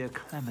our dear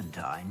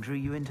Clementine drew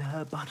you into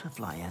her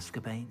butterfly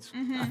escapades.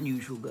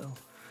 Unusual girl.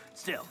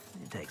 Still,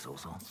 it takes all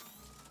sorts.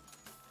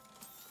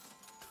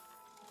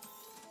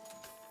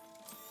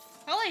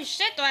 Holy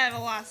shit, do I have a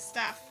lot of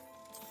stuff.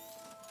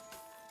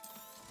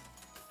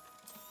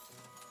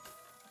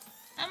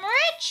 I'm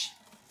rich!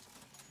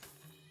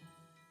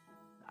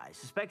 I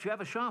suspect you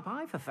have a sharp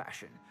eye for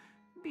fashion.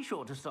 Be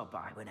sure to stop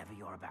by whenever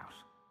you're about.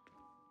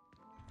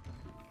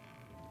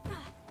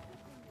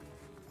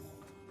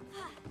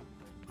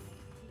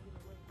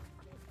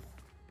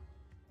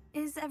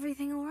 Is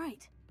everything all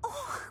right?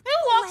 Oh, Who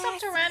walks up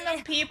to bless random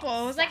you.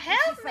 people? Who's like, Thank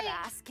you help for me!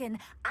 asking.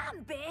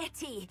 I'm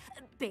Betty.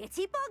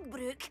 Betty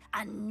Bugbrook.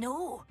 And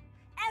no,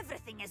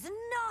 everything is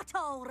not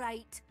all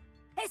right.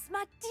 It's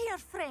my dear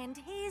friend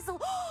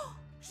Hazel.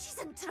 She's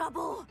in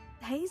trouble.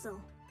 Hazel?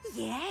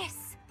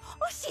 Yes.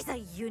 Oh, she's a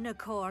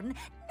unicorn.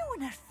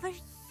 Known her for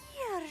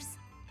years.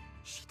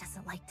 She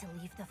doesn't like to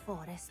leave the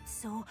forest,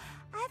 so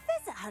I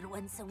visit her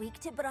once a week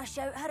to brush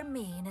out her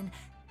mane and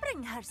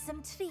bring her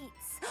some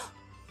treats.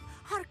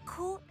 Her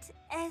coat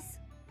is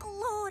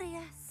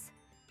glorious.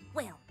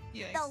 Well,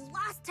 Yikes. the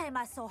last time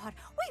I saw her,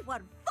 we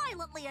were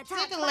violently attacked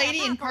like the by lady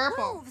a in pack of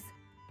purple. wolves.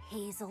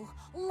 Hazel,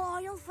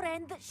 loyal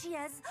friend that she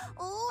is,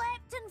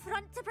 leapt in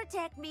front to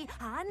protect me,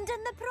 and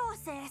in the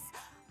process,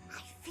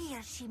 I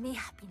fear she may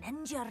have been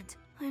injured.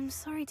 I'm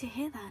sorry to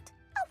hear that.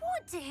 I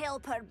want to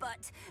help her,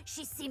 but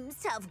she seems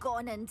to have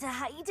gone into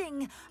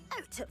hiding.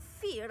 Out of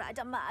fear, I'd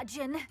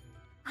imagine.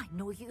 I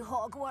know you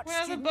Hogwarts What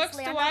other students books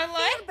do learn I a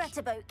fair like? bit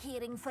about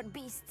caring for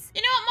beasts.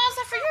 You know what,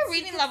 Malsa, for your Perhaps you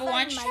reading could level, why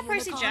find don't you my try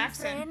Percy unicorn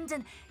Jackson? friend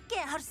and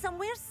get her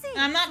somewhere safe.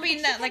 And I'm not so reading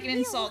she that like can an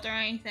heal. insult or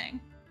anything.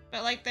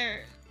 But like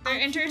they're I'll keep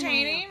an eye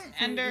entertaining out for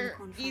and your they're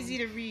unicorn friend easy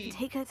to and read.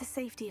 take her to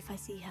safety if I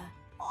see her.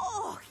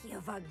 Oh,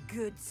 you've a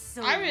good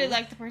soul. I really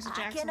like the Percy I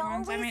Jackson can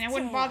ones. I mean, I always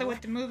wouldn't bother tell.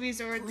 with the movies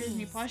or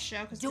Disney Please, Plus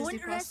show because don't Disney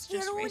Plus risk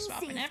your just own race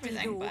swap and safety,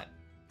 everything. though. But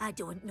I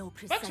don't know Books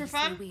precisely are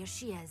fun. where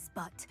she is,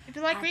 but if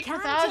you like I Greek can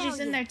mythology's tell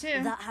in you there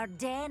too. that her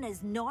den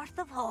is north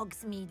of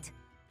Hogsmeade.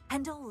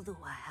 And although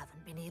I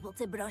haven't been able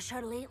to brush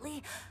her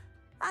lately,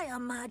 I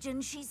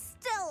imagine she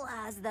still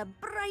has the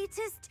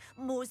brightest,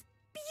 most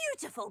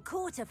beautiful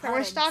coat of So her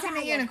we're stalking a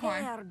entire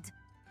unicorn. herd.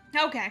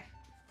 Okay.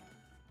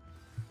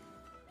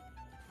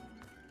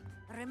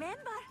 Remember,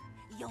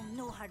 you'll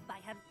know her by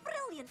her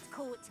brilliant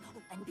coat.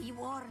 And be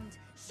warned,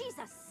 she's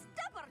a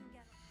stubborn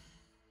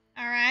girl.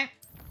 All right.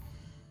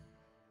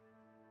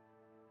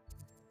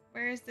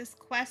 Where is this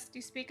quest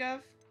you speak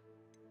of?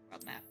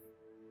 World map.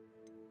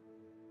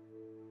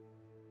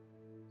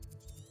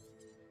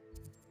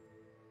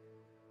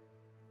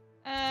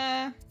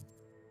 I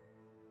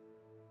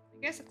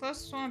guess the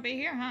closest one would be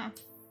here, huh?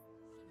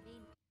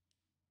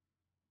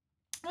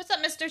 What's up,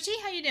 Mr. T?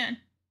 How you doing?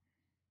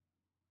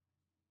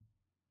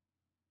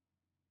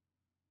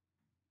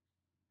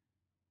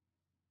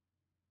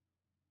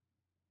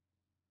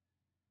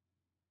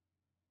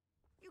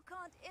 You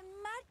can't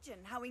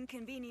imagine how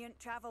inconvenient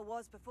travel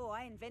was before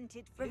I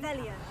invented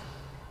Revelio.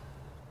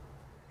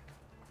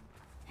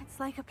 It's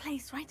like a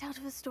place right out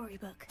of a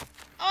storybook.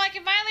 Oh, I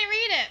can finally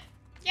read it!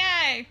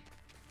 Yay!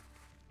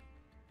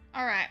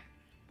 Alright.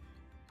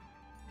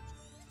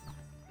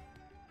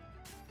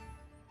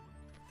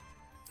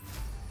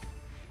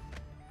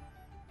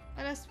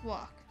 Let us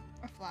walk.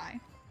 Or fly.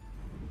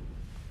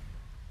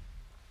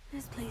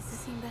 This place has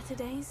seen better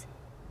days.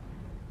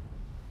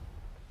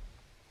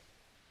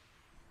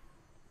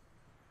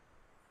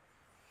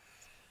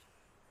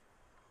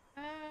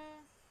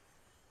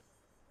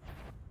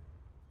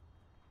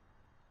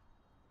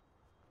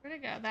 Where'd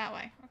it go? That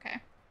way. Okay.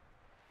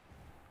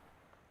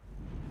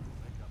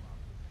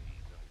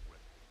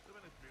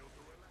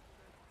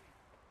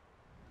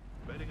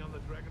 Betting on the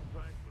dragon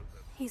price was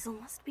that. Hazel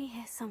must be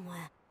here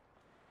somewhere.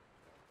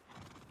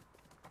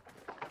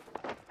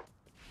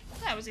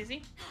 That was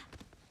easy.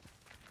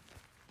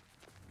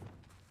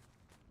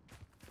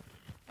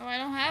 Oh, I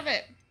don't have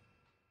it.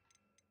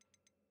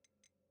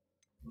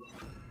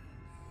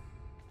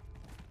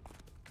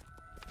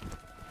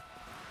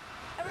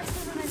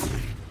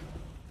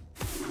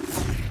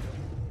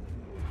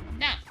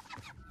 No.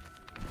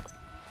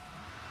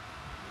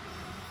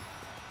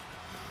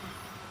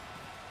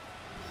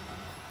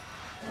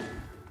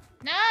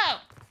 No!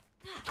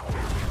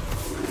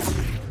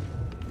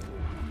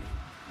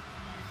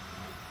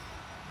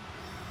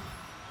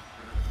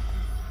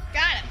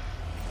 Got him.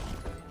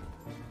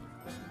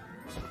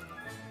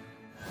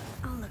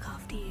 I'll look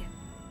after you.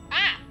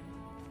 Ah!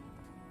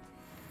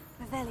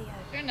 Revelio.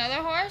 Is there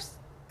another horse?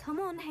 Come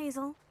on,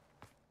 Hazel.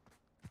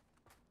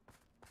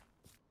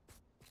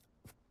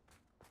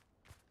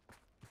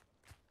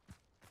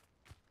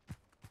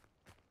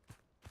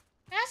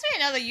 There has to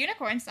be another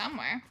unicorn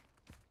somewhere.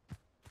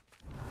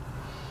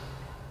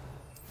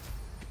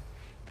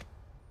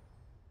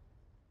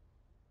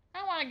 I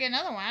don't want to get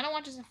another one. I don't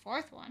want just a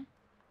fourth one.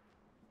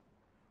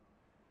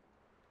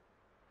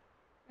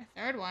 A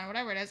third one,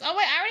 whatever it is. Oh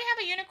wait, I already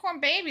have a unicorn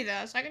baby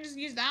though, so I can just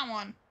use that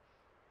one.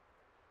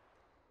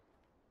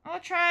 I'll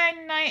try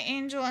Night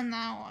Angel and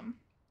that one.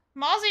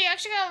 Malls, are you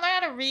actually gonna learn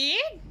how to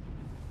read?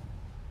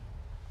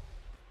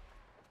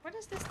 What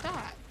is this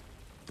dot?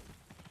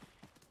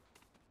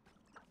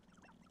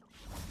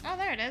 Oh,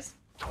 there it is.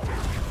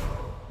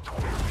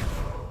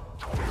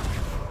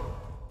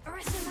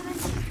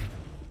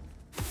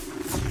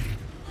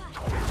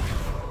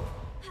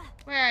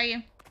 Where are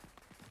you?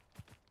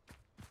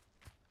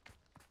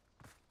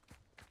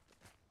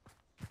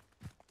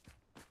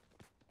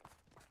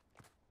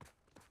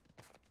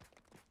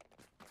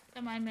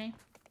 Don't mind me.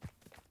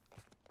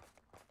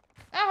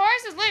 That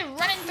horse is literally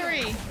running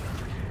 3.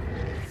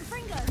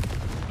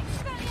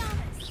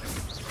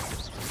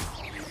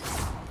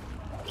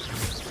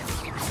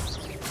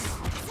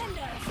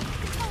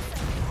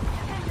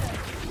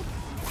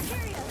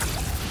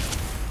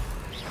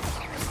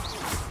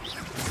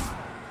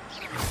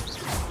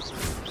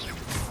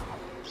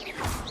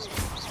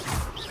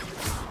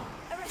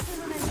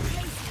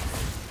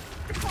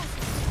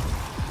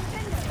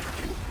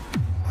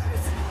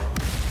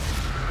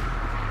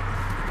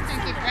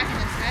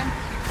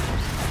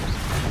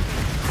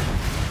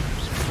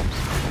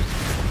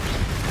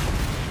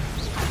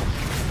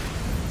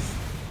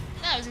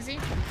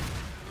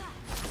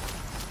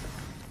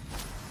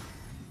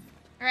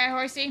 Alright,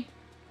 horsey.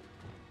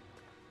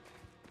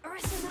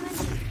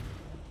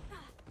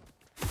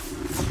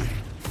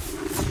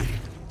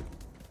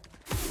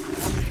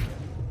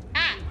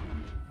 Ah!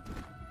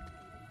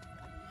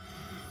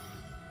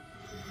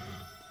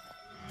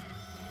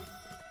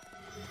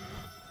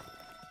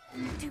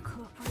 Do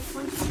cooperate,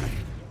 won't you?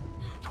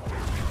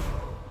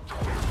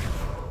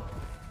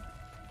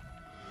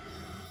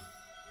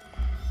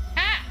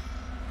 Ah!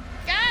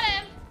 Got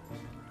him!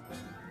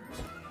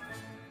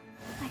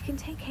 I can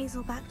take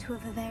Hazel back to a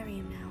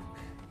vivarium now.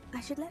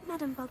 I should let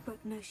Madame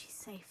Bugbrook know she's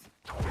safe.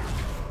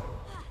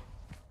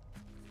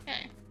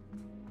 Okay.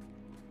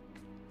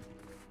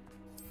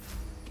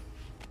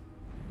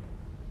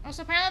 Oh,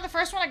 so apparently the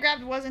first one I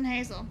grabbed wasn't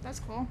Hazel. That's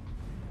cool.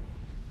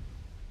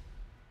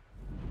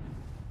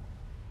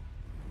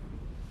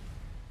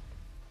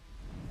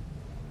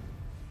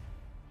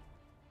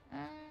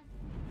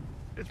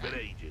 It's been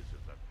ages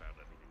since I've found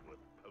anything worth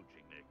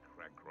poaching near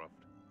Crackcroft.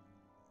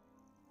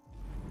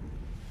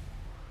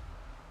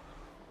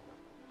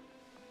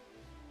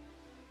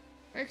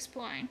 We're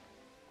exploring.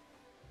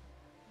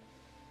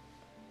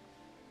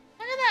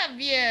 Look at that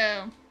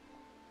view.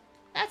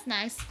 That's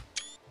nice.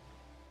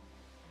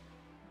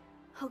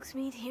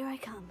 Hogsmeade, here I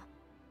come.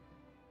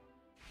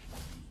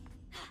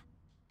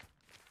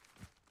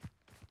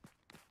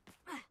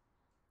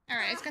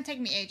 Alright, it's gonna take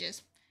me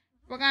ages.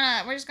 We're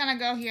just gonna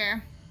go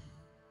here.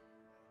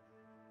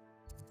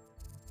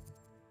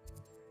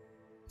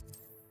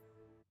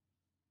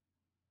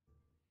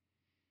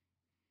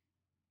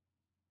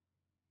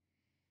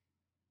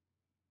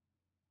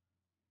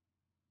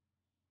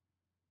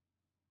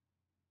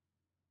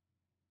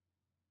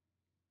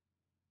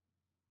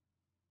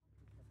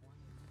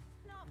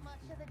 Not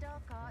much of the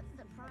dark arts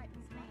that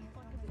frightens me.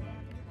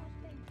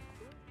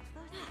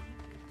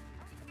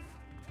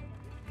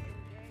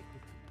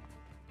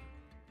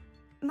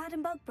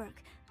 Madame Bugbrook,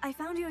 I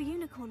found your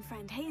unicorn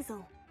friend,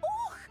 Hazel.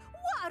 Oh,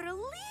 what a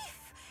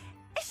relief!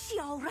 Is she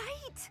all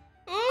right?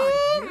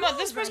 Ooh,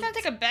 this person's gonna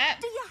take a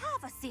bet. Do you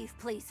have a safe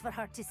place for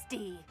her to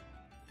stay?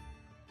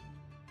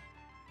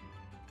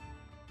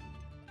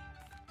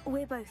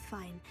 We're both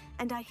fine,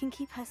 and I can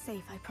keep her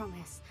safe, I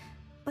promise.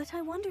 But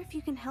I wonder if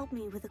you can help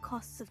me with the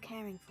costs of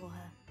caring for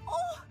her.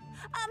 Oh,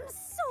 I'm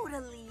so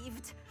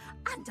relieved.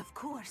 And of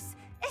course,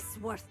 it's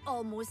worth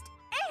almost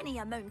any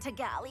amount of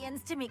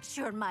galleons to make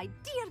sure my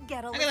dear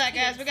girl Look at that,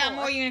 guys. We got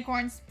more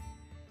unicorns.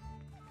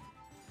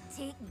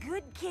 Take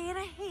good care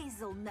of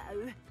Hazel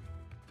now.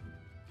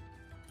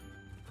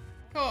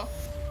 Cool.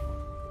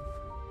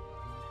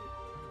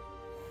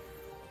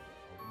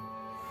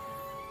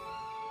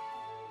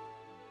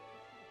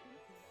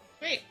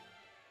 Sweet.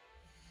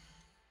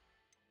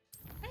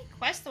 How many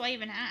quests do I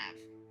even have?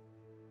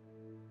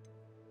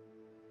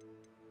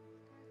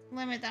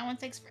 Limit, that one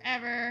takes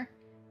forever.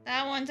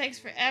 That one takes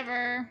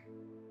forever.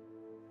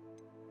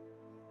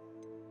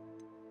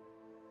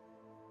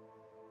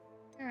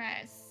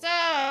 Alright, so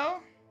I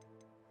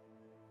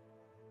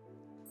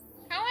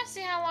want to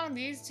see how long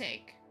these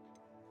take.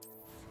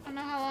 I don't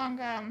know how long,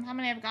 how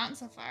many I've gotten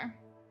so far.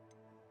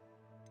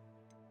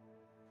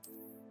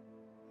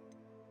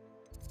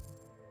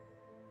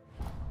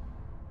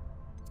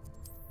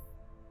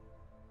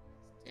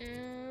 Let's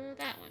do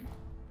that one.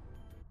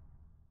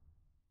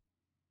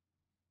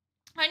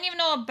 I didn't even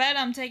know what bet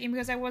I'm taking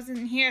because I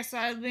wasn't here, so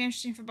it'll be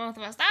interesting for both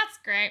of us. That's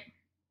great.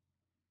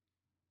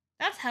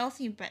 That's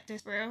healthy, bet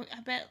Disbrew.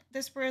 I bet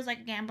Disbrew is like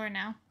a gambler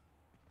now.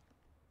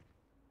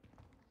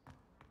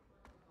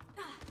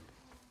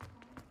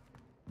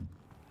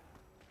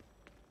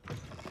 Is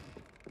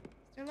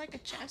there like a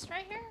chest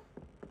right here?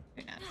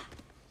 Maybe not.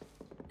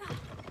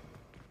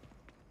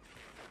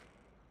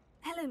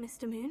 Hello,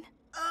 Mr. Moon.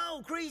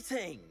 Oh,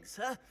 greetings.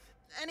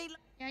 Any...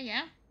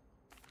 Yeah.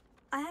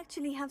 I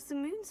actually have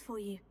some moons for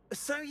you.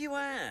 So you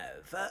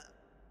have.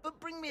 but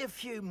bring me a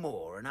few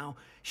more and I'll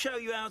show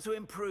you how to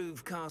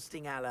improve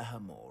casting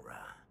Alohomora.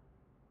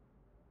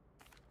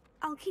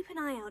 I'll keep an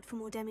eye out for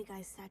more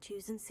demiguise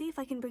statues and see if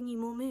I can bring you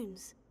more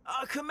moons.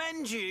 I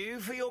commend you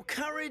for your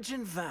courage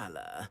and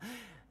valor,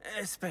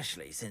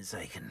 especially since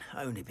they can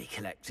only be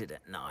collected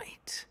at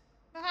night.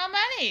 How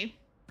many?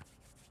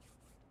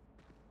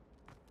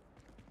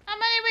 How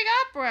many we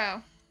got,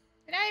 bro?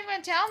 You're not even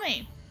gonna tell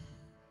me.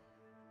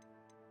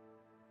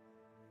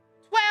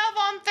 12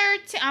 on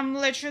 13. I'm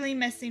literally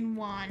missing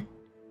one.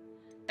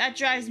 That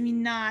drives me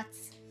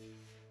nuts.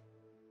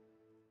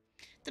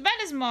 The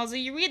bet is Mosley.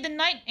 You read the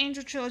Night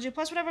Angel trilogy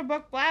plus whatever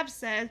book Blab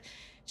said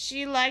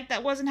she liked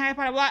that wasn't Harry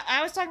Potter. Well,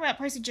 I was talking about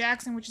Percy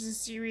Jackson, which is a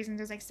series, and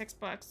there's like 6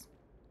 books.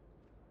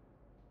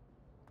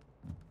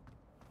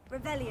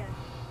 Revelio.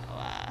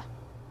 So,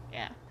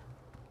 yeah.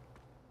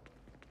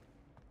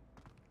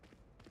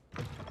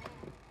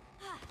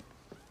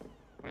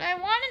 What I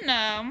want to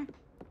know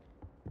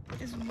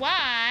is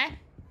why.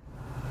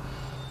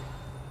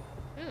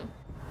 Ooh.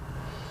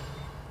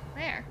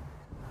 Where?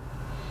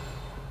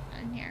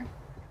 Not in here.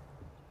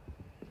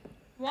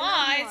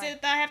 Why is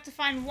it that I have to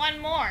find one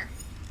more?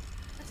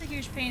 That's a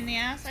huge pain in the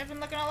ass. I've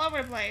been looking all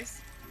over the place.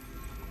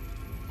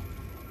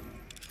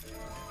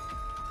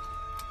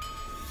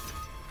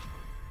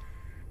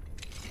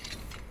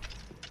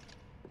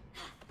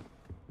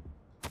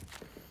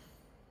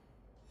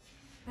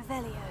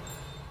 Revelio.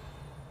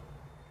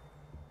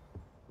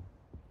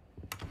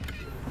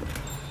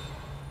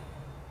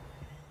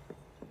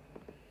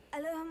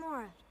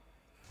 Alohomora.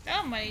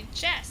 Oh, my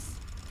chest.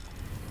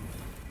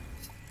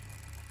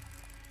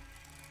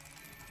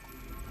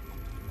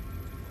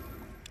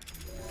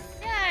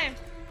 Yay!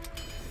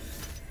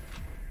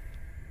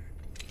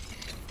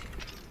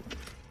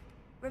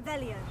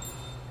 Revelio.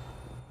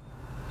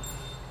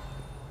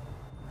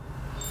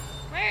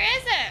 Where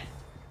is it?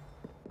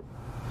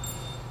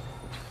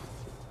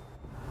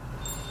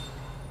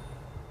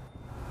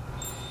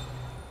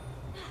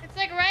 It's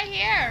like right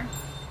here.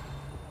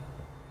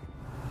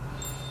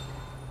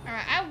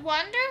 Alright, I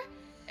wonder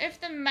if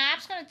the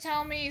map's gonna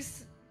tell me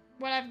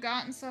what I've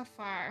gotten so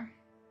far.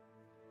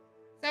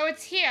 So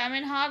it's here, I'm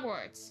in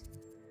Hogwarts.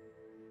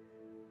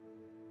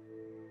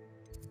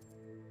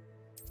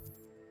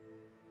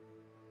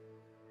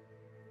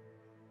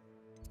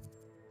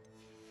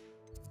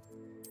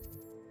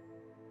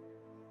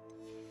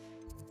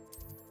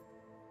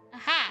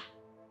 Aha!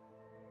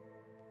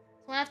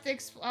 So I have to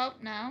oh,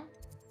 no.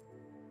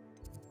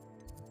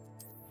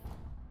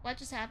 What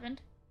just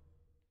happened?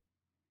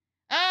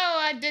 Oh,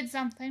 I did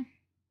something.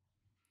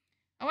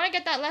 I want to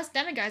get that last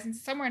demiguise and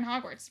somewhere in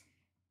Hogwarts.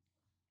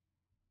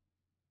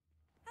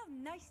 How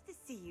nice to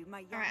see you, my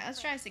young Alright,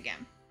 let's try this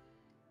again.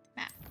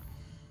 Map.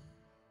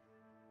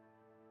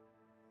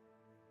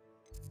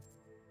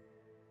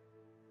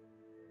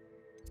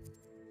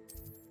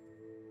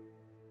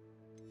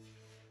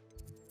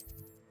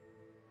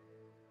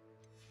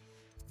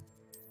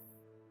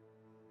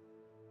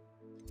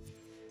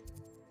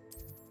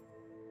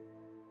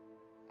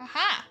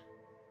 Aha!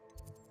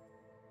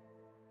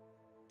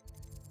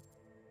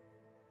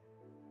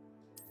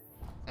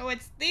 So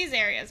it's these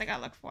areas I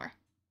gotta look for.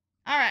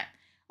 Alright.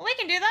 Well, we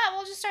can do that.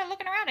 We'll just start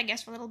looking around, I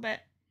guess, for a little bit.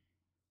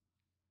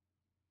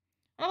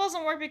 That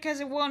doesn't work because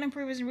it won't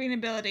improve his reading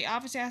ability.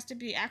 Obviously, it has to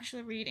be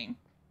actually reading.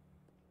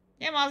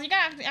 Yeah, Miles, you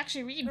gotta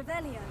actually read.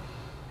 Revelio.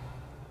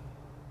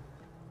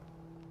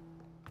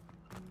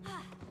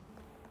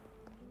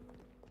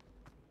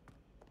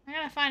 I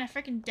gotta find a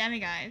freaking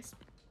demiguise.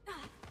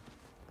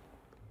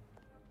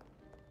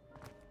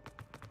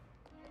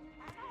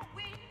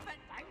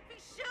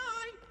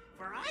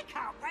 For I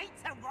can't wait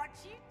to watch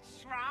you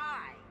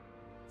try.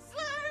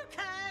 Slow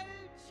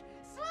coach!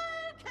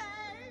 Slow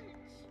coach!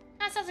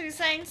 That sounds like he's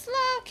saying slow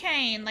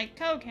cane, like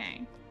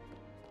cocaine.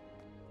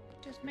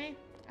 Just me?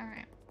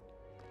 Alright.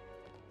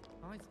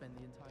 I spend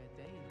the entire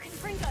day in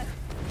Confringo.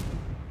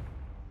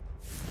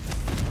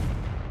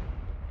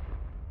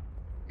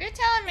 You're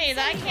telling me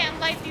that I can't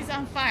light these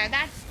on fire.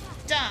 That's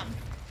dumb.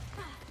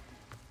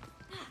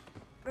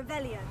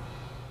 Revelio.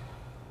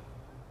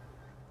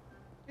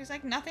 There's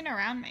like nothing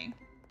around me.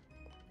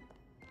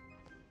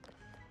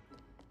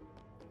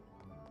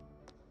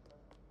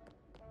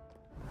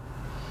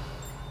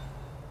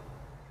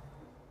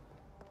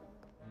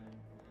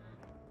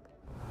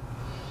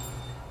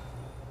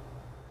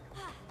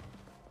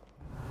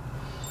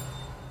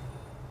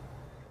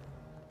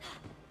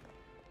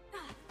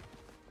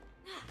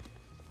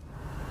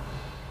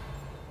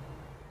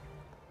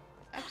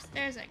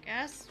 Upstairs, I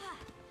guess.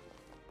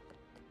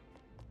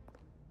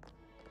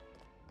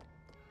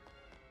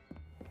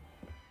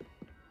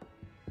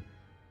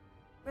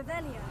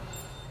 Revelio.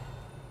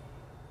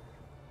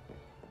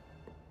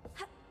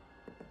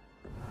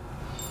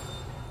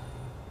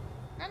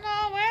 I don't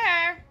know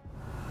where.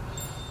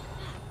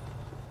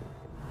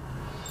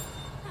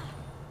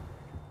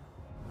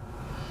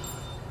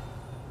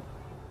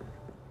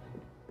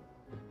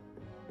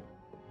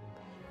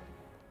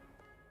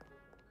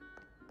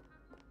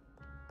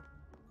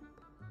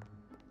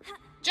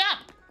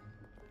 Jump!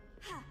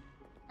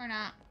 Or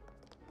not.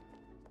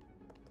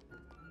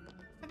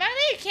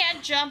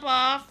 can't jump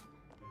off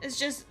is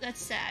just,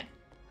 that's sad.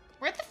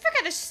 Where the frick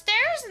are the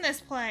stairs in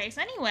this place,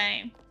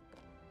 anyway?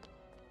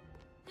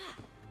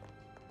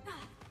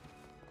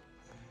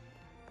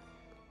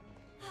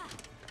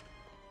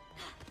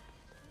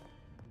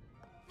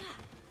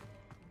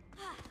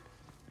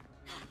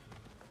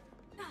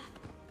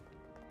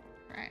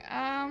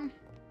 Right,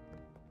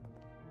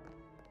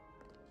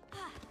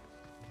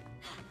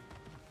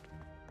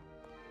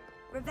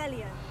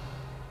 Revelio.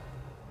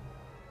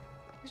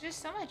 There's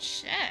just so much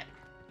shit.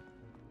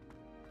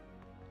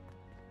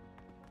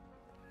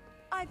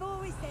 I've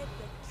always said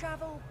that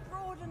travel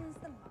broadens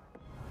the mind.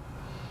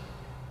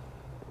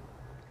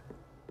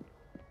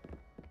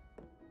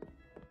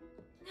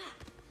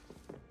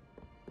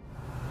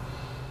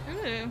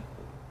 Ooh.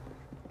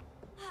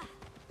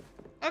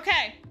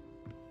 Okay.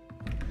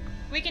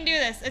 We can do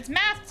this. It's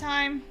math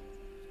time.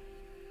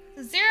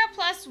 So 0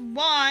 plus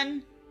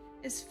 1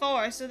 is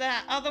 4. So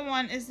that other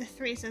one is the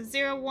 3. So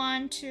 0,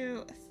 1,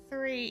 2,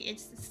 3.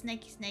 It's the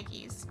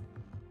snakies.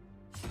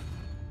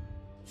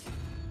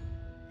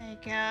 There you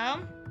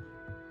go.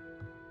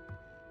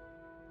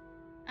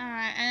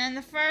 Alright, and then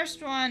the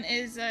first one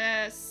is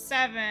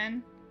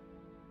 7.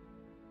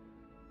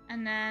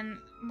 And then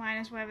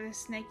minus whatever the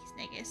snake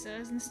is. So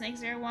isn't the snake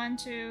 0, 1,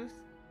 2,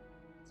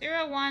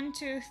 0, 1,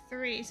 2,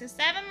 3. So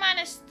 7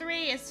 minus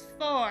 3 is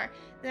 4.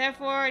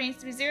 Therefore, it needs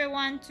to be 0,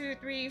 1, 2,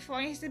 3, 4.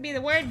 It needs to be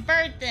the word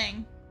bird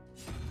thing.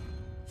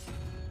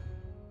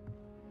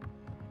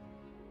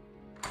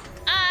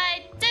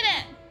 I did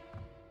it!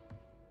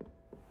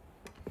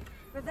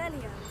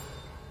 Revelio.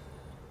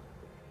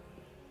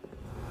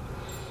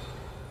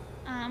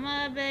 I'm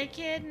a big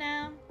kid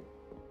now.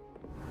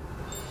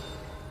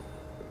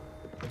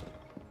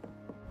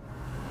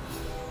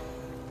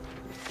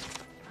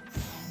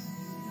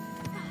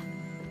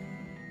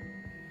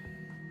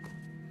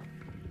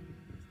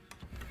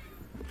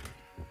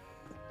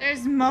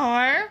 There's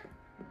more.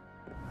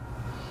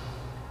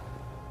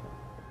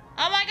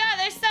 Oh my god,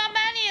 there's so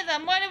many of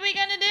them. What are we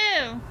gonna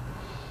do?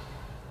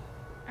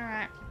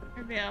 Alright,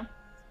 reveal.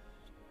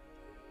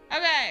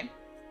 Okay.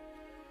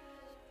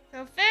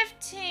 So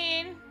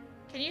 15.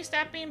 Can you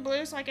stop being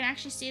blue so I can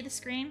actually see the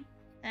screen?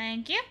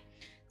 Thank you.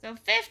 So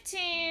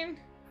 15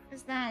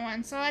 is that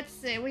one. So let's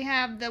see. We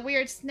have the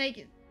weird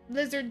snake,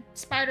 lizard,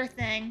 spider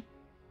thing,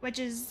 which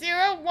is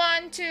 0,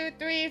 1, 2,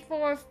 3,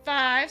 4,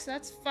 5. So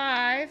that's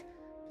 5.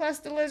 Plus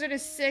the lizard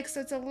is 6,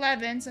 so it's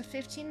 11. So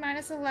 15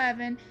 minus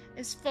 11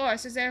 is 4.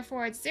 So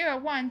therefore it's 0,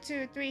 1,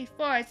 2, 3,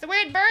 4. It's the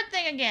weird bird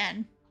thing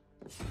again.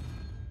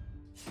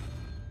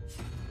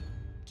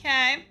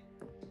 Okay.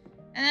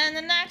 And then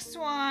the next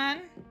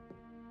one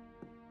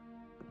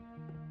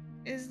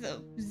is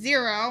the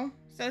 0.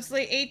 So it's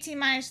like 18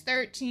 minus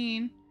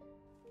 13,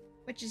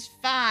 which is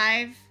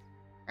 5.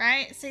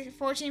 Right?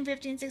 14,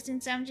 15,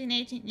 16, 17,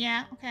 18.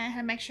 Yeah, okay. I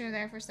had to make sure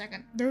there for a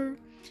second.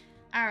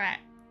 Alright.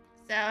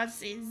 So let's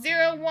see.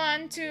 0,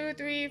 1, 2,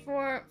 3,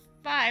 4,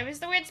 5 is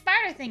the weird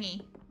spider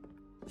thingy.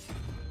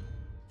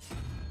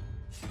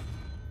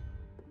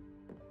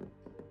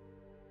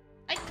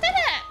 I did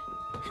it!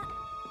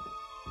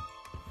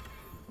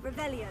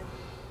 Revelio.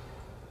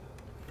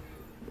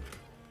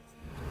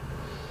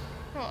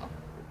 Cool.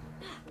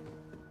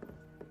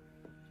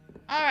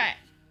 Alright.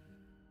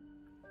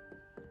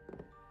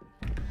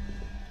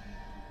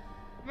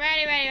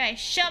 Ready.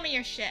 Show me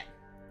your shit.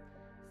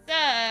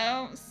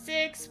 So,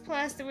 6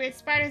 plus the weird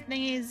spider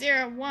thingy is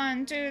 0,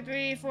 1, 2,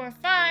 3, 4,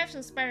 5.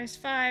 So spider's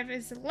 5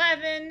 is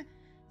 11.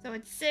 So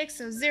it's 6.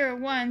 So 0,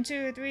 1,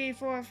 2, 3,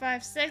 4,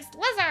 5, 6.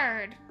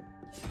 Lizard!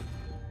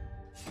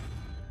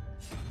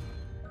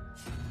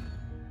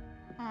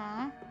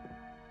 Aw.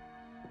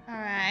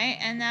 Alright,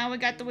 and now we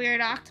got the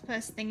weird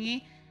octopus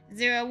thingy.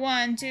 0,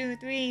 1, 2,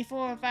 3,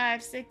 4,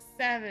 5, 6,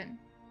 7.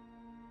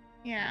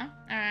 Yeah,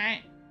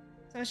 alright.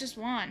 So it's just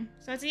 1.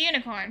 So it's a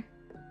unicorn.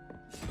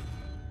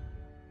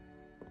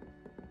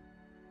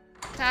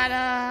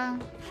 Ta-da!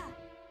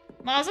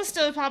 Mazza's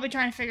still probably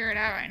trying to figure it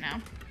out right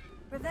now.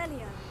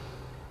 Revelio.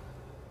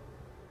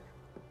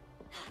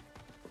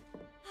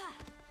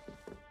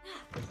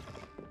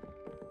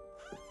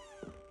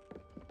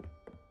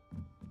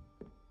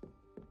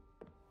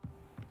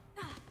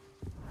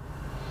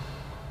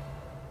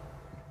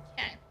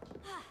 Okay.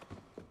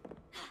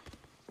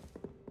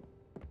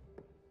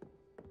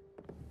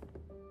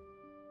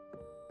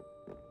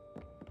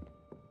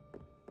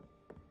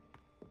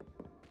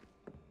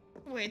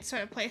 Weird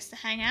sort of place to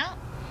hang out.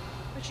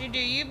 What you do,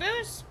 you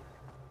booze?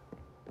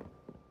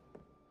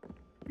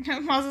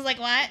 Mazza's like,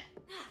 what?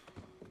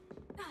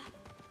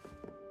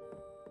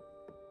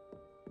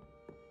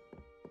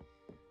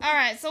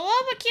 Alright, so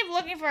we'll keep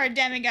looking for our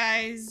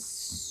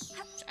demiguys.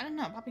 I don't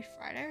know, probably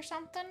Friday or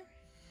something?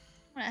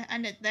 I'm gonna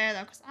end it there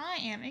though, because I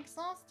am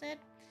exhausted. And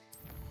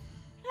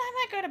I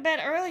might go to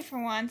bed early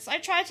for once. I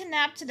tried to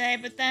nap today,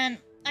 but then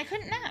I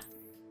couldn't nap.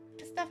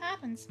 This stuff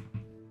happens.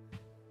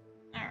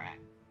 Alright,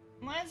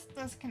 let's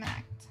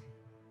disconnect.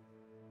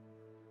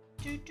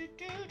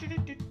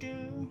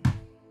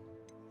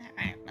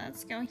 Alright,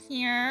 let's go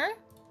here.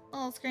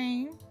 Full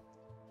screen.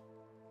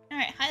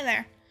 Alright, hi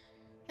there.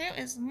 Who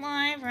is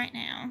live right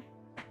now?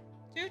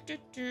 I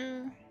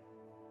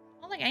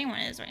don't think anyone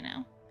is right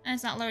now. And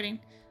it's not loading.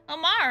 Oh,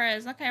 Mara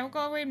is. Okay, we'll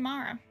go raid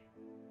Mara.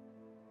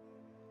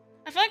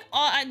 I feel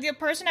like the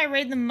person I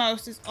raid the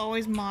most is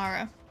always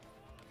Mara.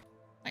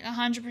 Like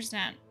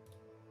 100%.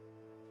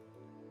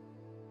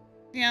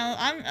 You know,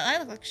 I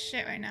look like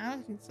shit right now. I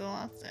look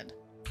exhausted.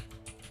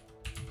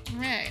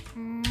 Right,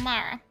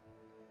 Mara.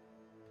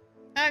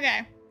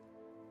 Okay.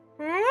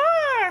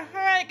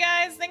 Alright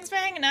guys, thanks for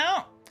hanging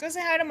out. Go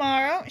say hi to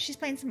Mara. She's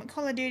playing some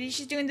Call of Duty.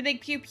 She's doing the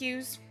big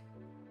pew-pews.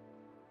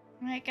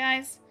 Alright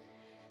guys.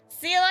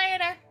 See you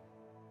later.